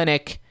abortion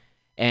clinic,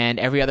 and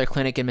every other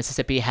clinic in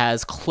Mississippi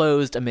has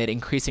closed amid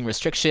increasing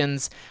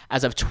restrictions.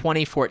 As of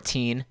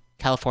 2014,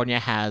 California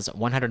has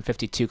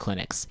 152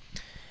 clinics.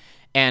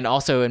 And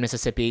also in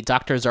Mississippi,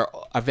 doctors are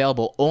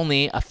available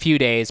only a few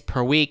days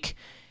per week.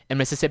 In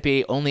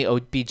Mississippi, only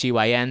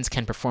OBGYNs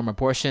can perform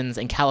abortions.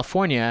 In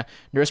California,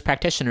 nurse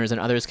practitioners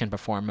and others can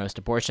perform most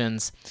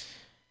abortions.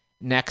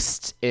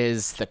 Next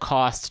is the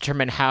cost.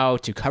 Determine how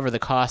to cover the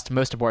cost.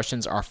 Most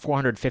abortions are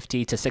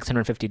 $450 to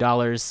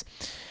 $650.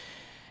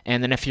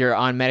 And then if you're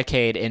on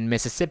Medicaid in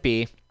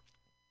Mississippi,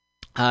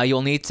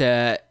 you'll need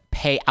to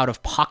pay out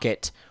of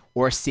pocket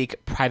or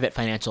seek private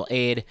financial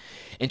aid.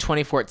 In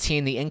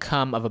 2014, the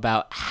income of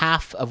about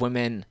half of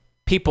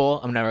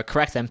people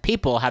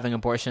having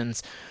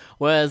abortions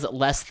was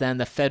less than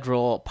the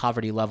federal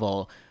poverty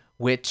level,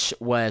 which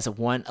was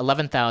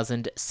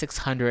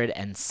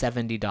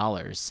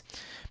 $11,670.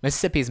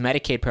 Mississippi's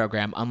Medicaid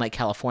program, unlike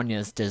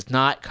California's, does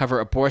not cover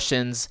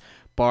abortions,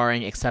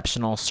 barring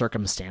exceptional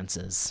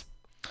circumstances.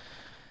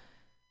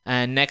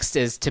 And next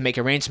is to make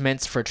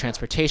arrangements for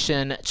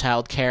transportation,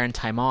 childcare, and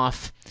time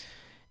off.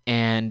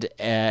 And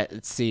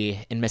let's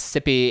see, in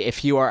Mississippi,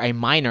 if you are a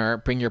minor,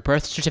 bring your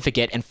birth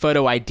certificate and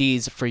photo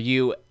IDs for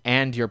you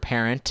and your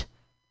parent.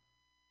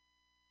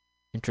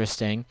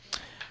 Interesting.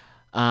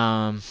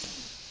 Wow.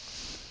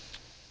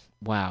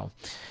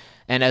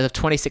 And as of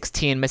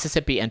 2016,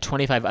 Mississippi and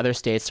 25 other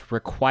states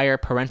require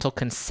parental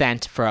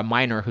consent for a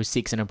minor who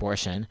seeks an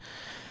abortion.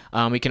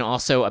 We can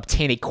also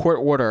obtain a court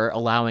order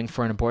allowing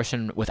for an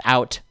abortion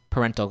without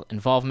parental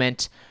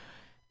involvement.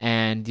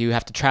 And you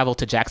have to travel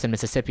to Jackson,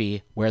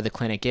 Mississippi, where the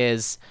clinic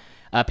is.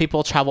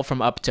 People travel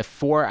from up to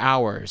 4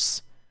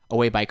 hours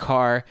away by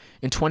car.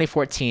 In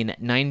 2014,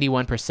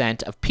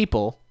 91% of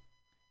people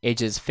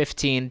ages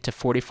 15 to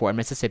 44 in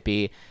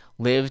Mississippi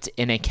lived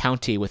in a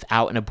county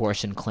without an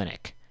abortion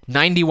clinic.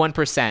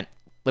 91%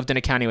 lived in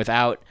a county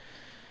without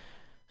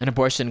an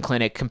abortion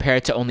clinic,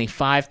 compared to only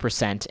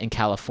 5% in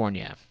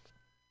California.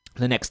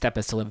 The next step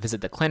is to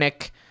visit the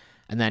clinic,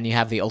 and then you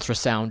have the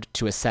ultrasound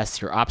to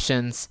assess your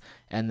options.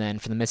 And then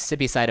for the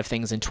Mississippi side of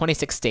things, in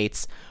 26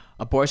 states,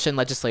 abortion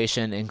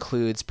legislation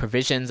includes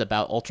provisions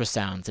about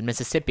ultrasounds. In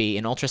Mississippi,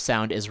 an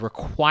ultrasound is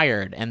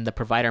required, and the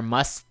provider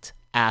must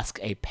ask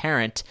a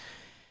parent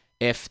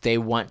if they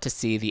want to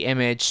see the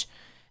image,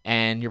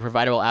 and your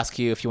provider will ask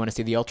you if you want to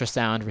see the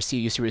ultrasound,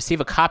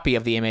 receive a copy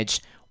of the image,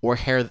 or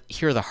hear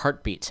the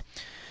heartbeat.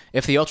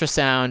 If the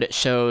ultrasound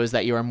shows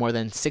that you are more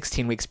than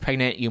 16 weeks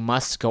pregnant, you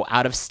must go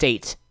out of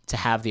state to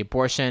have the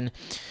abortion.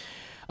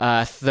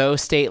 Though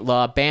state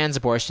law bans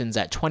abortions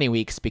at 20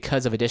 weeks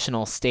because of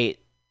additional state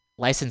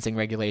licensing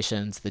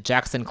regulations, the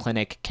Jackson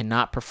Clinic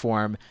cannot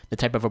perform the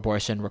type of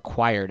abortion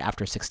required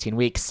after 16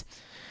 weeks.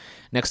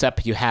 Next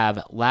up, you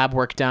have lab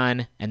work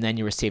done, and then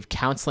you receive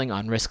counseling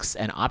on risks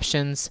and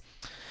options.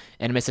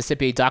 In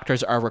Mississippi,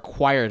 doctors are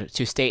required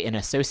to state an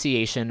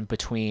association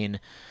between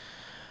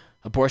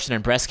abortion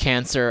and breast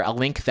cancer, a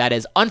link that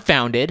is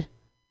unfounded.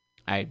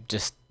 I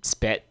just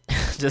spit,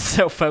 just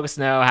so folks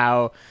know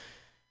how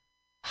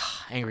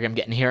angry I'm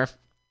getting here.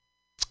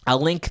 A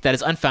link that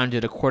is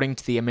unfounded according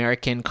to the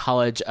American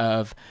College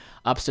of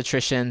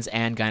Obstetricians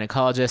and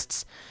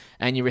Gynecologists,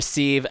 and you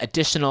receive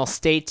additional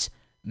state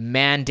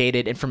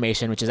mandated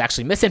information, which is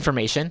actually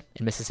misinformation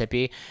in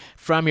Mississippi,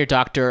 from your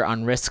doctor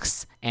on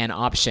risks and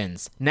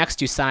options.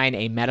 Next, you sign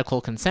a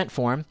medical consent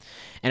form,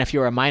 and if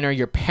you're a minor,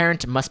 your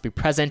parent must be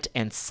present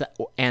and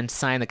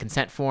sign the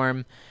consent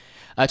form.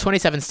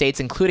 27 states,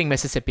 including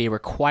Mississippi,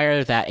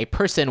 require that a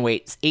person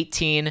weighs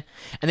 18,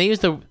 and they use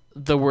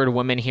the word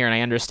woman here, and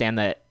I understand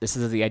that this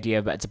is the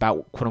idea, but it's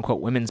about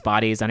quote-unquote women's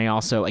bodies, and I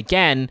also,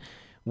 again,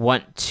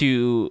 want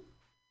to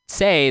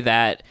say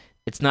that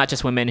it's not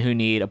just women who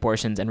need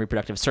abortions and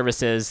reproductive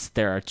services.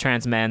 There are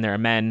trans men, there are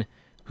men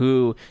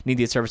who need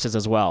these services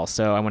as well,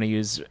 so I want to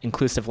use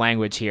inclusive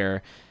language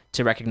here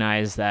to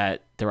recognize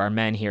that there are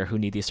men here who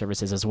need these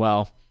services as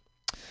well.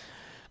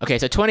 Okay,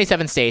 so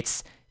 27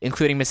 states,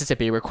 including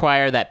Mississippi,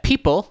 require that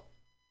people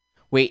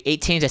wait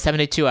 18 to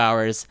 72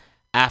 hours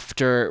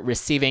after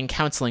receiving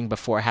counseling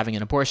before having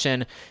an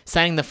abortion.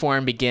 Signing the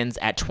form begins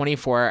a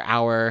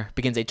 24-hour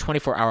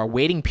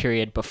waiting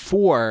period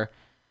before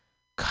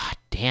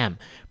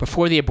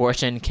the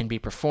abortion can be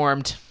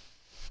performed.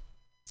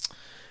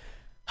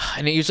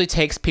 And it usually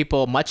takes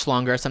people much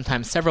longer,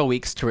 sometimes several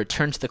weeks, to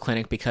return to the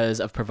clinic because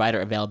of provider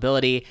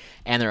availability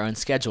and their own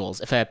schedules.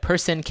 If a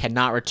person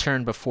cannot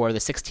return before the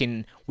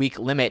 16-week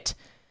limit,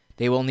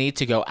 they will need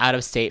to go out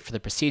of state for the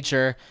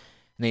procedure,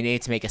 and they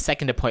need to make a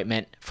second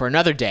appointment for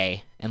another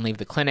day and leave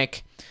the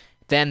clinic.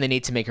 Then they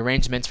need to make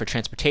arrangements for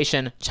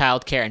transportation,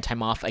 childcare, and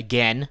time off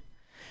again.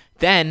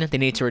 Then they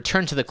need to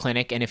return to the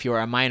clinic, and if you are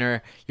a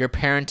minor, your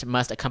parent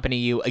must accompany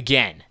you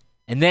again,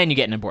 and then you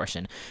get an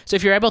abortion. So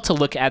if you're able to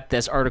look at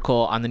this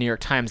article on the New York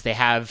Times, they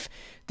have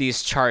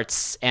these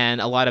charts, and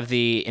a lot of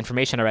the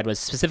information I read was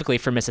specifically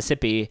for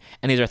Mississippi,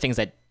 and these are things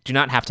that do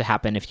not have to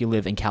happen if you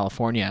live in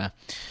California.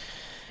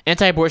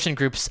 Anti-abortion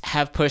groups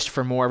have pushed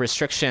for more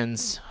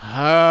restrictions.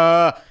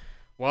 Why?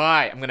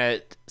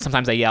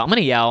 Sometimes I yell. I'm going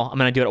to yell. I'm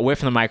going to do it away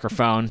from the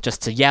microphone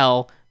just to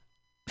yell.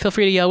 Feel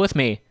free to yell with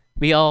me.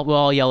 We'll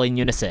all yell in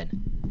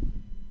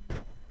unison.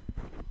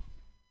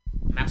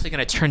 I'm actually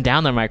going to turn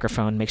down the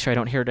microphone, make sure I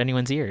don't hear it in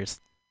anyone's ears.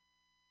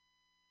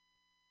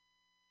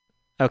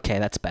 Okay,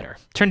 that's better.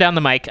 Turn down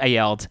the mic, I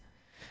yelled.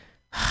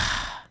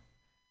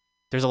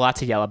 There's a lot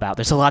to yell about.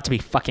 There's a lot to be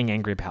fucking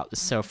angry about.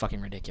 It's so fucking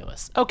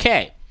ridiculous.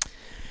 Okay.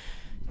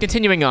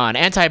 Continuing on,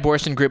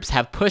 anti-abortion groups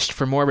have pushed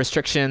for more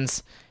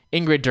restrictions.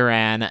 Ingrid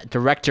Duran,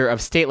 director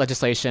of state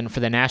legislation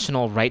for the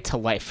National Right to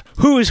Life.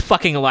 Whose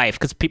fucking life?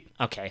 Because people...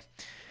 Okay.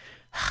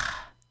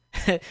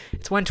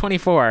 It's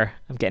 1:24.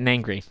 I'm getting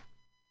angry.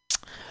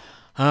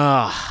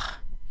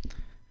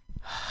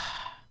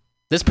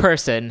 This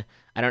person,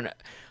 I don't know.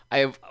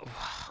 Oh,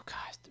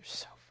 gosh, they're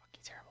so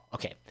fucking terrible.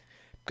 Okay.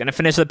 I'm going to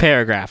finish the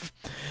paragraph.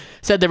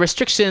 Said the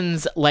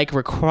restrictions like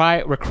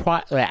requiring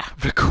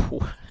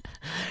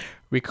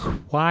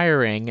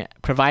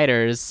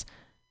providers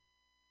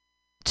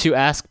to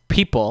ask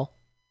people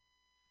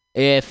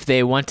if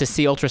they want to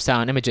see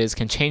ultrasound images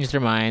can change their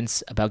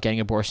minds about getting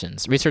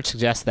abortions. Research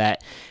suggests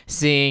that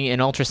seeing an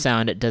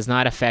ultrasound does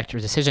not affect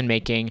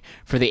decision-making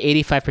for the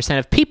 85%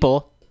 of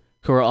people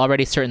who are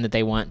already certain that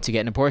they want to get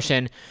an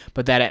abortion,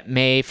 but that it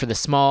may for the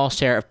small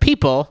share of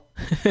people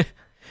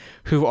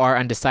who are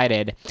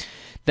undecided.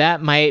 That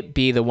might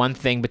be the one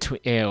thing between...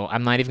 Ew,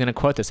 I'm not even going to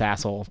quote this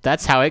asshole.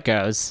 That's how it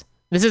goes.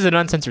 This is an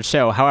uncensored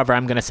show. However,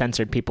 I'm going to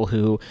censor people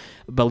who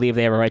believe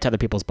they have a right to other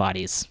people's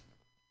bodies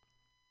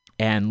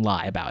and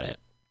lie about it.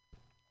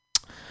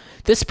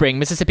 This spring,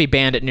 Mississippi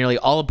banned nearly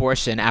all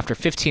abortion after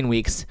 15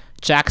 weeks.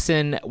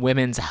 Jackson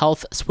Women's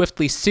Health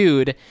swiftly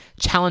sued,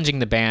 challenging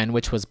the ban,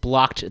 which was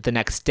blocked the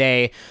next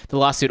day. The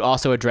lawsuit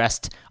also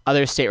addressed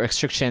other state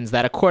restrictions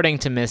that, according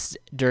to Ms.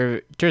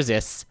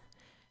 Durzis,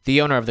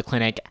 the owner of the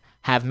clinic,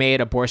 have made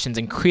abortions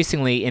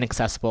increasingly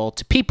inaccessible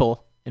to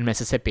people in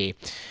Mississippi.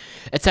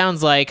 It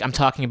sounds like I'm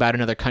talking about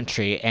another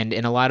country, and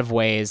in a lot of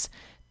ways,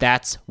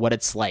 that's what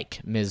it's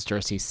like, Ms.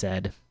 Durzis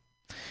said.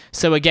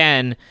 So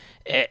again,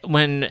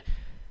 when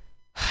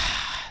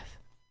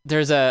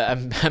there's a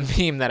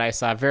meme that I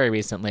saw very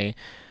recently,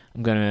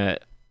 I'm gonna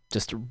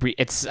just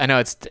I know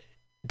it's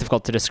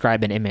difficult to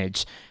describe an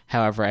image.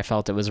 However, I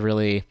felt it was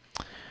really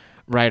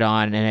right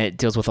on, and it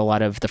deals with a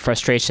lot of the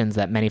frustrations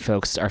that many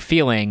folks are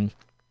feeling.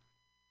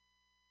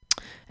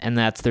 And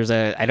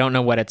I don't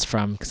know what it's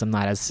from because I'm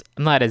not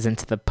as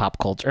into the pop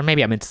culture, or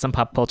maybe I'm into some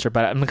pop culture,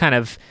 but I'm kind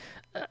of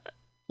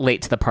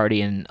late to the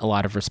party in a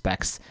lot of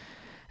respects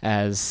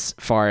as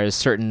far as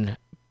certain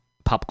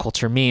pop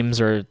culture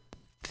memes or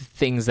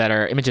images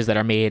that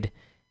are made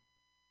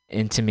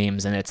into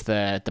memes, and it's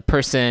the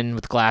person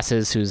with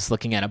glasses who's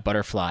looking at a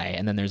butterfly,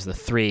 and then there's the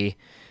three.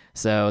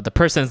 So the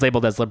person is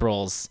labeled as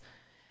liberals,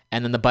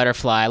 and then the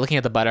butterfly, looking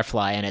at the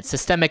butterfly, and it's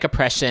systemic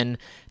oppression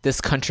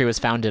this country was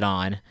founded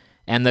on,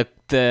 and not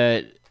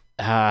the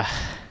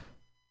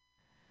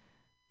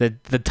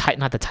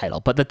title,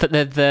 but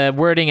the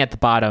wording at the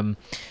bottom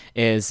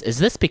is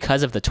this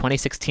because of the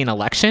 2016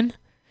 election?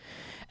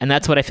 And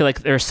that's what I feel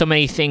like. There are so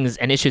many things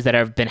and issues that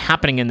have been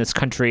happening in this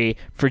country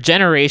for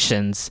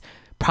generations,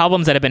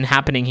 problems that have been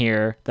happening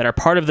here that are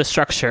part of the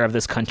structure of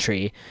this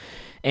country.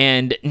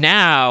 And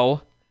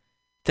now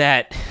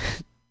that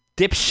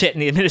dipshit in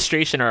the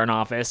administration are in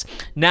office,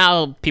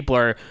 now people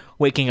are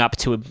waking up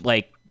to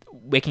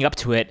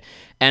it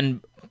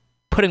and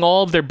putting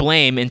all of their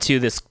blame into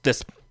this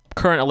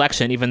current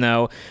election, even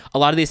though a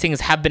lot of these things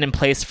have been in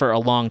place for a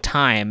long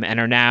time and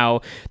are now,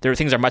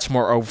 things are much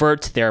more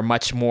overt. They're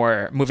much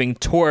more moving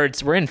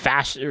towards,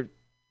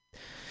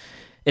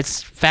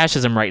 it's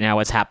fascism right now,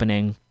 what's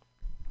happening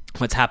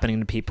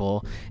to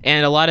people.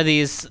 And a lot of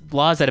these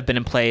laws that have been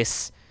in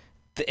place,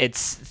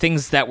 it's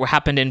things that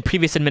happened in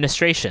previous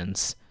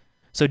administrations.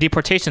 So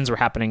deportations were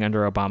happening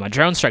under Obama.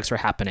 Drone strikes were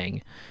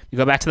happening. You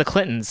go back to the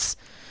Clintons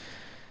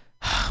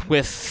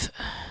with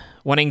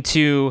wanting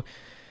to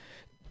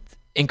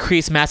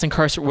increase increasing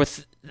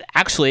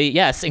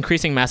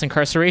mass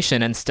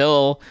incarceration and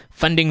still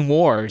funding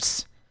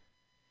wars.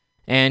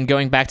 And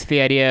going back to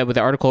the idea with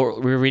the article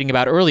we were reading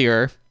about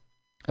earlier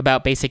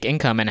about basic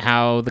income and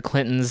how the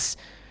Clintons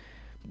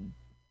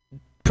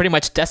pretty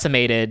much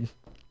decimated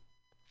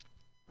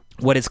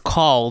what is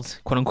called,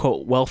 quote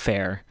unquote,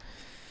 welfare.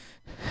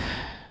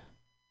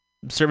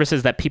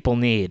 Services that people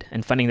need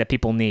and funding that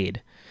people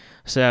need.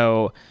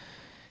 So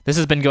this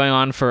has been going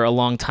on for a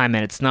long time,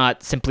 and it's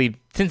not simply,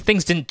 since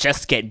things didn't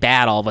just get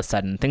bad all of a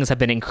sudden, things have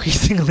been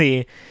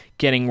increasingly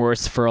getting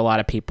worse for a lot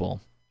of people.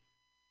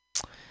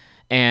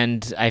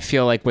 And I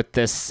feel like with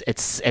this,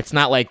 it's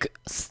not like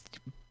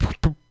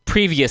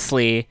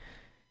previously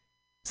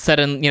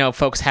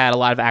folks had a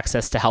lot of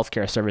access to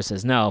healthcare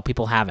services. No,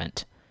 people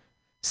haven't.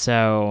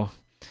 So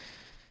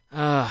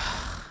I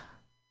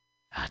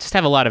just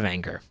have a lot of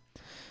anger.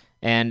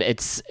 And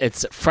it's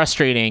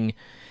frustrating,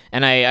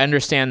 and I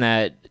understand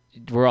that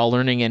we're all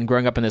learning and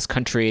growing up in this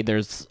country.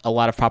 There's a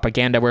lot of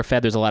propaganda we're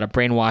fed. There's a lot of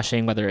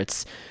brainwashing, whether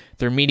it's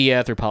through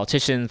media, through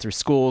politicians, through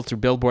schools, through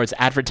billboards,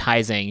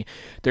 advertising.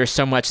 There's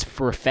so much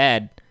we're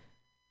fed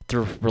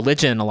through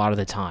religion a lot of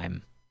the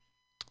time.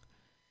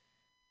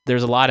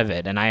 There's a lot of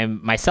it, and I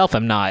myself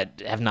have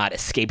not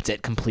escaped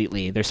it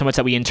completely. There's so much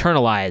that we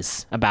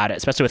internalize about it,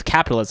 especially with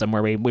capitalism,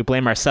 where we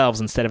blame ourselves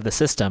instead of the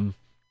system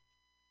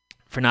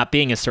for not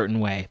being a certain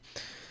way.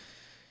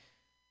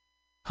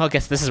 I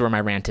guess this is where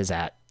my rant is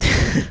at.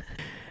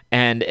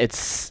 And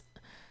it's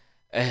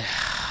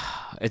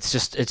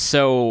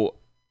so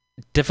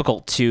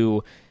difficult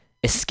to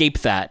escape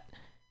that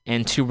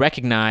and to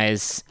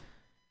recognize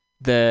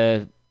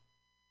the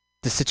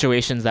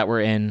situations that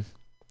we're in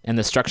and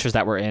the structures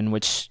that we're in,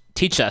 which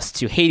teach us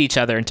to hate each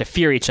other and to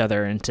fear each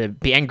other and to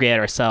be angry at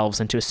ourselves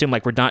and to assume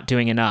like we're not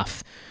doing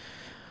enough,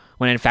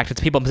 when in fact it's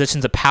people in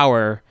positions of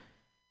power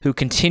who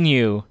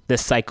continue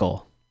this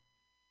cycle.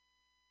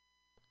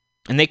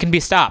 And they can be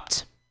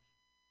stopped.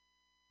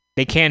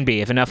 They can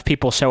be, if enough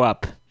people show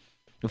up.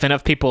 If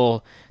enough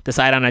people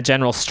decide on a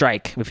general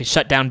strike. If we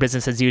shut down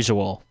business as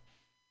usual.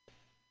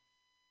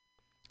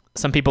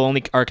 Some people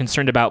only are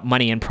concerned about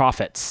money and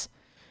profits.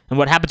 And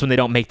what happens when they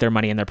don't make their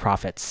money and their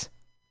profits?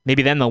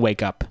 Maybe then they'll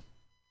wake up.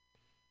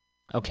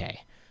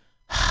 Okay.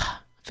 I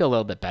feel a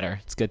little bit better.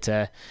 It's good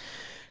to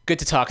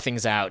talk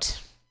things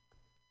out.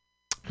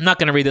 I'm not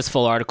going to read this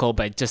full article,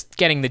 but just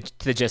getting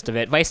the gist of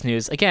it. Vice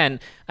News, again,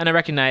 and I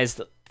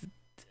recognize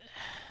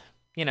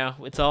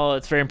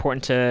it's very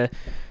important to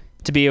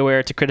be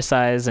aware, to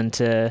criticize, and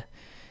to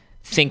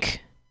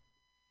think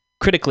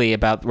critically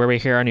about where we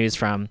hear our news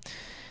from.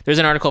 There's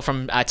an article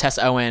from Tess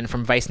Owen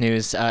from Vice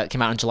News,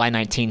 came out on July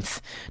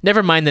 19th.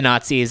 Never mind the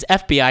Nazis,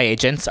 FBI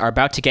agents are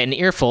about to get an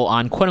earful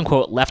on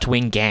quote-unquote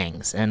left-wing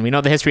gangs. And we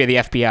know the history of the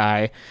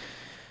FBI,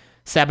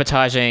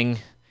 sabotaging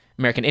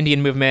American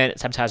Indian movement,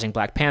 sabotaging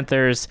Black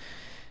Panthers,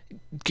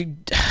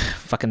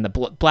 fucking the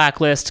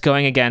blacklist,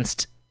 going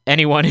against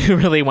anyone who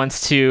really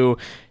wants to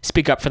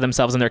speak up for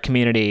themselves in their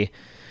community.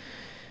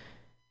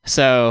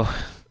 So,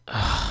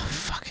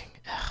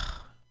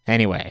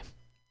 anyway,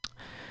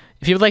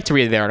 if you would like to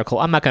read the article,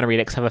 I'm not going to read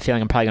it because I have a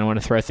feeling I'm probably going to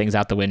want to throw things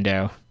out the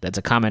window. That's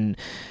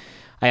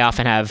I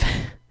often have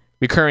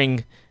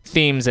recurring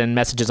themes and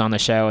messages on the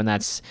show, and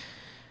that's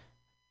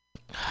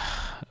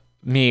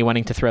me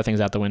wanting to throw things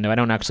out the window. I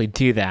don't actually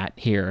do that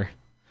here.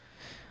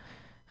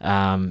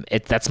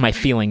 That's my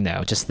feeling,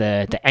 though, just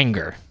the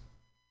anger.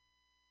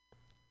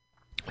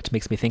 Which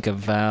makes me think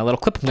of a little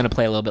clip I'm going to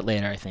play a little bit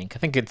later, I think. I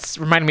think it's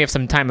reminding me of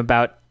some time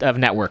of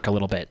Network a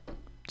little bit.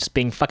 Just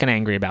being fucking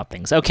angry about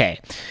things. Okay.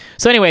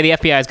 So anyway, the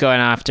FBI is going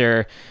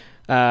after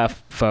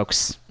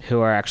folks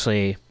who are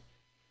actually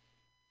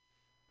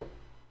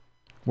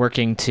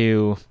working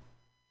to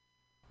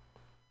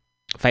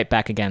fight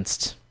back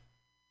against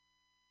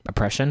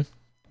oppression.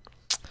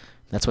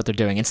 That's what they're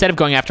doing, instead of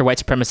going after white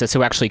supremacists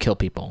who actually kill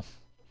people.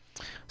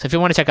 So if you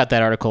want to check out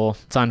that article,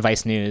 it's on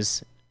Vice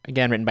News.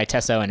 Again, written by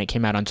Tesso, and it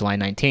came out on July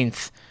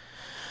 19th.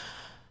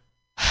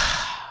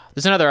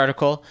 There's another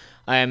article.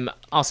 I'm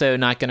also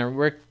not going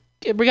to...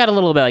 We got a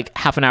little bit, like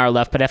half an hour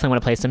left, but I definitely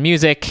want to play some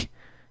music.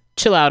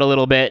 Chill out a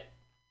little bit.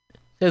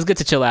 It was good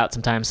to chill out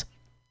sometimes.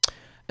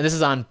 And this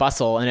is on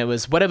Bustle, and it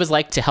was what it was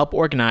like to help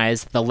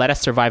organize the Let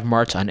Us Survive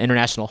March on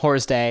International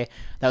Horrors Day.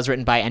 That was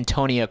written by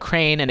Antonia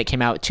Crane, and it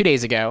came out 2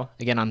 days ago.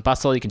 Again, on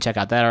Bustle. You can check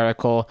out that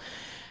article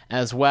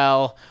as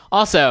well.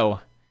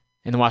 Also,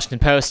 in the Washington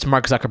Post,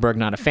 Mark Zuckerberg,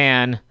 not a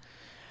fan.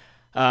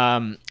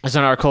 There's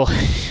an article,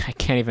 I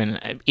can't even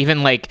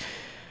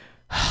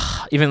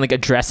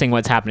addressing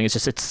what's happening.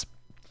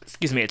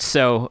 It's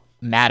so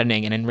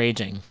maddening and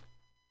enraging.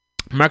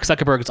 Mark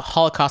Zuckerberg's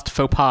Holocaust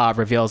faux pas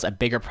reveals a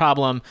bigger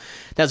problem.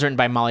 That was written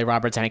by Molly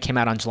Roberts, and it came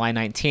out on July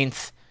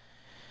 19th.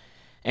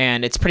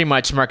 And it's pretty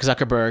much Mark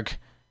Zuckerberg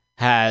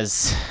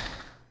has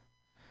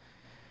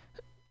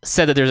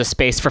said that there's a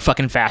space for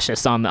fucking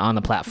fascists on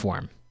the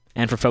platform,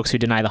 and for folks who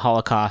deny the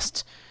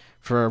Holocaust,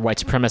 for white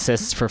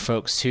supremacists, for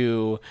folks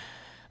who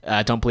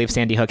don't believe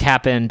Sandy Hook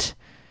happened.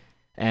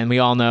 And we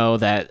all know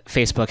that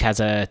Facebook has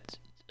a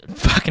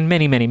fucking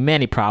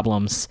many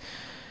problems.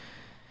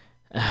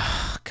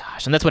 Oh,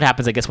 gosh. And that's what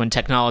happens, I guess, when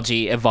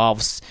technology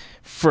evolves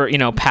for,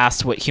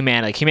 past what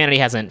humanity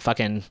hasn't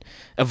fucking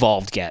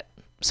evolved yet.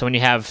 So when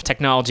you have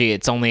technology,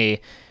 it's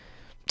only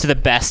to the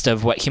best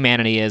of what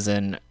humanity is,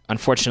 and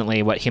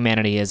unfortunately what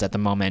humanity is at the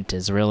moment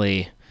is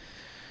really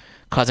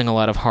causing a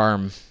lot of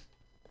harm.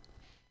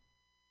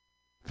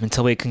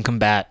 Until we can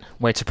combat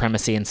white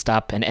supremacy and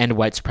stop and end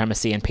white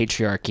supremacy and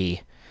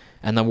patriarchy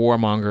and the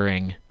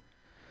warmongering,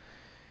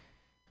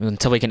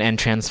 until we can end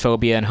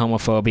transphobia and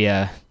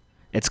homophobia,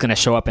 it's going to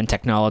show up in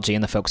technology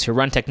and the folks who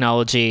run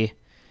technology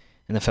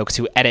and the folks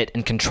who edit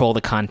and control the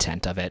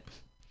content of it.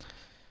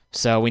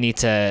 So we need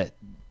to,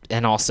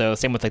 and also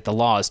same with like the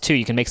laws too,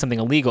 you can make something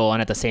illegal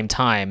and at the same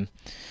time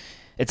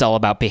it's all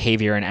about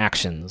behavior and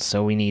actions.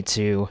 So we need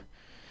to,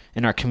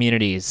 in our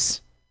communities,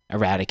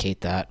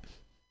 eradicate that.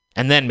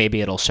 And then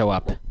maybe it'll show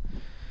up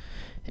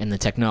in the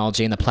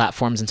technology and the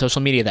platforms and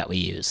social media that we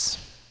use.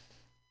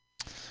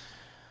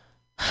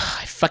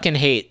 I fucking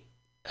hate...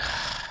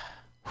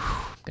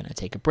 I'm going to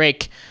take a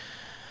break.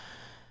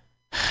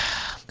 I'm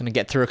going to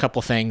get through a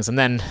couple things, and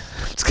then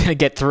I'm just going to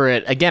get through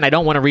it. Again, I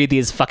don't want to read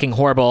these fucking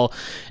horrible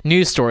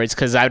news stories,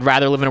 because I'd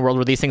rather live in a world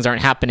where these things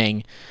aren't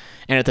happening,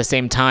 and at the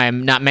same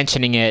time, not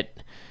mentioning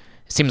it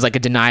seems like a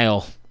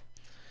denial.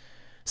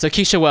 So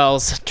Keisha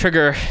Wells,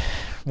 trigger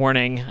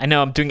warning. I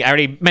know I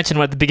already mentioned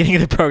one at the beginning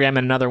of the program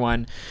and another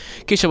one.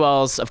 Keisha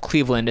Wells of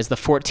Cleveland is the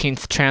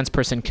 14th trans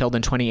person killed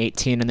in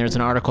 2018, and there's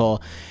an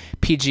article,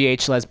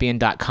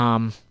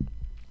 pghlesbian.com.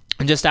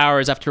 And just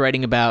hours after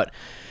writing about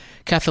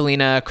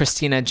Kathalina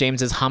Christina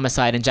James's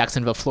homicide in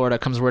Jacksonville, Florida,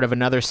 comes word of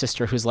another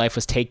sister whose life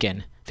was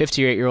taken.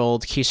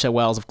 58-year-old Keisha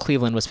Wells of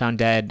Cleveland was found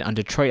dead on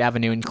Detroit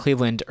Avenue in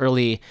Cleveland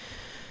early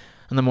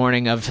on the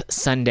morning of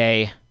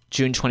Sunday,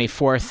 June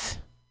 24th.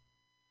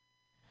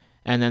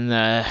 And then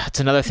it's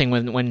another thing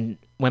when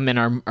women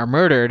are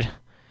murdered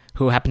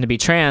who happen to be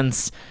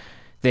trans,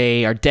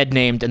 they are dead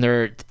named, and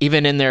they're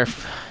even in their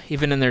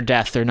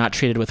death, they're not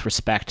treated with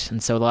respect.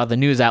 And so a lot of the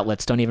news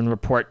outlets don't even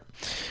report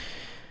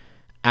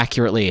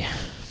accurately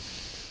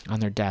on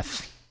their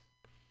death.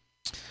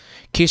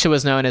 Keisha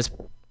was known as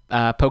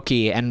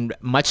Pokey and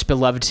much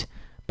beloved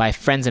by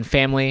friends and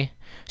family.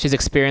 She's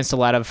experienced a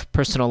lot of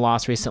personal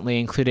loss recently,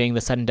 including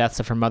the sudden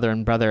deaths of her mother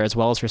and brother, as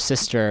well as her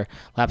sister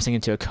lapsing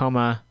into a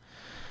coma.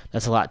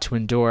 That's a lot to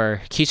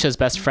endure. Keisha's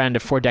best friend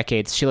of 4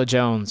 decades, Sheila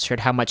Jones,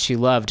 shared how much she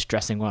loved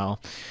dressing well.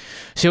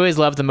 She always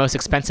loved the most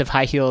expensive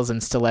high heels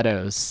and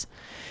stilettos,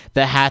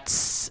 the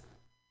hats,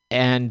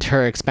 and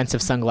her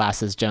expensive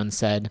sunglasses, Jones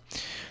said.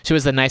 She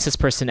was the nicest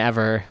person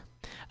ever,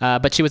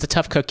 but she was a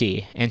tough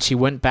cookie, and she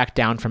wouldn't back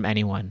down from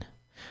anyone.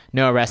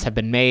 No arrests have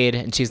been made,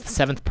 and she's the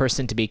 7th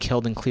person to be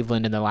killed in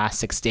Cleveland in the last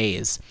 6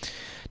 days.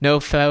 No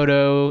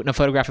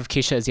photograph of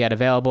Keisha is yet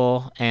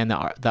available, and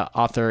the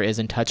author is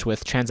in touch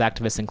with trans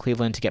activists in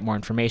Cleveland to get more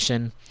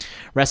information.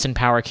 Rest in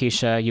power,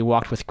 Keisha. You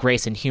walked with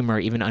grace and humor,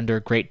 even under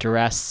great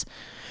duress.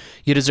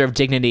 You deserve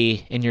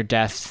dignity in your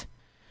death,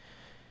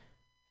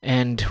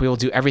 and we will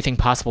do everything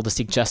possible to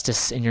seek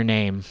justice in your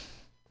name.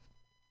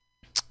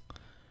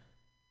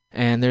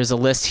 And there's a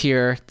list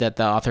here that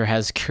the author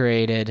has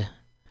curated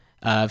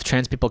of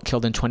trans people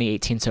killed in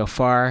 2018 so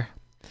far.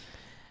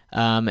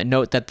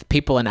 Note that the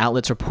people and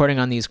outlets reporting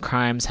on these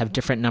crimes have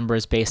different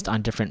numbers based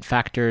on different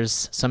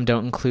factors. Some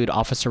don't include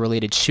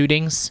officer-related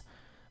shootings.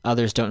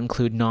 Others don't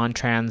include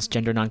non-trans,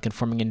 gender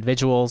non-conforming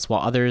individuals,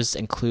 while others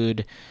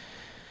include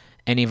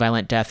any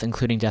violent death,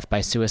 including death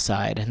by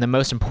suicide. And the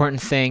most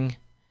important thing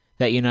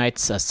that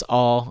unites us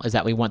all is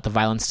that we want the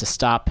violence to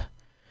stop.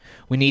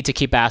 We need to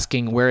keep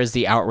asking, where is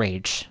the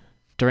outrage?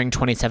 During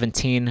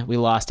 2017, we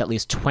lost at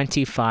least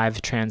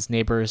 25 trans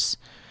neighbors.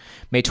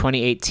 May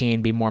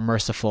 2018 be more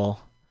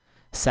merciful.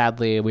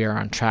 Sadly, we are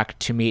on track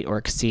to meet or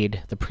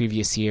exceed the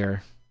previous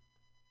year.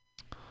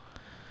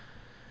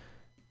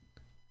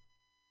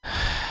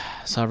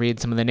 So I'll read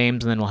some of the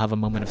names and then we'll have a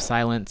moment of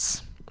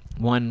silence.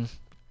 1,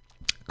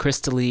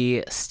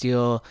 Crystalie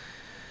Steele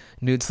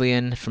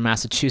Nudslian from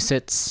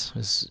Massachusetts,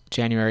 was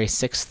January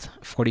 6th,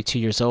 42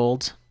 years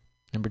old.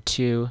 Number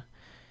 2,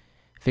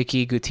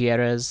 Vicky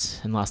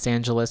Gutierrez in Los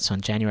Angeles on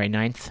January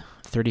 9th,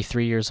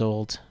 33 years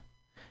old.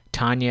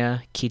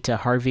 Tanya Kita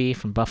Harvey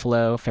from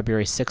Buffalo,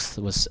 February 6th,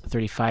 was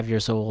 35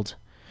 years old.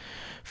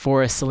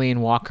 4,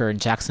 Celine Walker in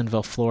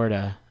Jacksonville,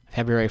 Florida,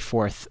 February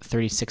 4th,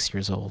 36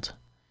 years old.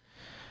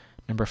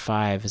 Number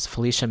 5 is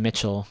Felicia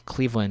Mitchell,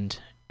 Cleveland,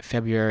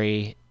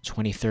 February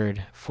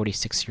 23rd,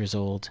 46 years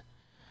old.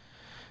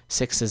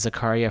 6 is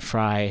Zakaria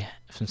Fry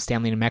from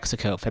Stanley, New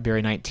Mexico,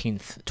 February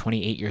 19th,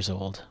 28 years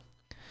old.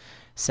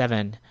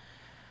 7,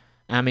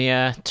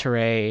 Amia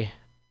Ture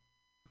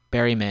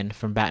Berryman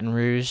from Baton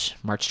Rouge,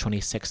 March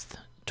 26th,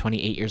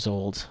 28 years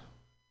old.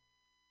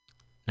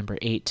 Number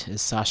 8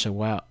 is Sasha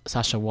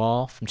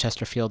Wall from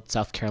Chesterfield,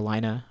 South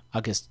Carolina,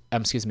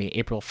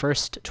 April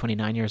 1st,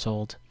 29 years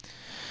old.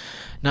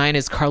 9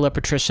 is Carla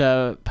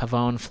Patricia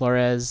Pavone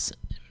Flores,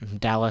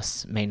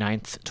 Dallas, May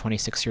 9th,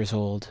 26 years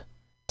old.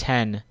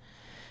 10,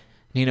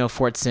 Nino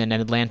Fortson in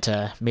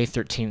Atlanta, May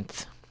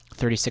 13th,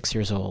 36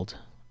 years old.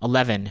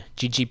 11,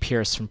 Gigi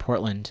Pierce from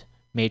Portland,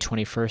 May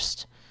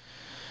 21st,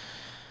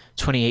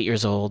 28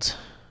 years old.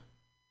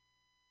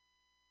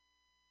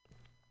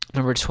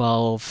 Number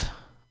 12,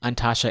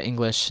 Antasha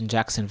English in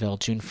Jacksonville,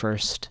 June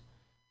 1st,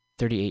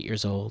 38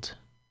 years old.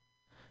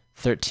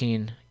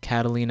 13,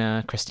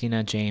 Catalina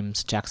Christina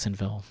James,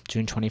 Jacksonville,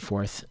 June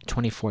 24th,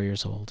 24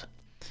 years old.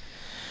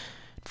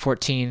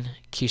 14,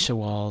 Keisha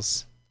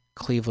Walls,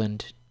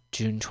 Cleveland,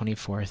 June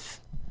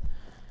 24th,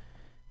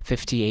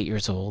 58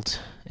 years old.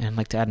 And I'd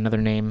like to add another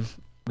name.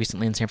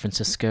 Recently in San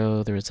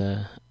Francisco, there was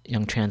a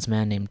young trans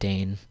man named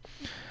Dane.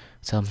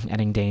 So I'm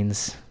adding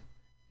Dane's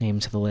name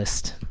to the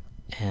list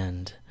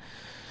and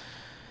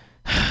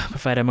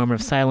provide a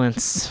moment of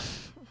silence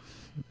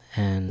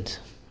and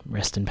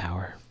rest in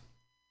power.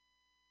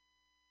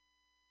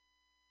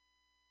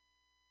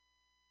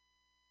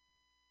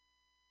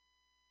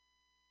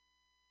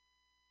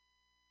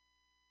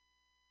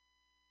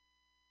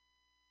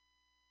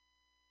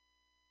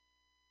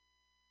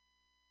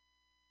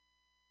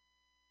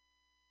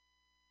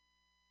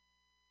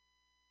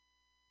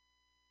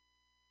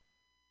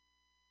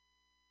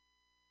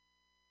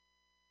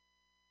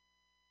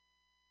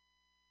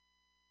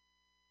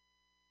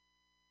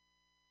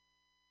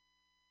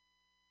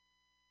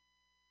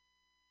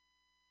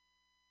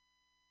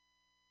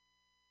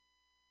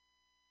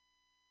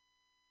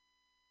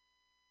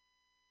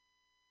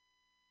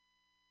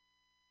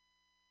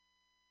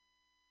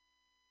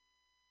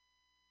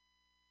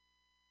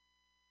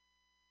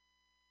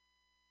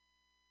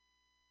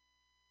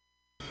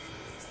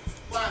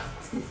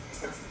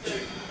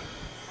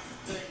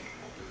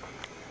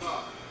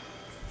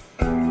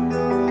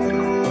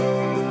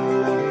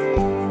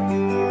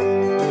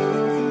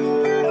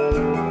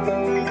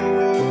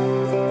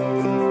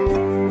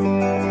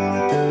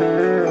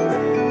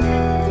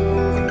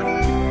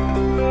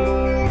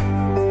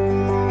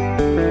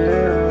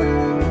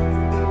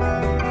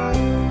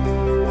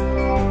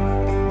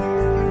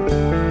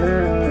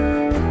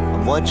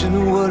 Watching the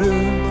water,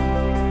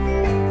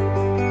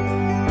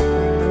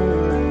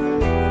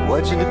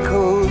 watching the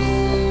coast.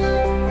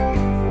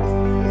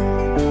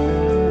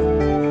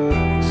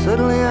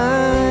 Suddenly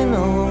I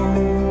know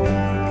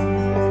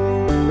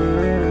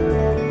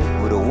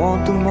what I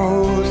want the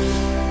most,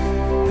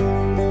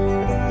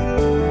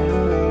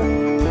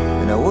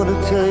 and I want to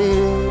tell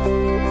you,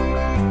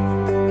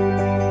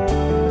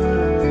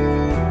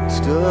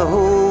 still I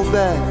hold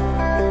back.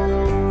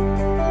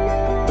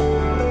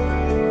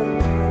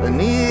 I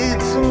need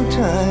some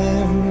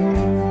time,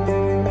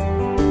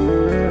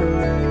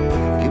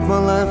 keep my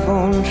life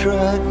on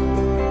track.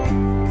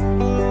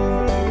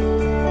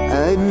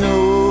 I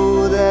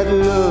know that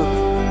look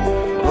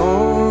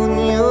on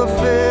your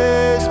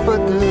face, but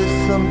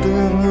there's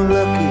something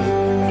lucky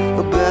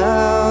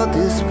about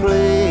this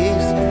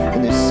place,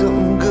 and there's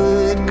something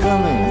good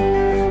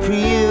coming for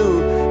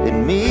you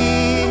and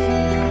me,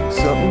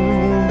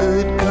 something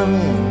good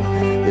coming,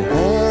 there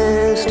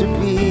has to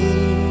be.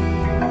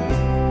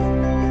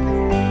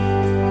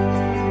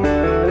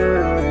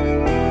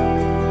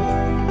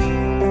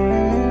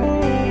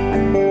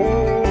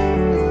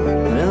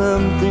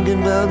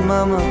 About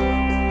mama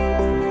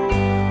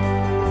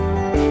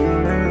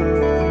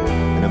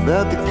and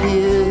about the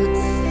kids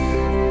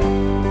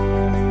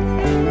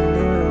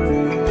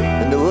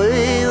and the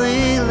way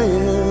we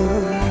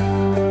live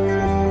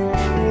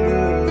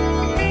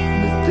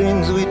and the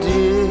things we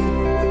did.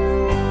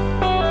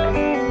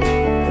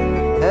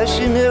 As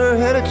she never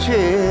had a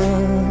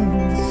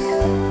chance,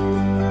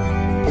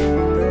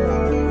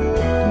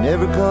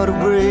 never caught a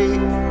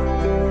break,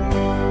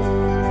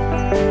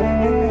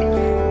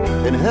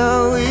 and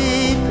how we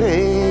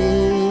pay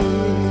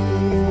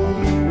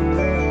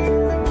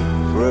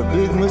for our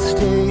big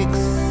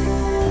mistakes.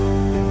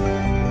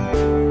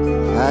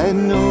 I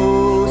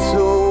know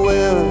so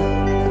well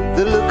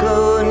the look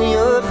on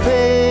your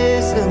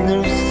face, and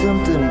there's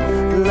something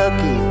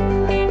lucky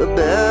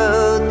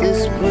about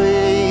this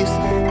place.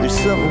 There's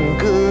something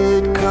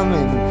good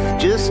coming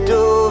just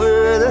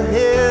over the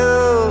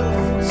hill.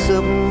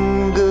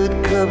 Something good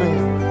coming,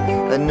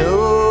 I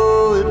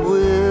know it will.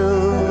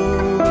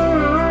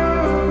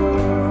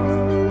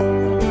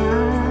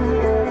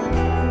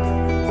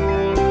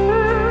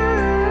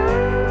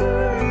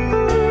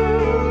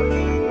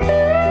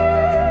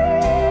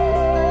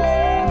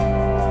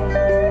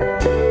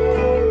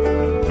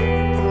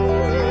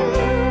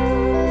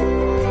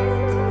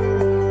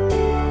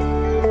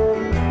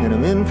 And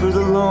I'm in for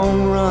the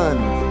long run,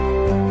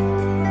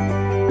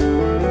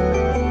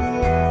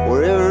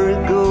 wherever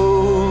it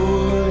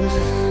goes.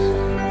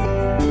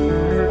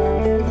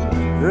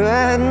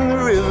 Riding the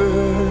river,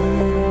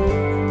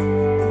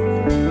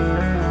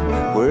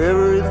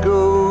 wherever it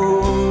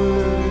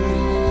goes.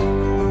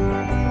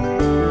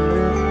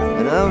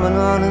 And I'm an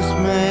honest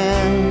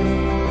man,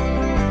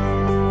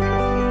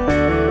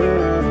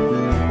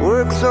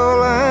 work's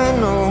all I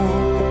know.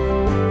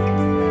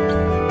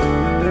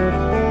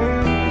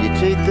 You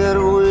take that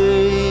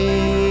away,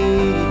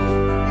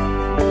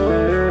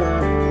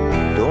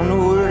 don't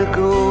know where to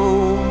go.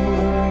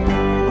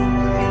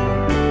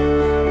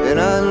 And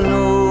I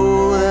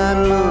know that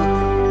look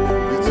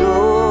that's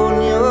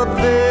on your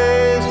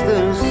face.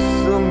 There's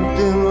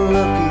something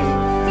lucky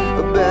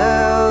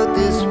about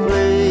this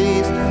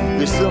place.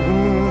 There's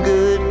something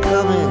good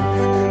coming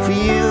for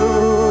you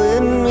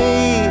and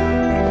me.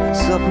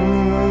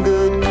 Something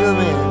good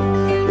coming,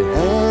 it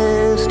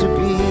has to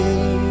be.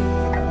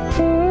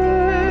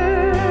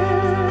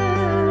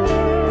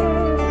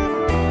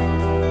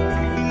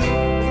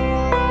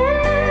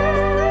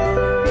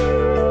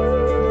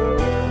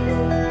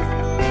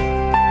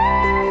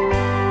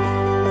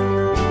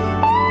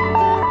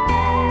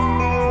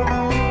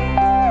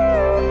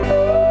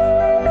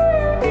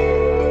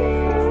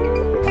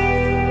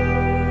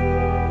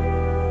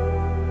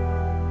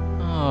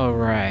 All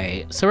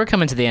right. So we're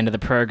coming to the end of the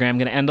program. I'm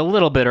going to end a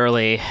little bit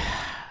early.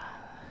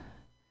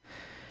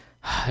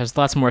 There's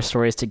lots more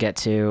stories to get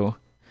to.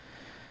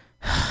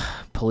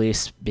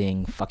 Police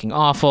being fucking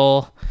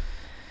awful.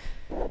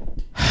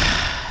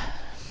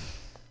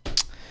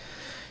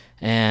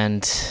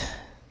 And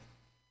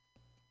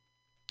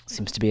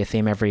seems to be a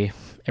theme every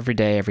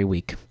day, every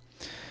week.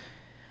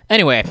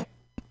 Anyway,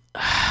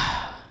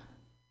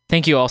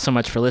 thank you all so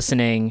much for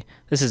listening.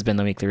 This has been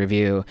The Weekly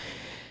Review.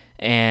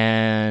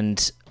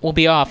 And we'll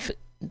be off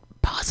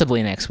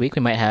possibly next week.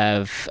 We might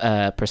have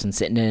a person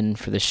sitting in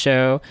for the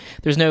show.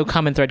 There's no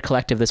Common Thread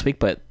Collective this week,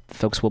 but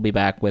folks will be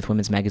back with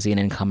Women's Magazine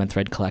and Common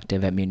Thread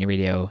Collective at Mutiny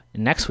Radio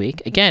next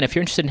week. Again, if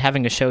you're interested in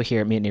having a show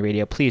here at Mutiny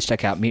Radio, please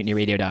check out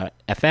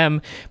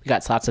mutinyradio.fm. We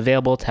got slots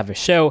available to have a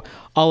show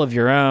all of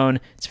your own.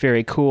 It's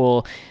very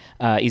cool.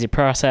 Easy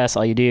process.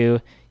 All you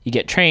do, you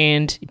get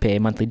trained, you pay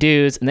monthly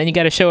dues, and then you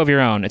get a show of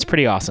your own. It's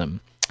pretty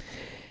awesome.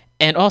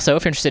 And also,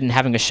 if you're interested in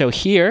having a show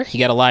here, you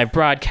get a live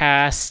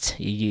broadcast,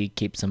 you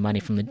keep some money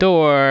from the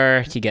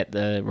door, you get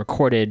the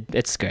recorded,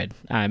 it's good.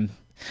 I'm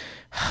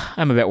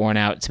a bit worn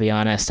out, to be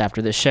honest,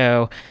 after this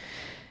show.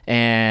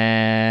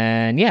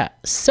 And yeah,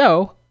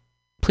 so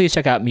please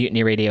check out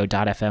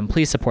mutinyradio.fm.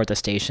 Please support the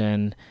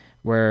station.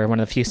 We're one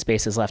of the few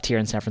spaces left here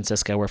in San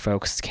Francisco where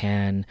folks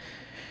can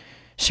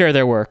share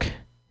their work,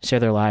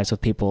 share their lives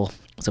with people.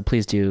 So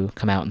please do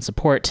come out and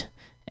support.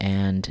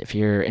 And if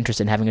you're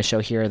interested in having a show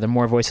here, the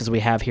more voices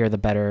we have here, the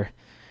better.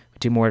 We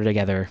do more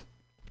together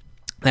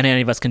than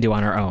any of us can do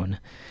on our own.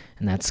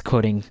 And that's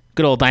quoting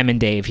good old Diamond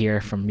Dave here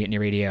from Mutiny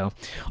Radio.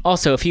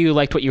 Also, if you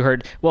liked what you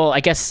heard, well,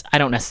 I guess I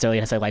don't necessarily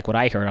like what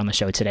I heard on the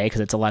show today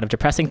because it's a lot of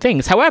depressing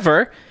things.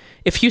 However,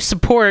 if you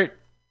support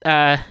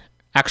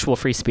actual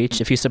free speech,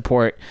 if you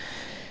support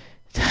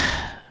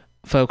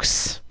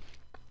folks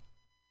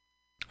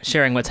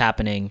sharing what's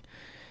happening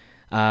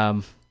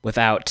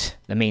without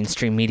the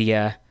mainstream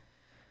media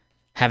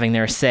having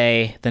their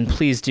say, then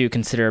please do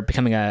consider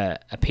becoming a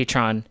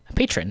patron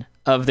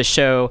of the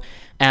show.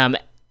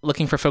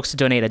 Looking for folks to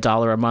donate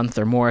 $1 a month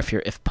or more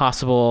if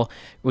possible.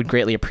 Would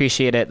greatly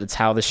appreciate it. That's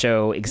how the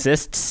show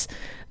exists.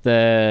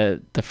 The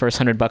first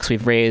 $100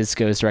 we've raised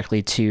goes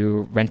directly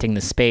to renting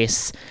the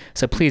space.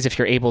 So please, if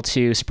you're able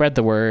to, spread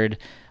the word,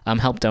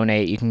 help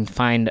donate. You can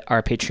find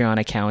our Patreon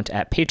account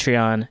at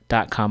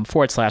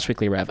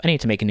patreon.com/weeklyrev. I need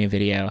to make a new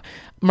video.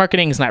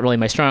 Marketing is not really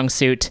my strong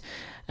suit.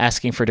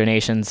 Asking for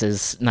donations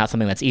is not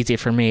something that's easy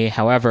for me.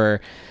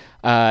 However,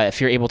 if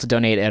you're able to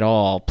donate at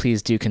all,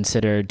 please do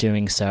consider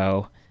doing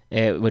so.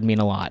 It would mean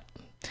a lot.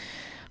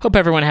 Hope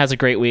everyone has a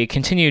great week.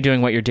 Continue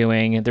doing what you're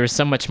doing. There's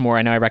so much more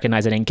I know I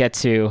recognize I didn't get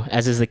to,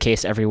 as is the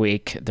case every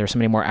week. There's so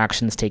many more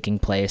actions taking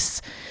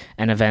place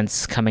and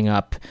events coming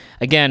up.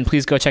 Again,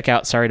 please go check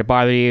out Sorry to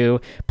Bother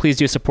You. Please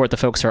do support the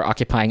folks who are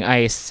occupying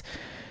ICE.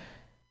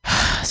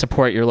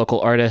 Support your local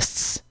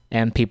artists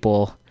and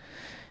people.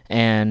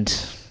 And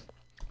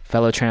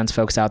fellow trans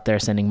folks out there,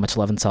 sending much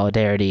love and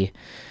solidarity,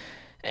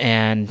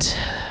 and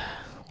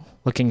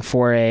looking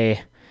for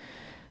a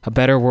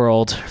better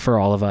world for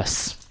all of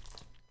us.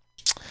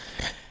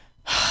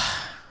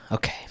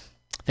 Okay.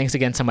 Thanks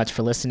again so much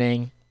for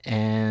listening,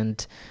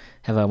 and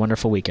have a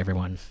wonderful week,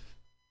 everyone.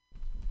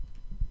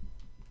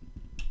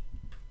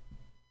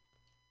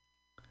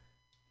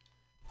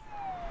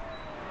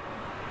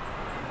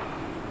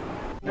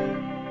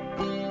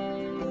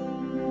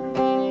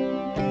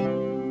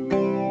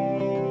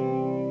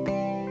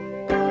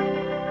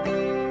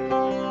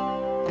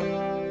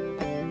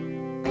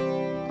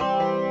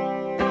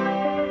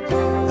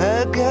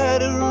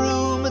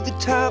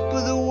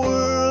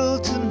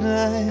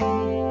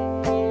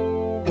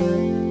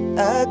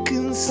 I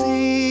can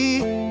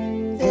see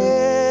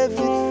everything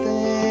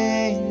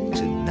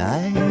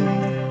tonight.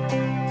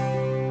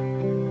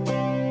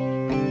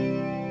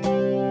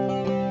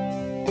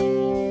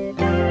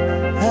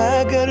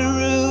 I got a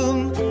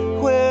room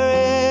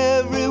where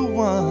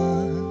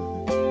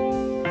everyone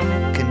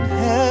can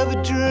have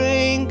a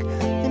drink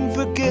and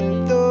forget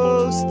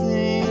those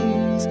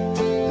things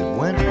that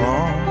went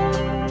wrong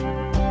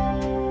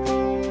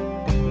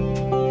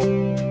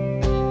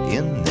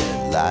in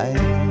their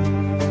life.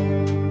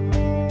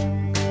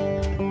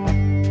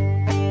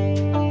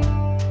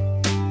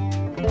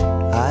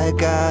 I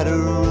got a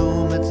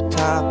room at the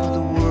top of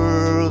the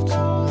world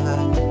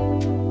tonight.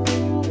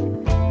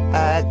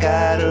 I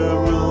got a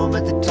room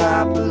at the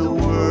top of the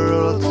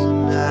world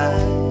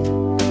tonight.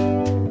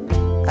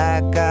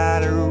 I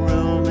got a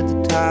room at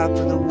the top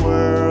of the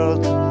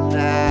world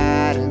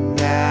tonight, and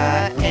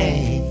I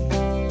ain't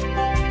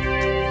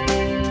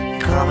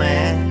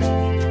coming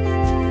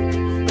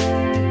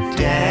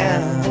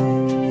down.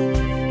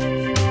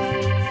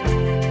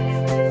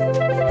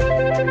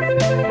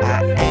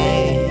 I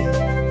ain't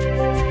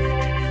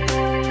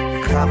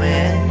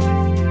coming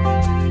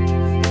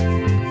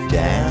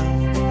down.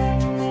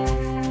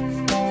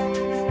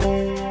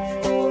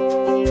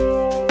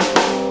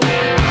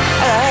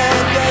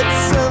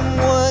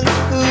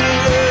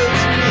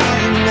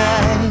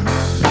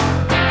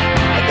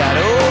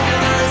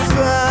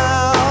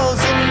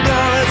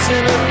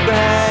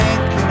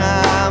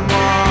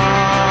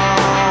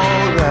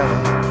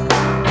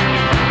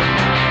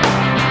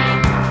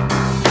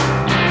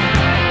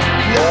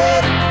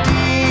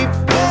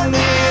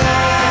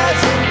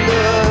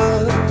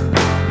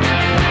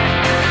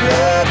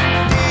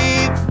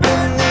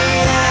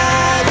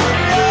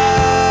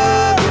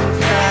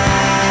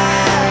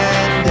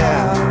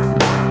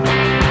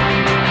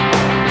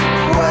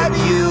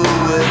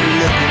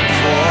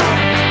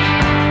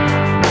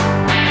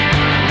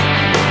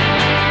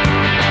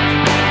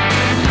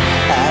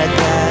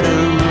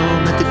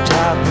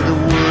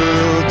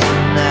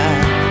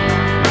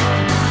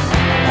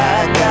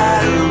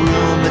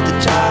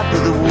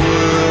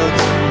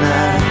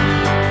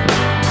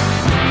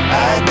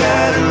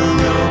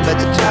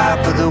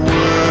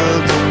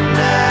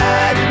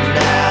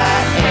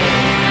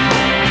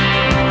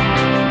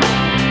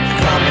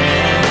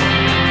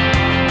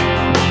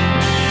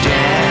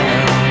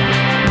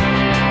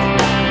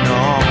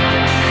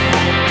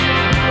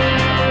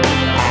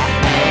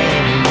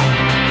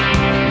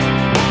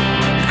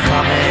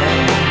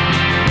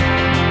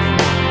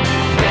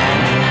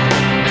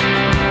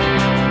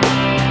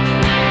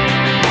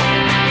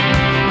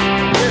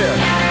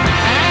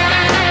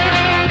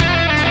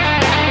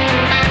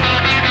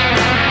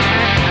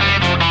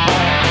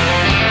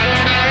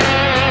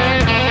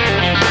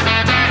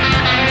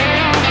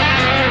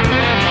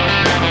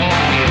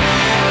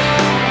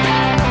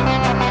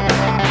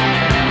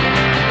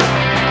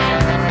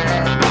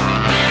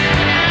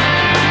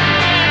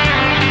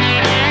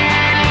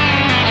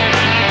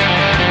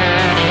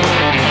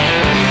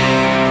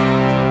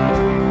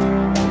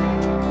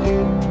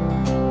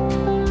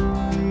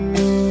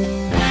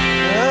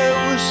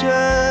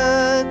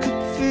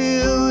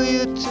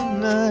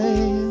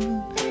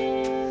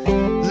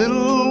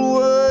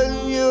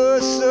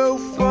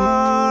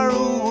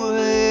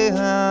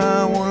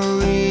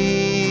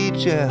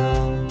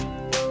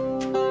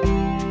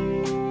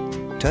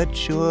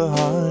 Touch your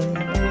heart.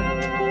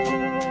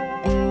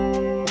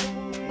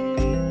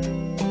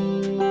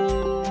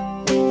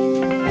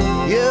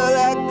 You're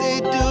like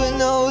they doing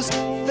those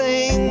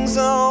things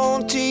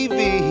on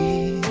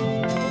TV.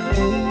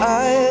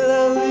 I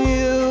love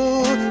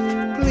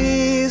you,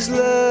 please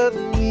love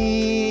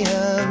me,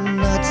 I'm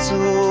not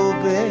so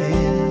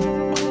bad.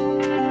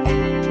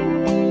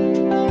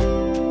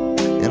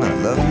 And I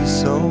love you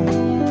so.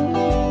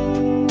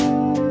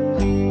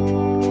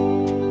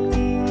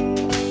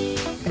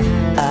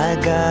 I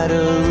got a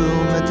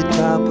room at the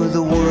top of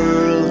the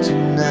world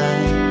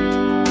tonight.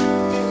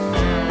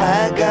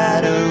 I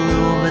got a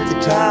room at the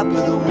top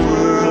of the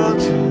world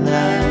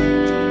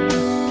tonight.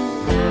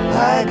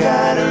 I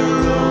got a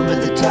room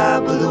at the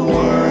top of the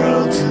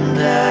world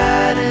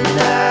tonight, and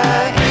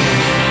I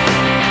ain't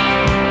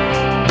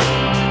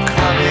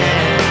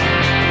coming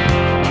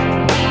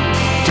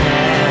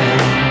down.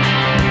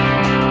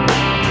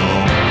 No,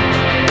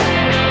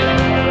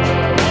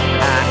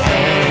 I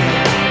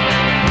ain't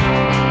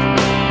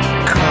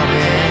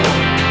coming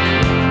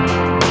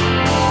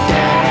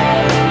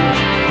down.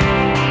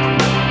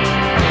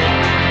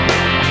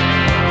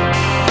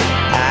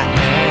 I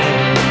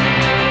ain't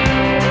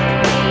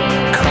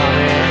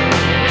coming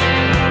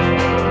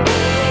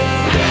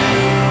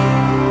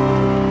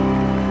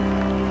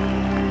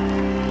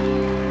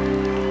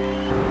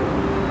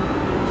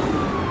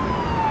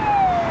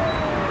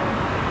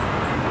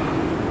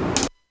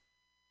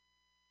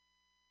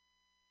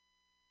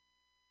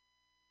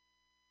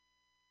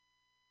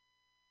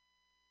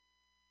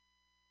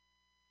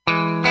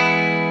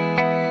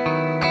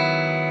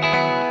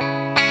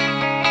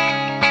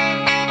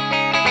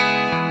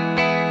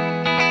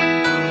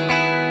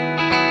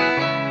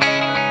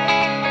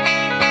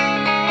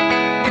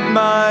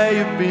may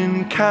have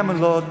been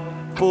Camelot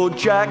for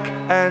Jack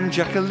and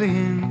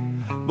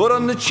Jacqueline, but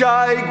on the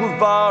Che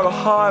Guevara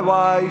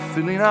highway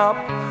filling up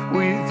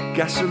with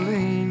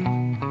gasoline.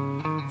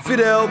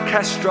 Fidel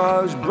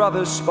Castro's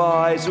brother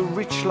spies a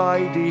rich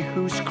lady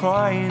who's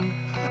crying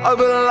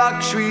over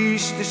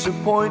luxury's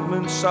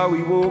disappointment, so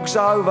he walks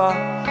over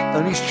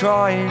and he's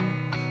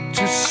trying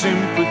to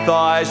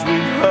sympathise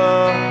with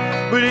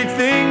her, but he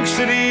thinks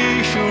that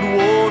he should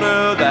warn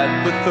her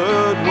that the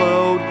third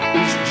world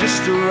is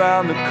just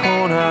around the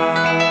corner.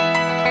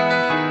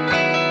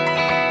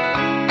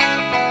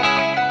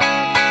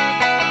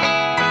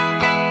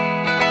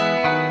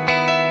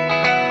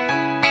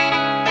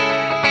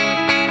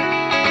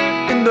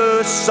 In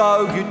the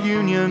Soviet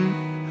Union,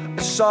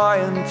 a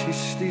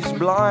scientist is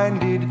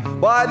blinded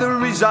by the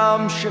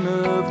resumption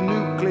of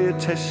nuclear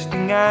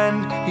testing,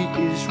 and he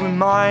is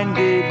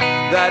reminded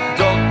that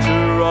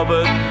Dr.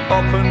 Robert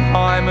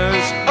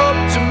Oppenheimer's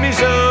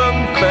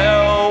optimism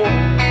fell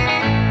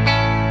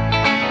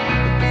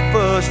at the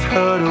first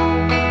hurdle.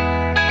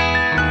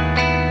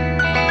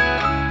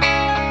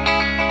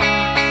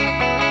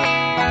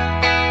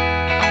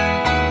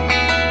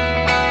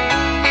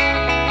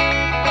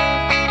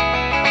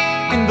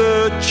 In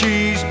the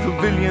cheese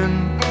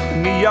pavilion,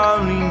 and the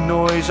only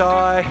noise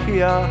I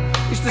hear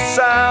is the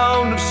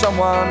sound of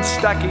someone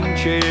stacking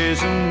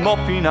chairs and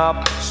mopping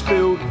up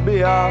spilled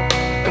beer,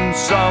 and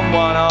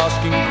someone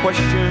asking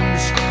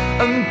questions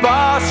and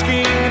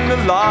basking in the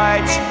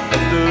light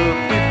of the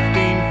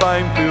 15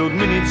 fame-filled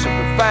minutes of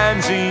the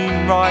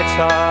fanzine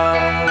writer.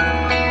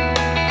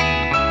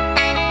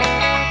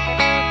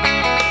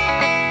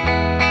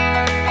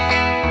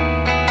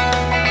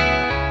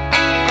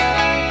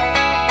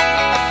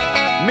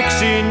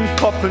 Mixing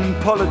pop and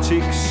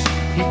politics,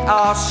 he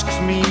asks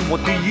me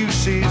what the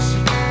use is.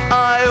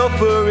 I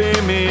offer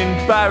him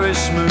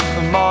embarrassment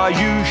and my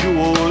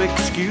usual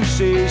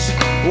excuses,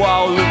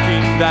 while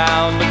looking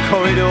down the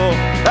corridor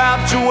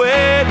out to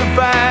where the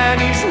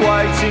van is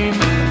waiting.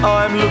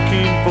 I'm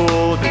looking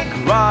for the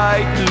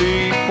great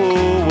leap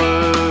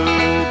forward.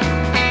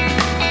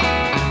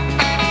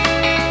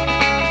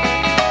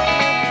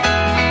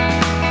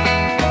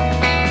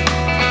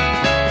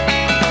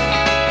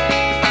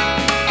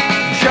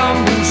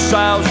 Jumble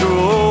sales are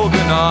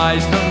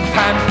organised and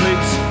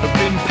pamphlets have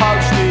been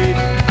posted.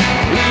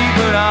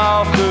 Even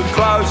after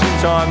closing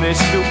time, there's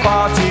still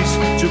parties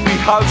to be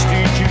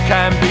hosted. You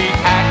can be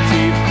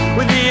active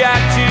with the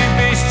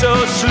activists,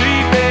 or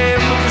sleeping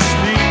with the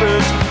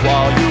sleepers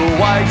while you're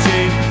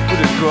waiting for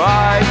the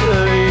great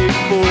leap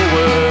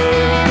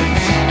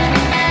forwards.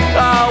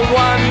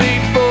 One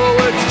leap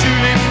forwards, two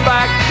leaps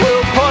back.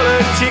 Will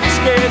politics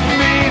get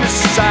me to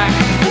sack?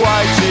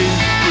 Waiting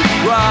for the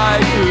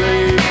great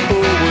leap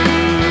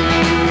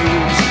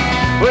forwards.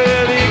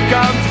 Well, here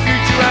comes the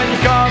future and you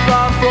can't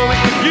run from it.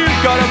 You've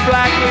got a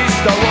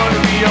blacklist, I want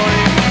to be on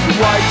it.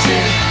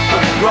 Waiting for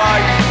the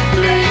great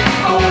leap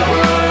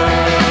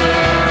forwards.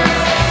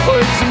 Oh,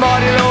 it's a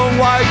mighty long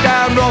way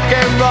down rock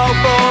and roll,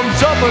 from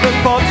top of the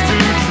pops to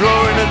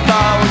drawing a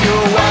dough, and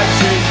you're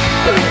waiting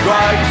for the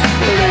great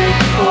leap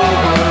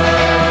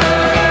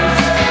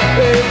forwards.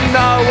 If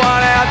no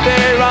one out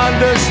there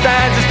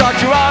understands, just start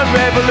your own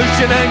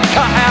revolution and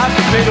cut out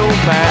the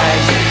middleman.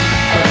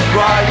 For the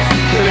great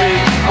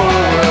leap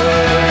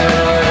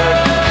forward.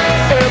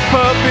 In a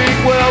perfect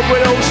world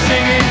we'd all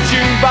sing in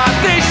tune, but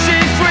this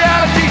is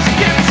reality, so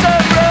give me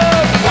some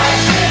love.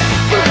 Waiting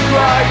for the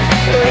great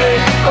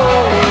leap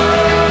forward.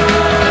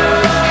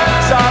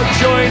 So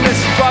join the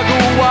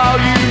struggle while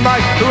you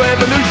make the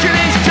revolution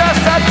is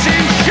just a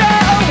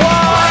t-shirt away.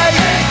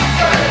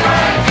 Waiting for the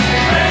great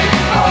leap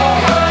forward.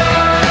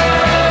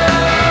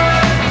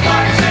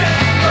 Waiting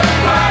for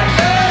the great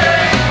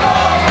leap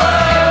forward.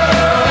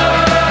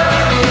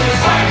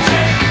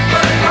 Waiting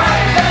for the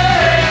great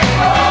leap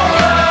forward.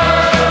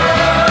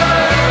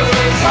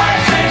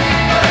 Waiting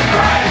for the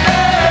great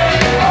leap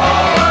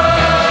forward.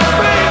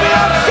 Baby,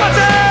 I'm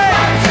Scotty.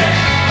 Waiting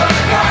for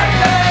the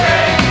great leap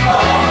forward.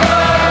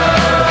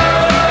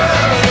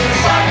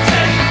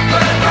 Waiting for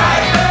the great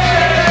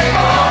leap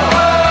forward.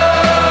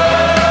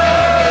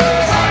 Waiting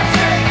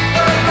for the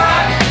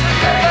great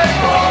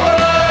leap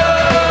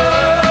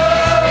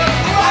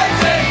forward.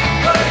 Waiting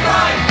for the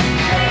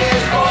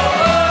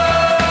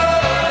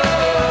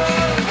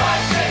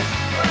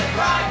great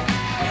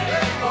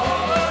leap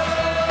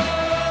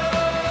forward.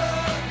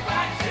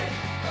 Waiting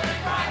for the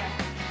great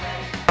leap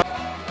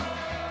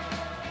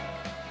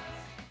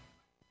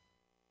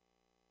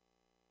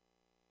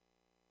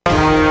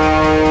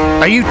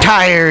Are you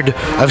tired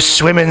of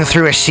swimming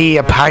through a sea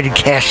of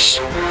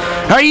podcasts?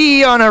 Are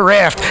ye on a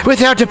raft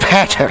without a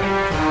paddle?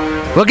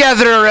 Well,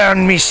 gather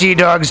around me, sea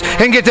dogs,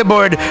 and get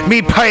aboard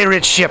me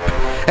pirate ship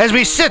as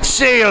we set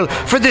sail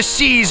for the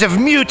seas of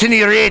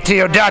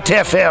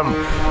MutinyRadio.fm.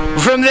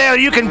 From there,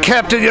 you can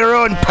captain your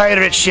own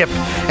pirate ship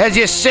as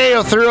you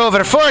sail through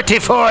over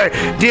 44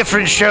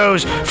 different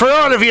shows for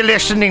all of your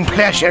listening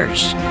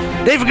pleasures.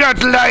 They've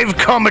got live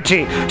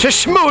comedy to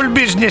small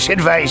business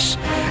advice,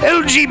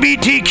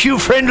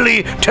 LGBTQ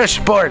friendly to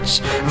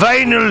sports,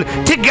 vinyl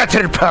to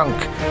gutter punk.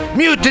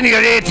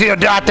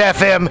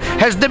 MutinyRadio.fm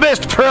has the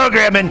best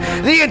programming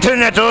the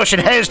internet ocean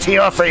has to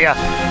offer you.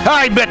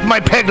 I bet my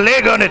peg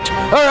leg on it,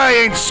 or I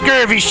ain't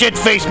scurvy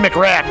shit-faced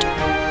McRat.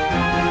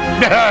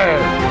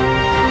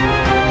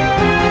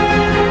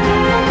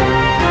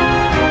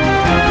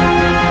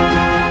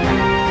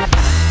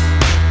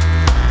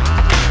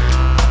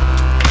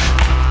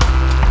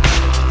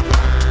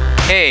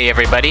 Hey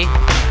everybody,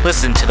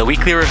 listen to The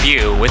Weekly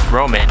Review with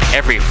Roman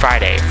every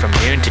Friday from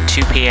noon to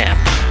 2 p.m.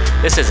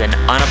 This is an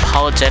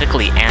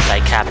unapologetically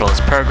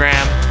anti-capitalist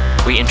program.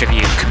 We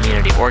interview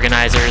community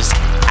organizers,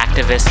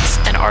 activists,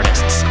 and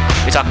artists.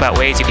 We talk about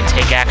ways you can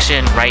take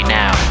action right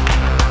now.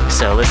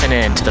 So listen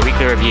in to The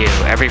Weekly Review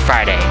every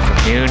Friday from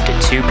noon to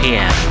 2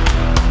 p.m.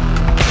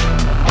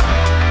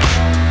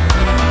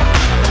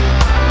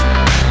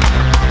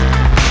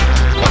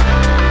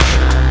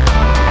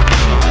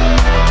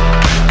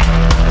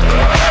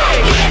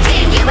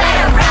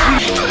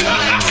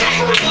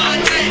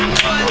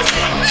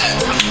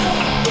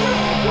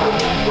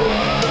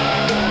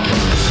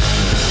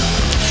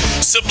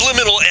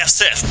 Subliminal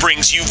SF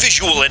brings you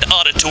visual and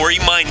auditory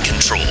mind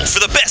control.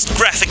 For the best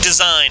graphic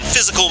design,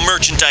 physical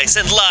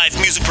merchandise, and live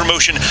music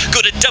promotion,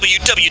 go to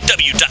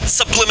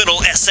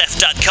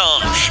www.subliminalsf.com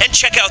and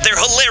check out their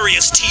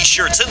hilarious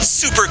t-shirts and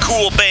super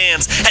cool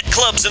bands at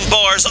clubs and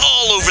bars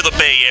all over the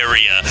Bay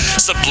Area.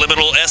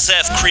 Subliminal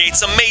SF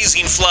creates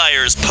amazing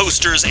flyers,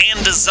 posters, and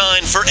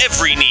design for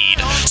every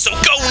need. So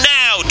go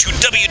now to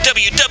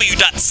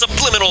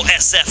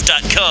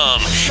www.subliminalsf.com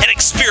and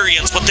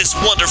experience what this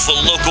wonderful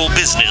local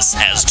business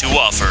has to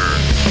offer.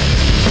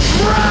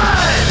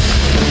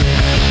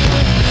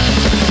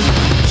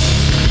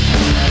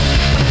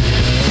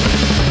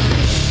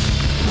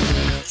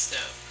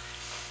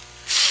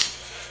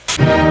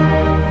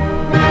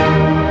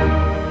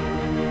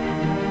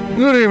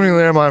 Good evening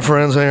there, my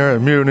friends here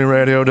at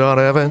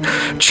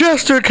MutinyRadio.fm.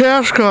 Chester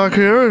Cashcock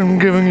here, and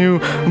giving you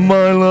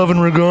my love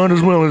and regard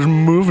as well as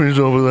movies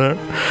over there.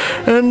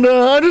 And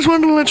I just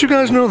wanted to let you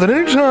guys know that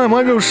anytime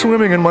I go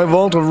swimming in my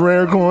vault of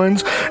rare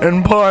coins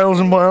and piles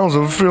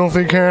of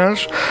filthy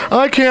cash,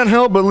 I can't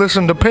help but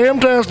listen to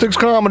Pamtastic's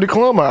Comedy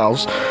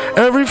Clubhouse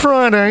every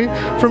Friday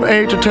from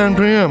 8 to 10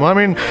 p.m. I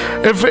mean,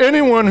 if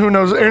anyone who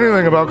knows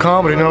anything about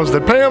comedy knows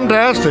that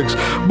Pamtastic's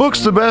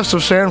books the best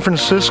of San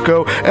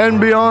Francisco and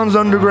beyond's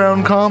underground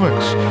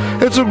comics.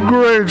 It's a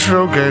great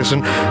showcase,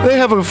 and they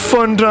have a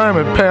fun time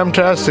at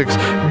Pamtastic's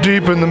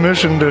deep in the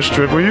Mission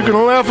District, where you can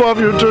laugh off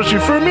your tushy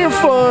for a mere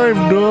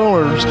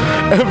 $5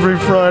 every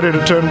Friday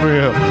to 10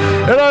 p.m.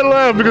 And I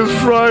laugh because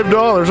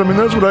 $5, I mean,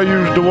 that's what I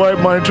use to wipe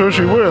my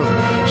tushy with.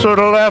 So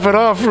to laugh it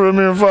off for a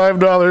mere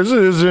 $5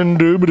 is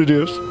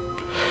indubitious.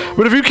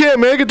 But if you can't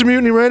make it to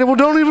Mutiny Radio, well,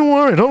 don't even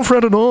worry. Don't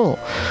fret at all.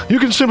 You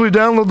can simply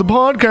download the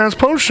podcast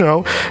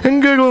post-show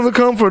and giggle in the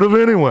comfort of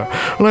anywhere,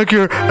 like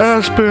your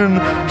Aspen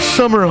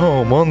summer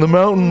home on the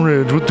mountain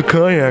ridge with the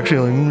kayak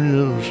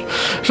feeling.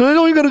 So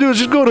all you got to do is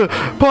just go to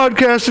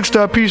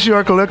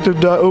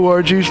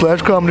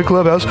podcastics.pcrcollective.org/comedy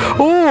clubhouse,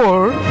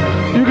 or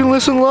you can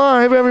listen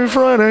live every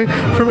Friday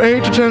from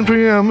 8 to 10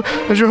 p.m.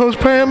 as your host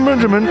Pam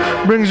Benjamin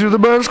brings you the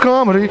best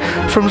comedy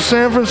from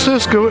San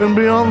Francisco and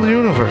beyond the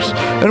universe.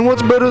 And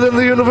what's better than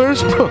the universe?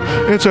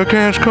 It's a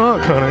cash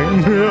cock,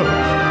 honey.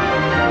 Yeah.